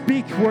us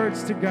speak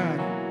words to God.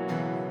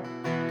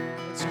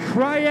 Let's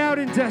cry out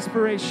in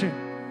desperation.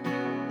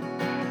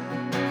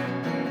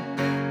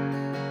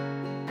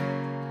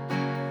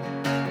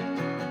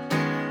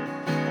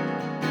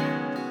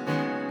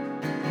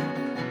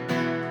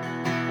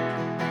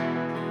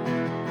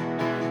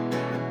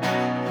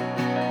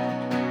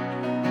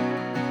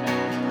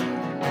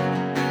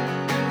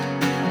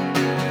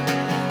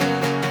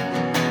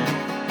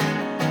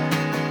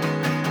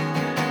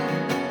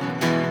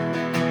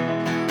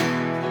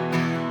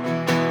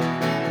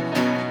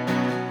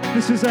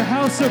 This is a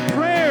house of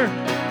prayer.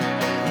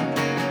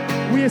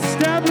 We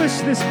establish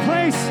this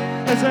place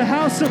as a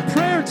house of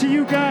prayer to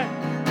you, God.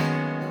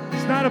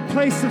 It's not a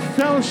place of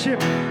fellowship.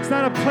 It's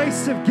not a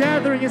place of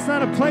gathering. It's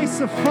not a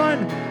place of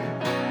fun.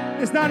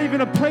 It's not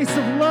even a place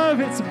of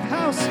love. It's a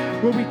house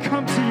where we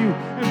come to you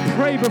and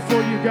pray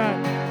before you,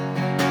 God.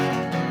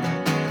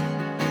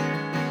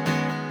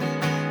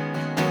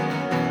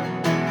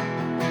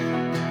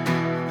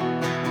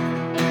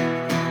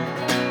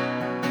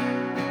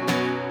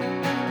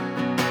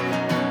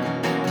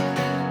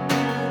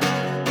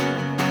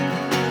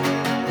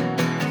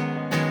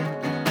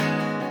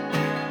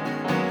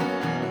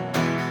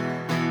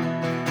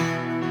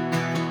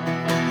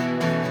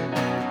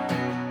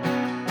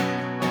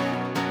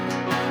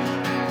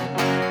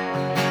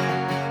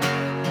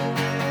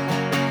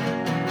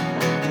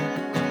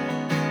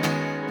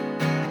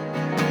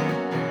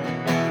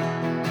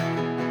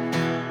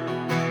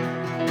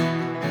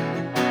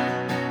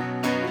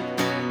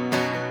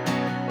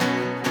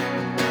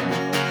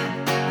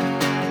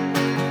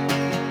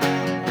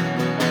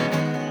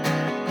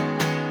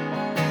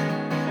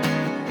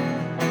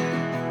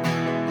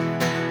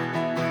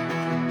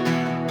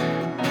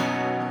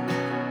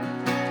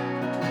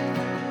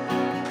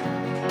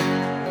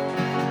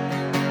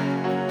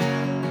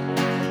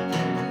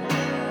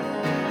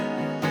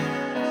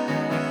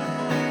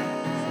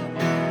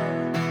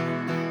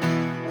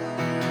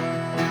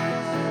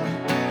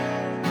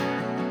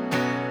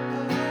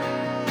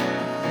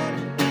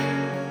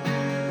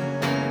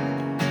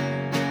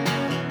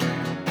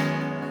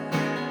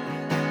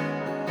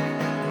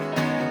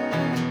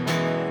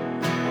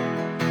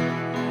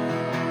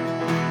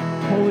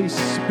 Holy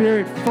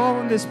Spirit,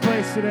 fall in this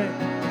place today.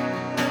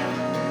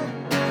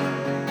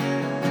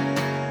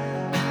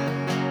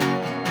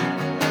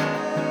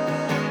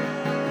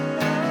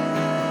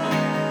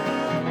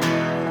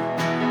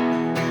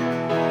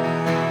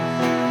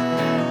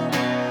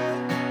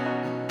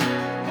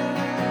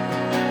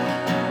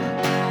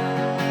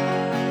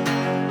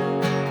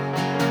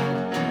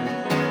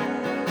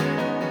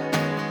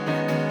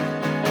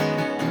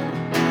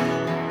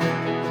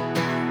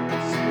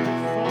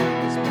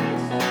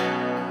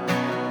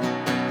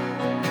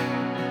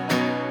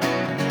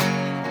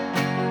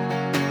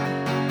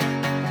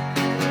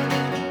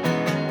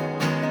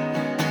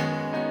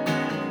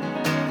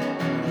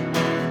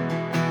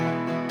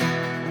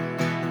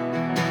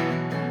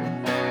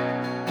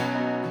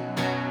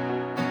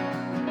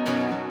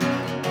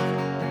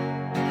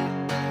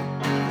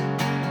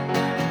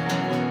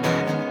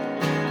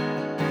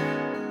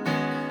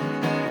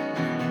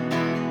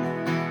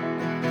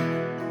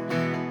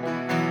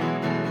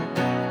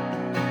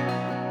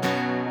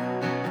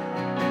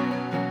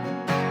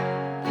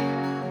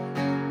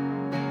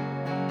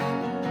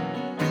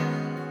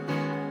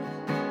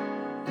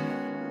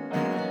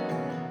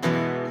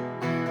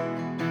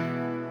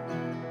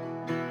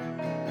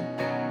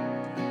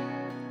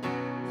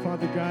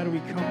 Father God, we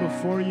come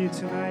before you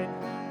tonight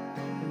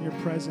in your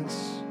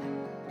presence.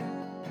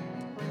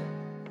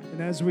 And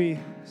as we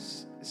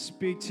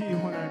speak to you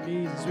on our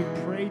knees, as we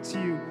pray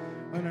to you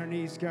on our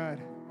knees,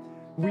 God,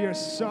 we are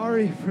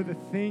sorry for the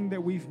thing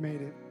that we've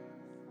made it.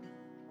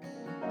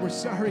 We're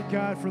sorry,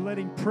 God, for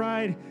letting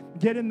pride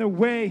get in the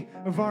way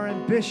of our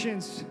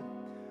ambitions.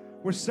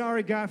 We're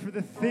sorry, God, for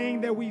the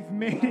thing that we've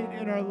made it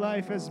in our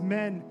life as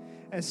men,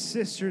 as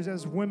sisters,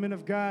 as women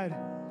of God.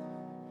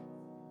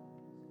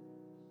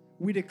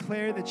 We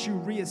declare that you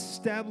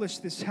reestablish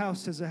this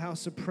house as a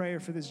house of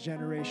prayer for this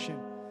generation.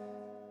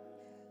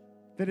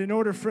 That in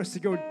order for us to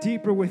go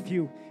deeper with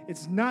you,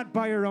 it's not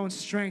by our own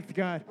strength,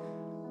 God,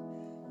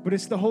 but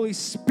it's the Holy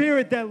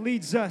Spirit that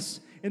leads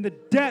us in the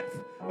depth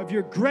of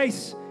your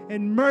grace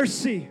and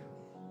mercy.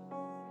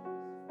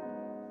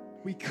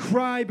 We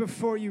cry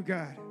before you,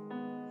 God.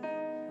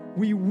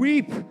 We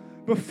weep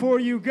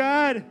before you,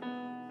 God.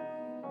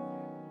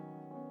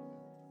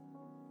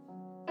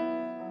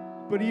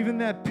 But even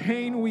that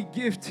pain we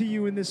give to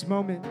you in this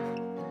moment,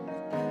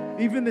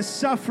 even the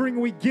suffering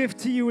we give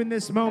to you in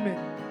this moment,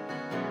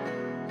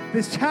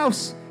 this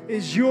house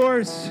is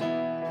yours.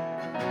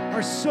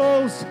 Our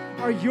souls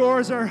are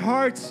yours. Our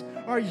hearts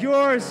are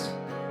yours.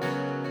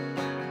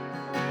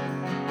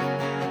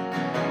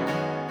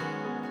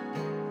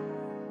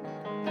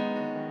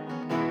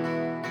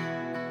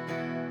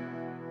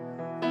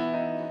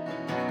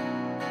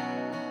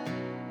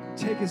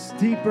 Take us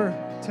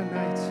deeper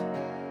tonight.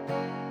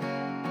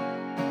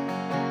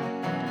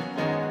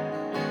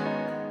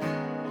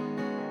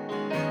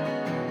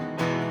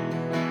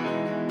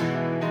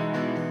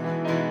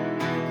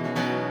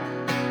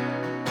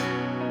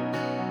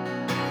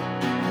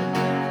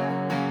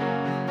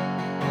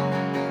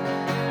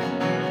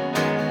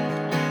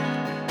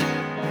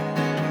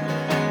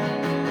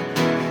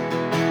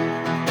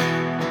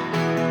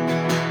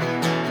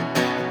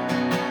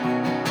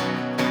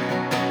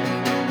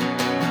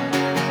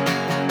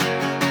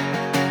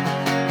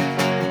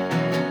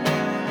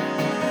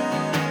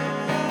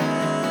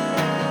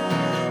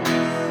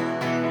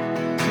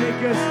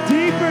 Take us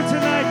deeper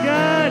tonight,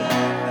 God.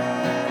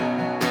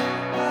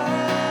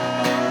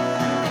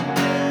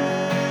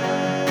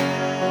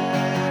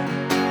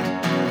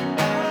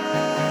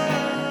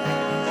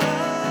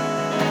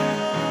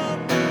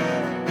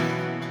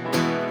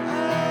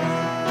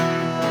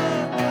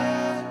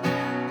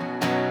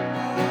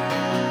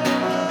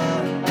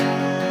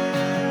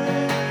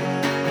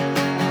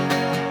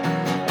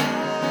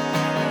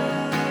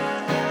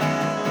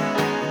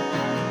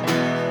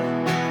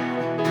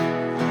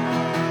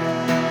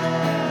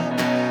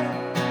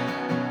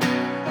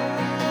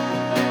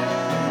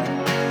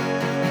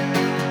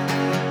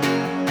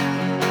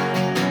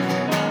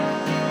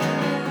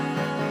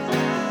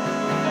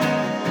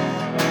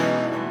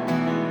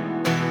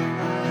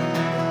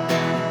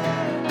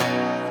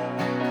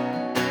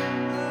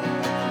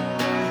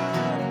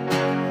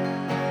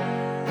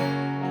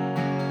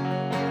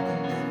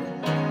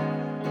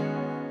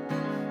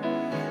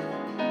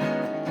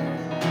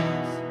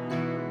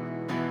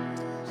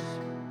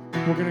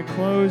 We're going to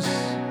close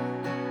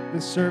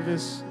the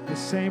service the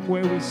same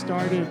way we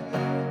started,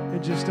 in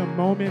just a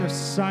moment of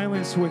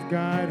silence with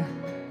God.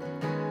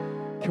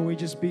 Can we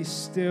just be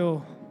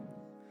still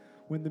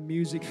when the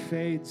music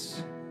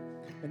fades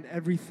and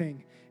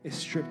everything is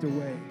stripped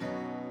away?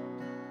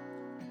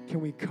 Can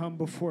we come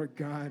before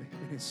God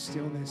in his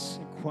stillness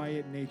and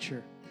quiet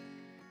nature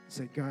and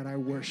say, God, I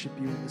worship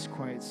you in this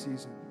quiet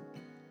season.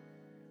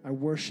 I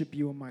worship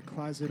you in my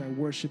closet. I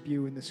worship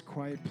you in this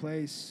quiet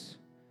place.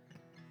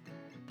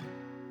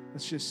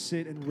 Let's just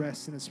sit and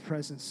rest in his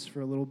presence for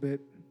a little bit.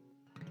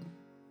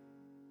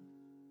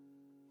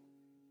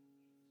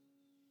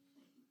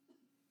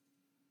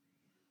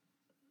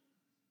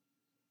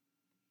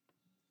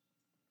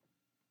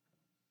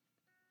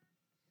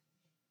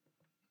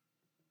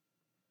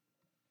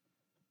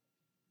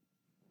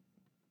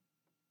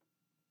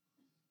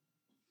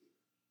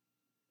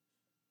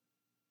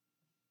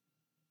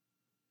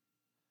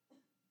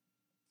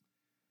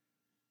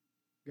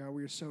 God,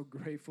 we are so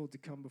grateful to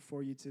come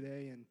before you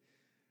today, and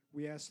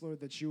we ask, Lord,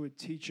 that you would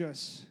teach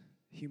us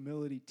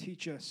humility,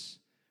 teach us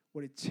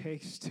what it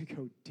takes to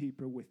go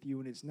deeper with you.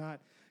 And it's not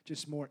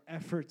just more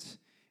effort,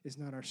 it's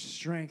not our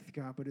strength,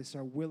 God, but it's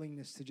our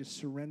willingness to just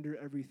surrender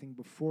everything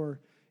before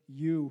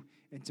you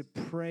and to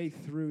pray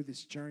through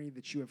this journey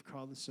that you have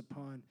called us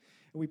upon.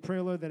 And we pray,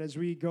 Lord, that as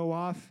we go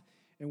off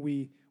and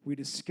we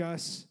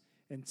discuss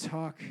and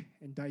talk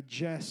and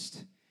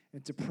digest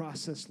and to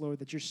process, Lord,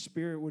 that your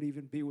Spirit would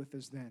even be with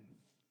us then.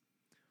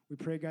 We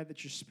pray, God,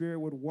 that your Spirit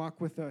would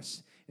walk with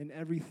us in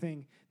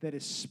everything that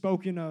is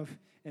spoken of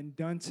and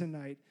done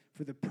tonight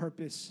for the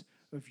purpose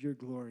of your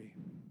glory.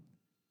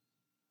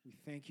 We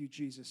thank you,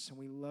 Jesus, and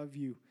we love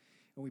you,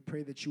 and we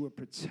pray that you would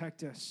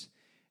protect us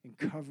and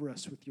cover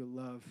us with your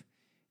love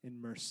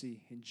and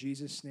mercy. In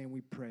Jesus' name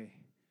we pray.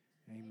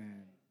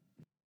 Amen.